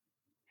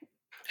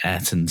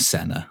 Ayrton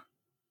Senna.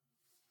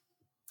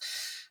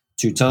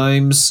 2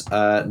 times,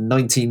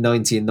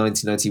 1990 and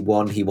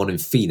 1991. He won in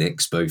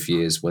Phoenix both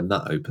years when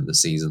that opened the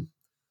season.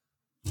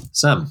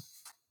 Sam.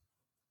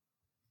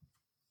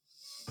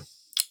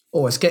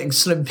 Oh, it's getting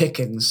slim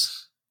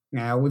pickings.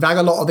 Now, we've had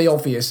a lot of the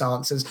obvious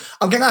answers.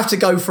 I'm going to have to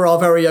go for our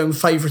very own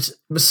favourite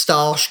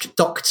moustached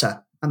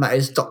doctor, and that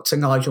is Dr.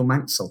 Nigel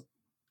Mansell.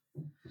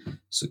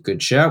 It's a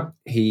good shout.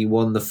 He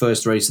won the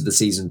first race of the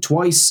season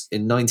twice.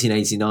 In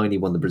 1989, he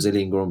won the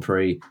Brazilian Grand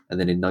Prix, and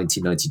then in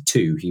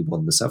 1992, he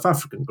won the South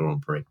African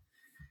Grand Prix.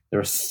 There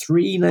are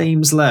 3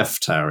 names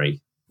left,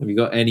 Harry. Have you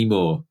got any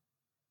more?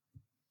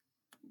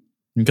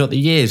 You've got the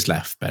years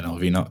left, Ben, or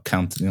have you not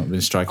counted? You've not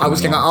been striking. I was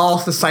going to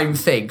ask the same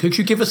thing. Could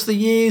you give us the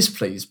years,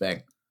 please,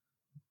 Ben?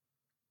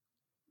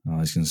 Oh, I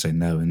was going to say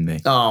no, isn't he?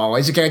 Oh,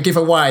 is it going to give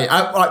away?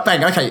 Right,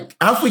 Ben, okay.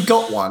 Have we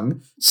got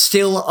one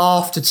still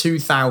after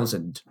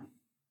 2000?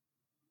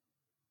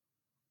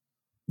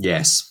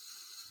 Yes.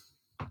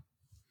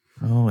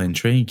 Oh,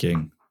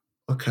 intriguing.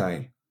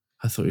 Okay.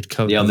 I thought you'd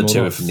cover the other 2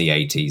 off. are from the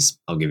 80s.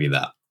 I'll give you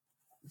that.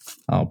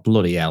 Oh,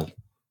 bloody hell.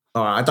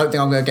 All right, I don't think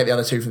I'm going to get the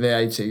other 2 from the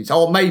 80s.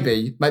 Oh,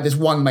 maybe there's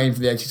one made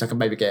from the 80s I can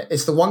maybe get.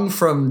 It's the one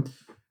from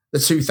the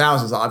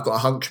 2000s that I've got a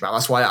hunch about.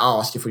 That's why I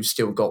asked if we've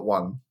still got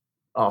one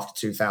after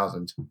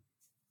 2000.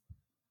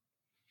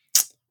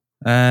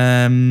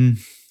 I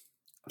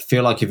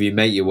feel like if you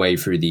make your way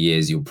through the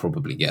years, you'll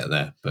probably get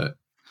there. But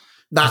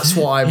that's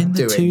what I'm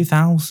doing. In the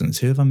 2000s,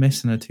 who have I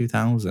missed in the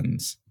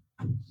 2000s?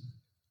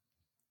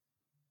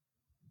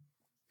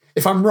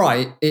 If I'm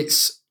right,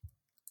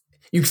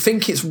 you'd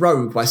think it's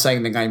rogue by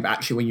saying the name, but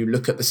actually when you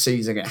look at the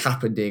season it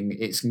happened in,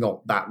 it's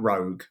not that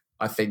rogue.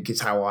 I think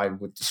it's how I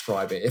would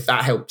describe it, if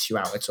that helps you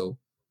out at all.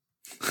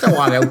 No,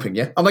 I'm helping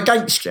you. I'm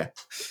against you.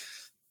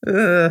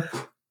 Thin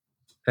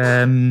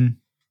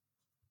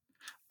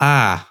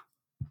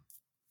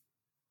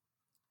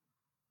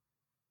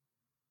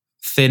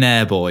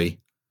Air Boy.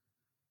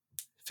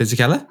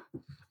 Fisichella?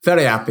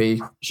 Very happy.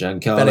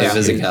 Giancarlo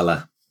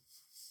Fisichella.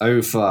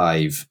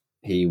 05.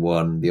 He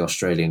won the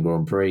Australian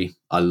Grand Prix.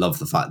 I love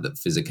the fact that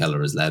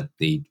Fisichella has led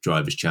the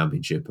Drivers'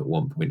 Championship at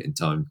one point in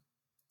time,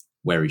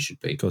 where he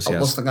should be. Of course, that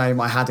was the game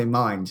I had in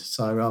mind,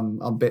 so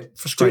I'm a bit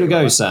frustrated. 2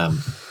 to go,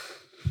 Sam.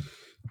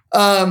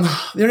 The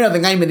only other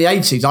name in the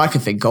 80s I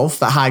could think of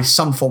that had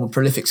some form of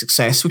prolific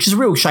success, which is a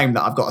real shame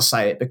that I've got to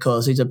say it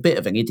because he's a bit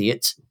of an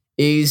idiot,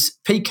 is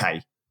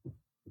PK.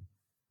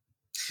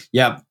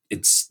 Yeah,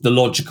 it's the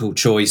logical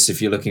choice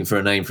if you're looking for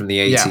a name from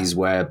the 80s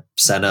where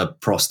Senna,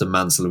 Prost and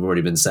Mansell have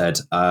already been said.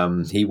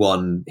 He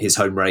won his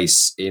home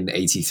race in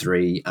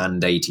 83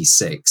 and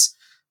 86,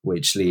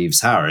 which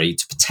leaves Harry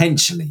to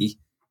potentially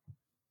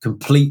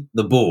complete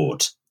the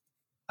board.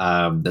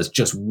 There's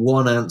just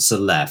one answer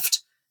left,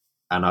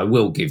 and I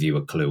will give you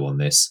a clue on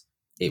this.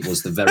 It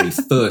was the very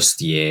first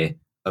year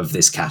of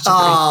this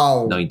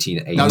category,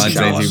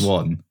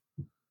 1981.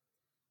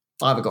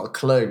 I haven't got a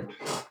clue.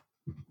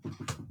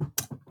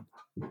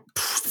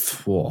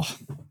 Whoa.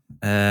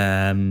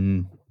 I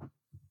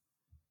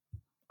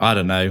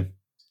don't know.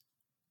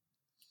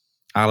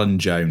 Alan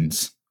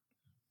Jones.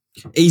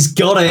 He's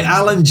got it,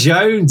 Alan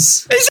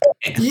Jones. Is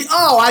it?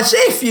 Oh, as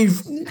if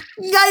you've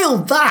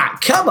nailed that.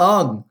 Come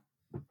on.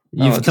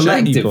 You've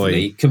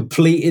collectively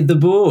completed the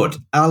board.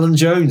 Alan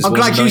Jones. I'm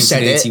glad you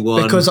said it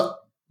because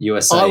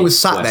USA I was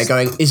sat West. there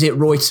going, "Is it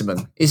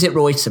Reutemann? Is it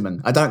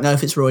Reutemann? I don't know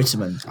if it's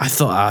Reutemann." I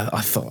thought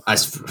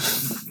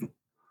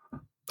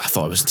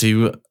it was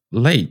too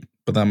late,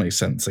 but that makes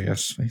sense, I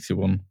guess.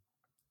 81.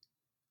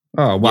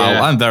 Oh wow,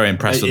 Yeah. I'm very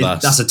impressed with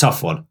that. That's a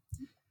tough one.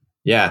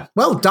 Yeah.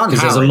 Well done,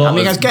 Because there's a Harry. lot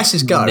as of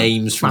guesses go.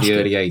 names from Smashed the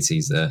it. early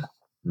 80s there.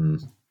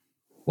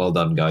 Well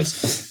done,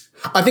 guys.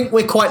 I think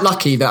we're quite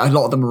lucky that a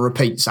lot of them are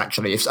repeats,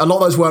 actually. If a lot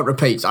of those weren't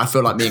repeats, I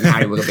feel like me and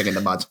Harry would have been in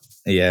the mud.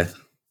 Yeah.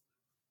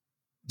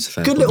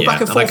 Good little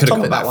back and forth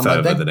topic, that one.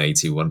 Further than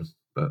 81,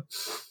 but...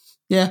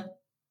 Yeah.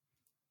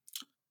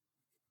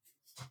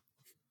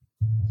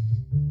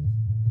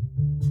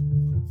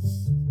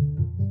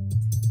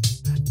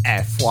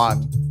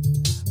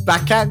 F1.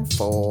 Back and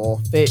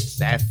forth, it's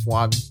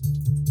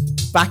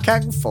F1. Back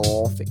and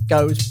forth, it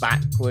goes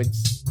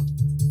backwards.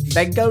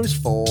 Then goes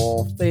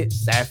forth,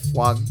 it's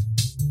F1.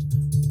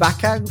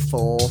 Back and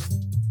forth,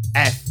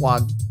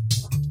 F1.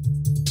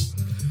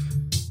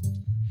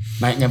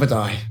 Make never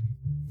die.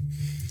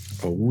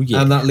 Oh,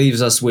 yeah. And that leaves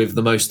us with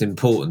the most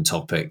important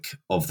topic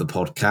of the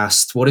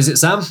podcast. What is it,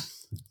 Sam?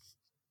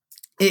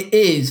 It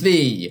is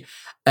the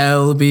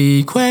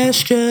LB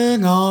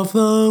question of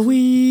the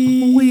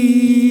week.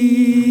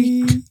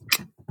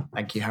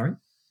 Thank you, Harry.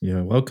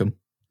 You're welcome.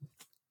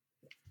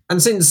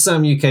 And since,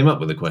 Sam, you came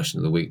up with the question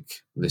of the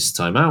week this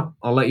time out,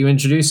 I'll let you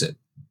introduce it.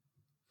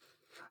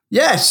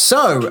 Yes,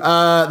 so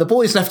the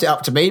boys left it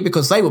up to me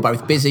because they were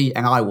both busy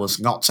and I was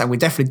not. And we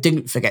definitely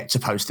didn't forget to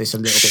post this a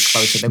little bit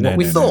closer than what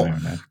we thought.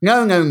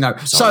 No.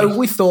 So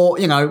we thought,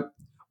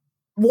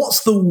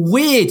 what's the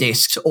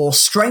weirdest or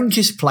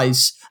strangest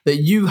place that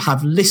you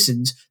have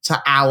listened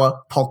to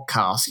our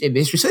podcast in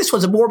history? So this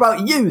one's more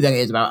about you than it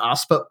is about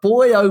us. But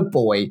boy, oh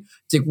boy,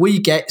 did we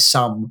get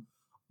some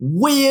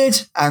weird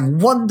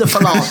and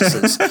wonderful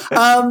answers.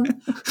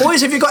 Boys,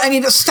 have you got any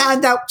that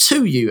stand out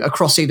to you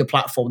across either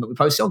platform that we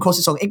posted on? Of course,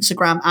 it's on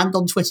Instagram and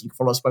on Twitter. You can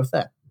follow us both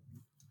there.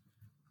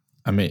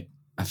 I mean,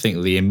 I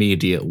think the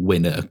immediate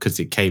winner, because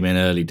it came in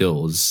early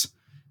doors,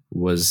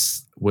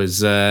 was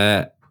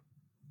the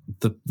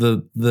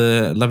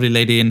lovely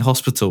lady in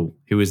hospital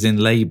who was in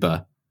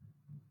labour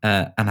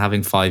and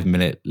having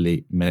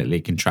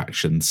 5-minute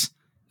contractions.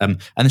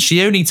 And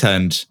she only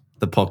turned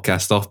the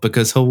podcast off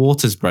because her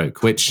waters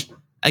broke, which...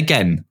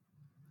 Again,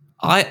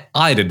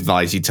 I'd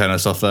advise you turn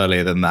us off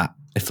earlier than that,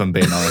 if I'm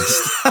being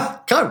honest.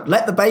 Go,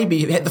 let the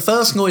baby... The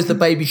first noise the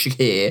baby should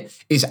hear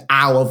is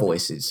our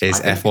voices. Is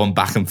F1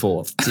 back and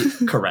forth.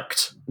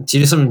 Correct. Do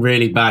you know something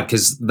really bad?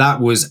 Because that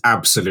was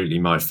absolutely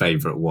my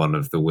favourite one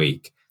of the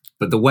week.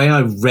 But the way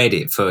I read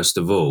it, first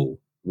of all,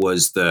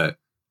 was that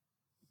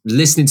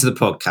listening to the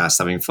podcast,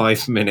 having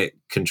 5-minute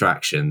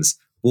contractions,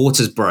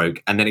 waters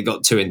broke, and then it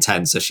got too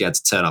intense, so she had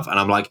to turn off. And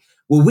I'm like...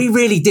 Were we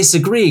really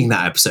disagreeing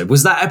that episode?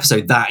 Was that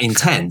episode that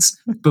intense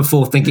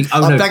before thinking, she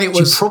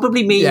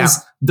probably means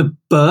the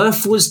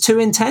birth was too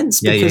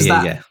intense because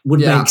that would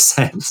make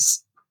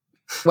sense.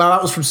 Well,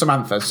 that was from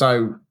Samantha.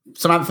 So,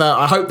 Samantha,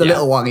 I hope the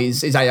little one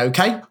is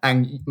A-okay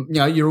and,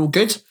 you're all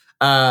good.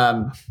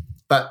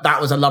 But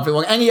that was a lovely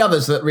one. Any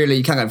others that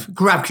really kind of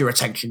grabbed your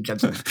attention,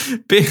 gentlemen?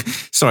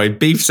 Beef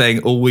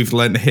saying all we've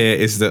learned here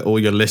is that all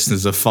your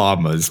listeners are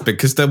farmers,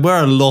 because there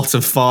were a lot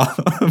of farming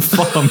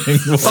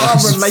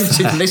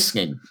farm-related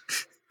listening.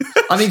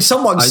 I mean,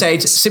 someone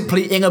said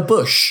simply in a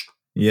bush.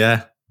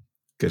 Yeah,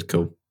 good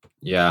call.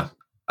 Yeah.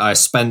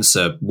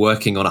 Spencer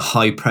working on a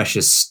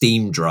high-pressure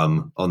steam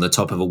drum on the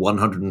top of a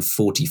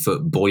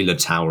 140-foot boiler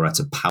tower at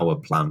a power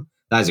plant.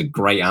 That is a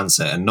great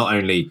answer. And not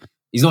only...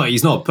 He's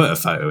not put a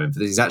photo in,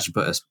 but he's actually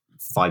put a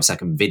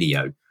 5-second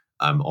video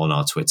on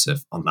our Twitter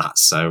on that.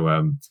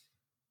 So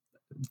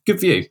good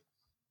for you.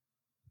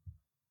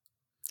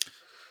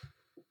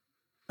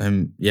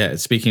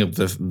 Speaking of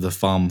the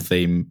farm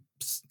theme,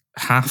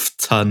 Half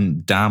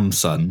Ton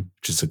Damson,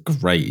 which is a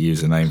great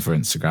username for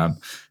Instagram.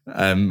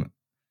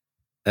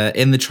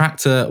 In the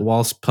tractor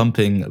whilst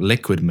pumping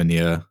liquid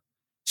manure,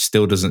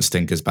 still doesn't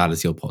stink as bad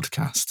as your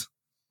podcast.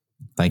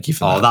 Thank you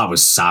for that. Oh, that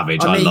was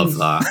savage. I love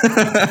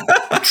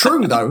that.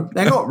 True, though.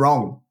 They're not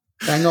wrong.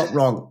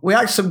 We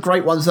had some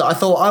great ones that I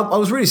thought I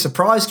was really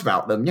surprised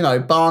about them.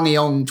 Barney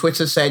on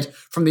Twitter said,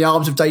 from the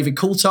arms of David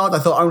Coulthard. I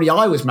thought only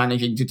I was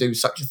managing to do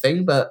such a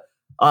thing, but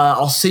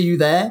I'll see you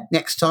there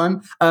next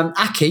time.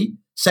 Aki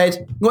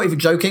said, not even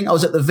joking, I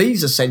was at the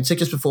visa centre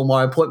just before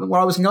my appointment where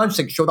I was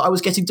 90% sure that I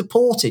was getting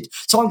deported.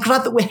 So I'm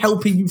glad that we're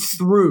helping you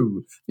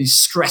through these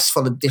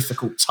stressful and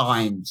difficult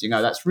times.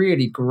 That's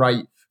really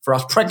great. For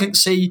us,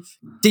 pregnancy,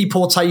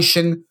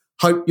 deportation,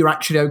 hope you're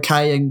actually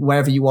okay and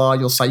wherever you are,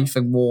 you're safe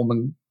and warm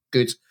and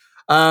good.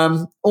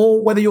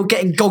 Or whether you're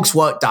getting Gog's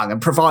work done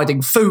and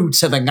providing food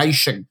to the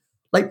nation.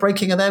 Late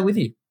breaking are there with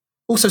you.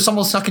 Also,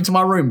 someone snuck into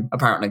my room,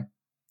 apparently,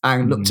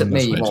 and looked at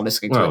me while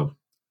listening to it.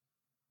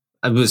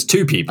 It was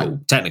two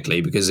people,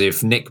 technically, because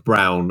if Nick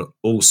Brown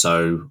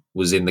also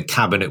was in the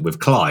cabinet with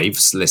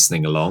Clives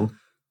listening along,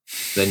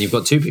 then you've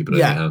got two people in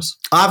your house.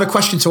 I have a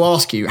question to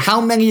ask you.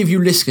 How many of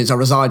you listeners are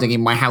residing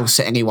in my house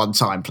at any one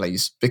time,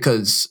 please?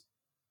 Because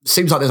it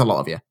seems like there's a lot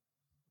of you.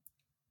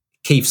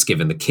 Keith's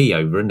given the key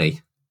over, isn't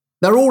he?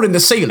 They're all in the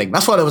ceiling.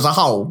 That's why there was a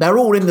hole. They're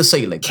all in the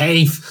ceiling.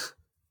 Keith.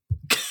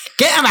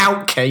 Get them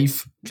out,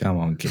 Keith. Come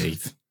on,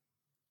 Keith.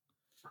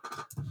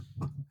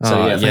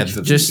 So, thank you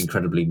for these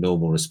incredibly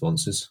normal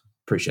responses.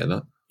 Appreciate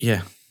that.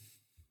 Yeah.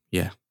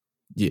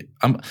 The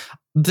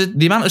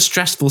amount of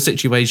stressful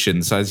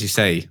situations, as you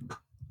say,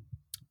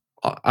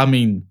 I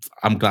mean,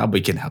 I'm glad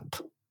we can help.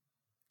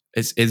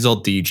 It's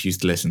odd that you choose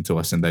to listen to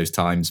us in those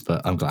times,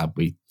 but I'm glad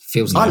we...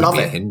 I love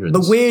it.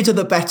 The weirder,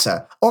 the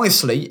better.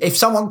 Honestly, if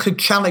someone could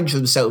challenge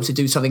themselves to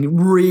do something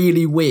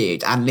really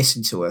weird and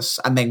listen to us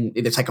and then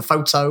either take a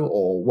photo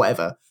or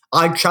whatever,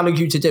 I'd challenge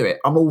you to do it.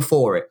 I'm all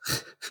for it.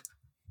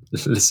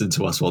 Listen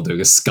to us while doing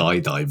a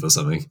skydive or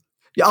something.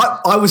 Yeah,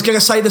 I was going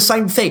to say the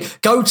same thing.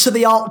 Go to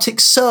the Arctic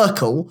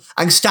Circle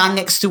and stand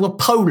next to a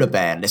polar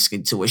bear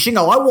listening to us. I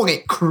want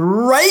it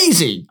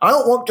crazy. I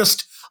don't want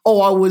just,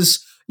 I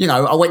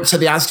went to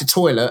the Asda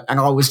toilet and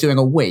I was doing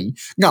a wee.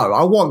 No,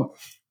 I want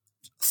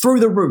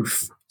through the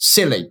roof,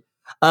 silly.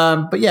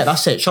 But yeah,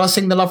 that's it. Shall I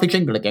sing the lovely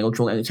jingle again, or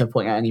do you want me to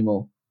point out any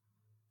more?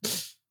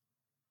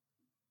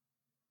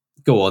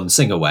 Go on,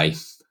 sing away.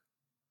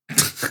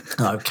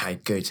 Okay,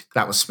 good.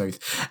 That was smooth.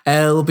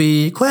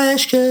 LB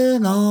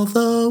question of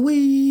the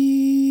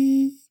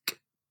week.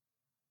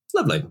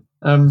 Lovely.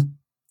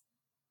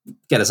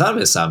 Get us out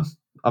of it, Sam.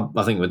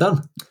 I think we're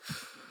done.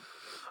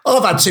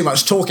 I've had too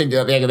much talking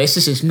at the end of this.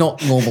 This is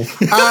not normal.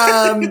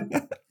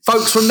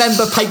 Folks,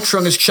 remember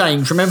Patreon has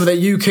changed. Remember that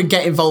you can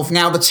get involved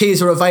now. The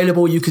tiers are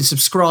available. You can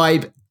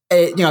subscribe.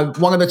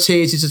 One of the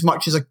tiers is as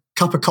much as a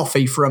cup of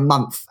coffee for a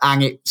month,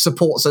 and it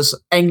supports us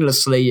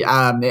endlessly.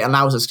 It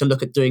allows us to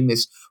look at doing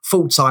this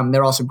full time.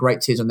 There are some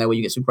great tiers on there where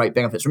you get some great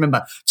benefits.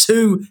 Remember,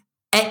 2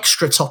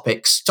 extra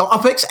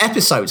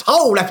episodes,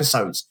 whole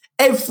episodes,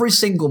 every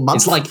single month.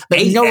 It's like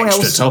 8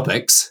 extra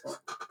topics.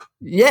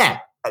 Yeah,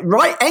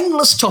 right?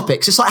 Endless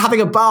topics. It's like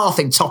having a bath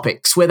in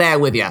topics. We're there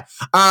with you.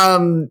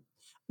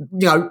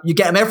 You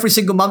get them every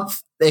single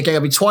month. They're going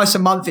to be twice a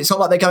month. It's not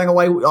like they're going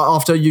away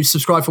after you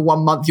subscribe for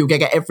 1 month. You'll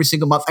get it every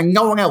single month, and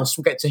no one else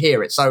will get to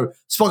hear it. So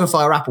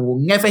Spotify or Apple will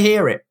never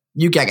hear it.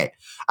 You get it.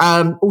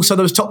 Also,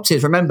 those top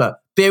tiers, remember,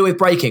 Beer with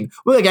Breaking.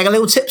 We're going to get a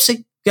little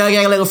tipsy, going to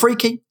get a little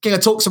freaky, going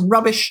to talk some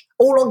rubbish,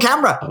 all on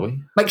camera. Are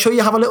we? Make sure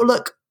you have a little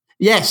look.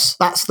 Yes,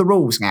 that's the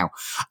rules now.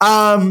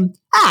 And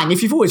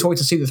if you've always wanted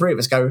to see the three of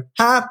us go,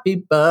 happy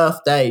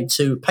birthday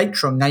to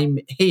Patreon name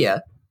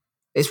here,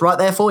 it's right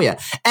there for you.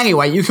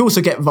 Anyway, you can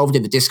also get involved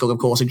in the Discord, of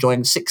course, and join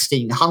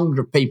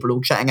 1,600 people all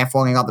chatting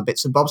F1 and other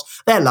bits and bobs.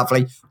 They're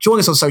lovely. Join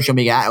us on social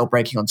media at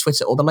LBreaking on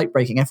Twitter or the Late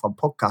Breaking F1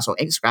 podcast on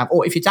Instagram.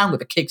 Or if you're down with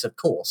the Kigs, of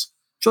course,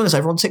 join us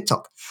over on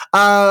TikTok.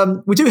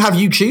 We do have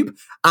YouTube,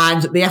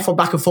 and the F1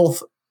 Back and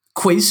Forth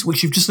quiz,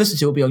 which you've just listened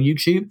to, will be on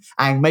YouTube.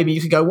 And maybe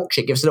you can go watch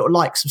it. Give us a little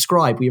like,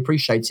 subscribe. We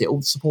appreciate it. All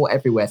the support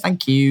everywhere.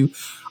 Thank you.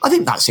 I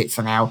think that's it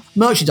for now.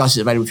 Merchandise is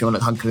available if you want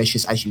to look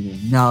Hunkalicious, as you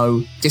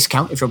know.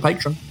 Discount if you're on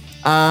Patreon.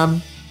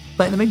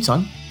 But in the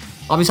meantime,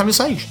 I've been Samuel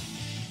Sage.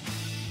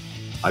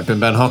 I've been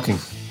Ben Hocking.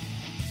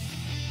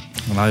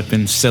 And I've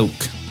been Silk,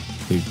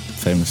 who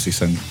famously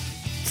sang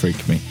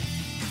Freak Me.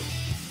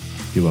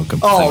 You're welcome.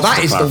 Oh,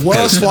 that is the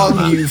worst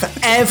one you've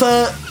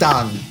ever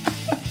done.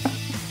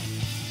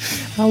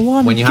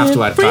 When you have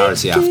to add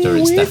clarity after,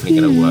 it's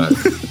definitely going to work.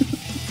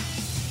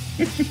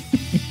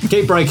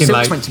 Keep breaking,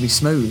 Silk's mate. meant to be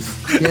smooth.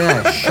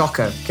 Yeah,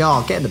 shocker.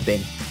 God, get in the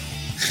bin.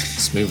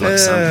 Smooth like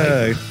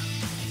sandpaper.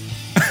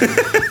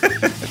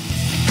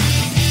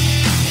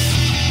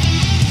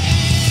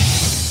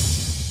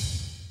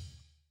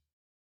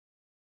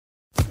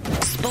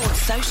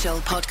 Sports Social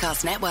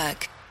Podcast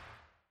Network.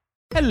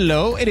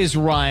 Hello, it is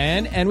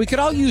Ryan, and we could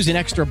all use an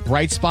extra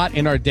bright spot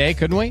in our day,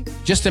 couldn't we?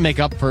 Just to make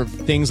up for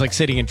things like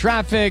sitting in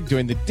traffic,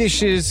 doing the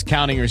dishes,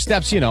 counting your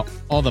steps,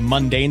 all the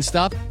mundane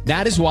stuff.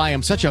 That is why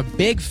I'm such a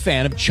big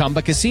fan of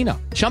Chumba Casino.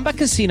 Chumba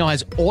Casino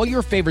has all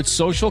your favorite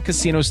social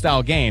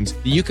casino-style games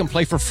that you can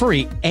play for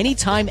free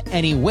anytime,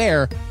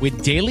 anywhere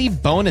with daily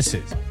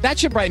bonuses. That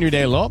should brighten your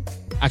day a little.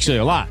 Actually,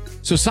 a lot.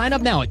 So sign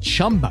up now at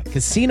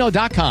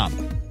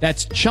ChumbaCasino.com.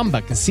 That's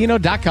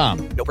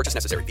ChumbaCasino.com. No purchase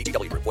necessary.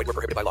 VGW Group. Void where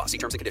prohibited by law. See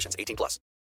terms and conditions. 18+.